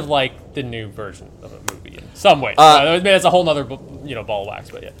is kind of like the new version of a movie in some ways. It's a whole other ball of wax,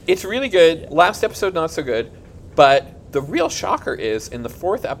 but yeah. It's really good. Yeah. Last episode, not so good. But the real shocker is, in the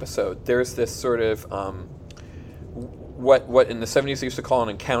 4th episode, there's this sort of... what in the 70s they used to call an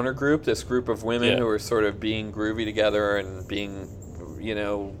encounter group, this group of women who are sort of being groovy together and being,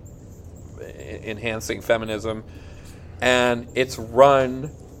 enhancing feminism. And it's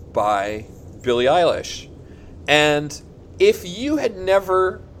run by Billie Eilish. And if you had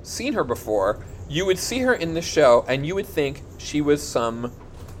never seen her before, you would see her in the show and you would think she was some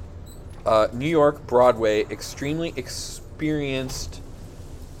New York Broadway extremely experienced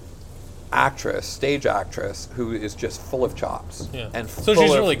stage actress who is just full of chops and so full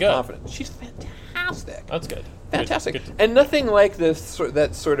she's of really good. confidence. She's fantastic. That's good. Fantastic. Good. And nothing like that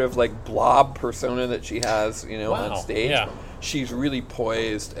sort of like blob persona that she has, on stage. Yeah. She's really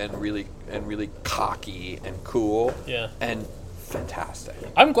poised and really cocky and cool. Yeah. And fantastic.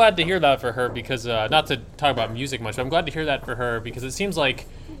 I'm glad to hear that for her because not to talk about music much, but I'm glad to hear that for her because it seems like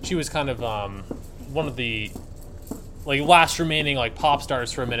she was kind of one of the last remaining pop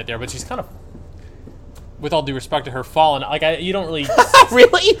stars for a minute there, but she's kind of, with all due respect to her, fallen. You don't really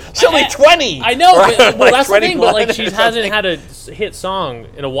really. She's only 20. I know, but, well, that's the thing. But she hasn't had a hit song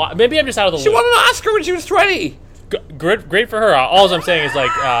in a while. Maybe I'm just out of the loop. She won an Oscar when she was 20. great for her. All I'm saying is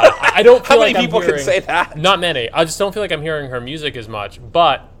like I don't feel How many like people I'm can hearing, say that? Not many. I just don't feel like I'm hearing her music as much.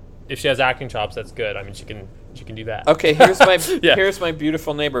 But if she has acting chops, that's good. I mean, she can do that. Okay, here's my Yeah. here's my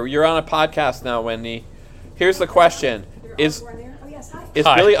beautiful neighbor. You're on a podcast now, Wendy. Here's the question: Is Oh, yes, hi. is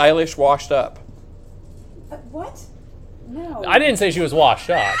Hi. Billie Eilish washed up? What? No. I didn't say she was washed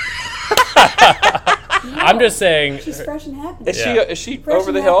up. I'm just saying. She's fresh and happy. Is she Fresh over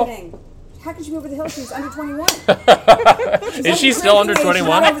and the hill? happening. How can she be over the hill? She's under 21. Is she still under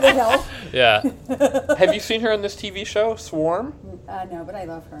 21? Not over the hill. Yeah. Have you seen her on this TV show, Swarm? No, but I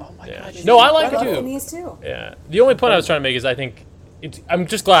love her. Oh my Yeah. God! No, I like I love her too. Phineas too. Yeah. The only point I was trying to make is I think I'm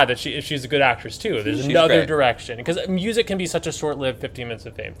just glad that she's a good actress too. There's She's another great. direction because music can be such a short-lived 15 minutes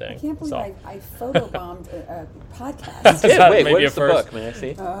of fame thing. I can't believe So, I photobombed a podcast. Yeah, wait, maybe what a is the first. book? May I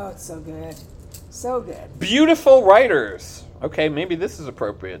see? Oh, it's so good. So good. Beautiful writers. Okay, maybe this is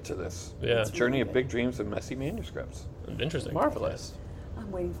appropriate to this. Yeah. Journey of big dreams and messy manuscripts. Interesting. Marvelous. I'm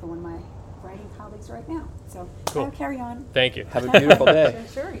waiting for one of my writing colleagues right now. So Cool. I'll carry on. Thank you. Have a beautiful day.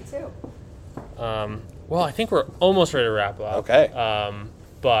 Sure, you too. Well, I think we're almost ready to wrap up. Okay.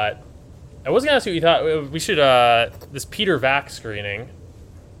 But I was gonna ask you what you thought. We should this Peter Vac screening.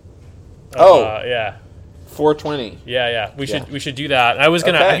 Oh. Yeah. 420. Yeah. We Yeah. should do that. I was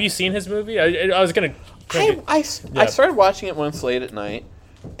gonna. Okay. Have you seen his movie? I was gonna. I Yeah. started watching it once late at night,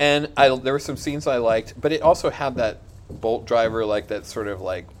 and there were some scenes I liked, but it also had that Bolt Driver, like that sort of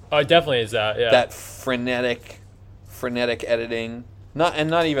like Oh, it definitely is that. Yeah. that frenetic editing.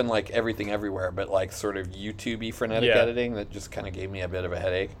 Not even like everything everywhere, but like sort of YouTube-y frenetic Yeah. editing that just kind of gave me a bit of a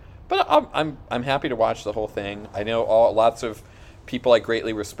headache. But I'm happy to watch the whole thing. I know lots of people I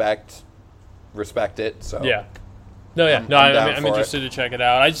greatly respect it. So Yeah. No, yeah. I'm I'm down for interested to check it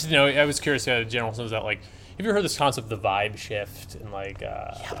out. I just, I was curious about the general sense that, like, have you ever heard this concept, the vibe shift, and like,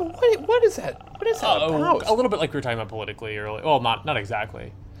 yeah, but what is that? What is that about? a little bit like we were talking about politically, or like, well, not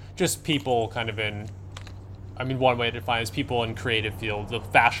exactly, just people kind of in. I mean, one way to define it is people in creative field, the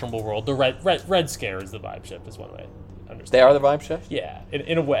fashionable world. The red scare is the vibe shift. Is one way to understand. They are the vibe shift? Yeah,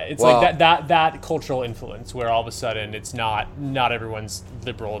 in a way, it's Wow. like that cultural influence where all of a sudden it's not everyone's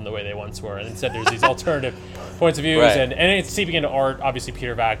liberal in the way they once were, and instead there's these alternative points of views, Right. and it's seeping into art. Obviously,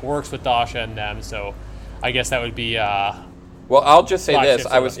 Peter Vac works with Dasha and them, so I guess that would be. Well, I'll just say Vibe this: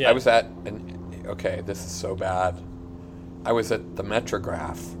 shift, I was yeah. at okay, this is so bad. I was at the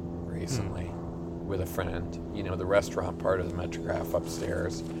Metrograph recently with a friend. You know, the restaurant part of the Metrograph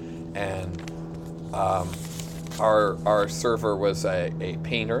upstairs, and our server was a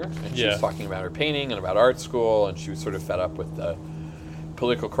painter, and she Yeah. was talking about her painting and about art school, and she was sort of fed up with the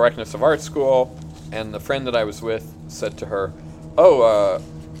political correctness of art school. And the friend that I was with said to her, "Oh,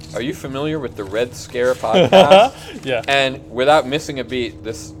 are you familiar with the Red Scare podcast?" Yeah. And without missing a beat,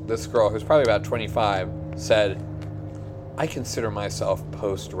 this girl, who's probably about 25, said, "I consider myself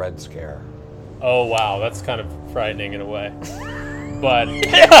post-Red Scare." Oh wow, that's kind of frightening in a way, but I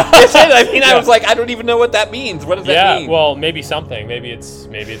mean, I was like, I don't even know what that means. What does that yeah, mean? well, maybe something. Maybe it's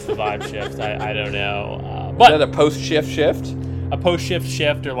the vibe shift. I don't know, is but that a post-shift? a post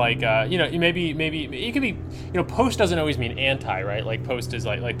shift or like maybe it could be post doesn't always mean anti, right? Like post is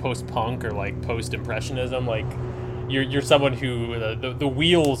like post punk or like post impressionism. Like you're someone who the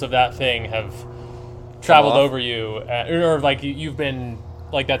wheels of that thing have traveled off. over you, or like you've been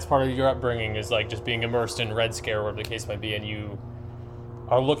like that's part of your upbringing is like just being immersed in Red Scare, whatever the case might be, and you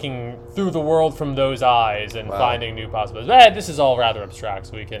are looking through the world from those eyes and Wow. finding new possibilities. This is all rather abstract,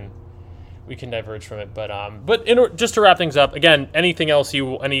 so we can diverge from it. But just to wrap things up, again, anything else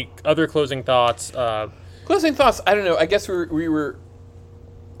any other closing thoughts? Closing thoughts. I don't know. I guess we were,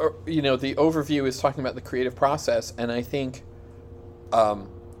 the overview is talking about the creative process, and I think,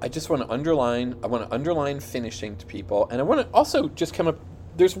 I just want to underline finishing to people, and I want to also just come up.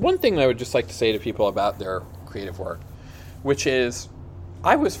 There's one thing I would just like to say to people about their creative work, which is,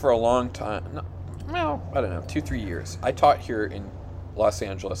 I was for a long time, I don't know, 2-3 years. I taught here in Los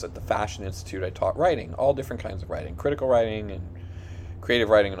Angeles at the Fashion Institute. I taught writing, all different kinds of writing, critical writing and creative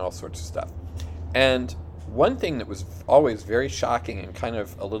writing and all sorts of stuff. And one thing that was always very shocking and kind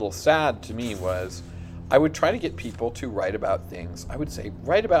of a little sad to me was I would try to get people to write about things. I would say,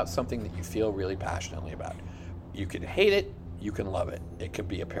 write about something that you feel really passionately about. You can hate it, you can love it. It could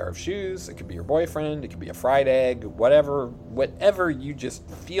be a pair of shoes, it could be your boyfriend, it could be a fried egg, whatever you just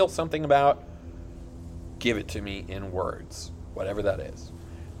feel something about, give it to me in words, whatever that is.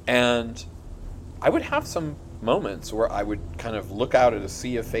 And I would have some moments where I would kind of look out at a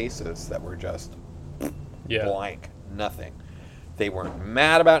sea of faces that were just blank, nothing. They weren't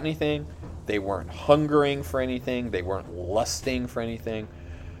mad about anything. They weren't hungering for anything. They weren't lusting for anything.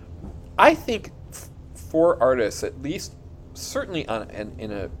 I think for artists, at least certainly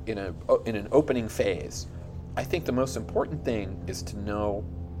in an opening phase, I think the most important thing is to know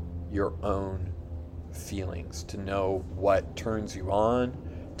your own feelings, to know what turns you on,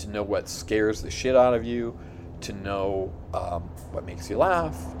 to know what scares the shit out of you, to know what makes you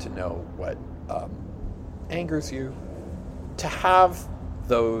laugh, to know what angers you, to have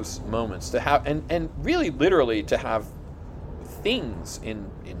those moments, to have and really literally to have things in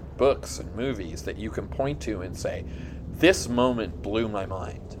books and movies that you can point to and say, this moment blew my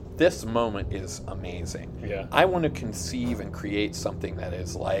mind. This moment is amazing. Yeah. I want to conceive and create something that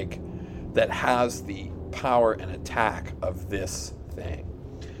is that has the power and attack of this thing.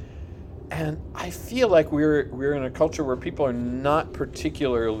 And I feel like we're in a culture where people are not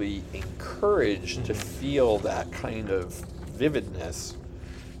particularly encouraged to feel that kind of vividness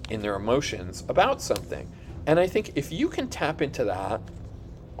in their emotions about something. And I think if you can tap into that,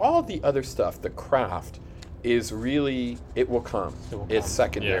 all the other stuff, the craft, is really, it will come. It's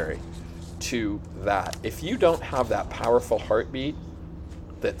secondary to that. If you don't have that powerful heartbeat,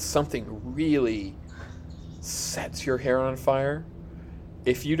 that something really sets your hair on fire,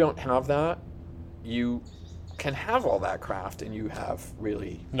 if you don't have that, you can have all that craft and you have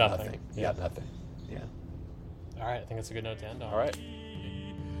really nothing. Yeah. Nothing. Yeah. All right, I think that's a good note to end on. All right.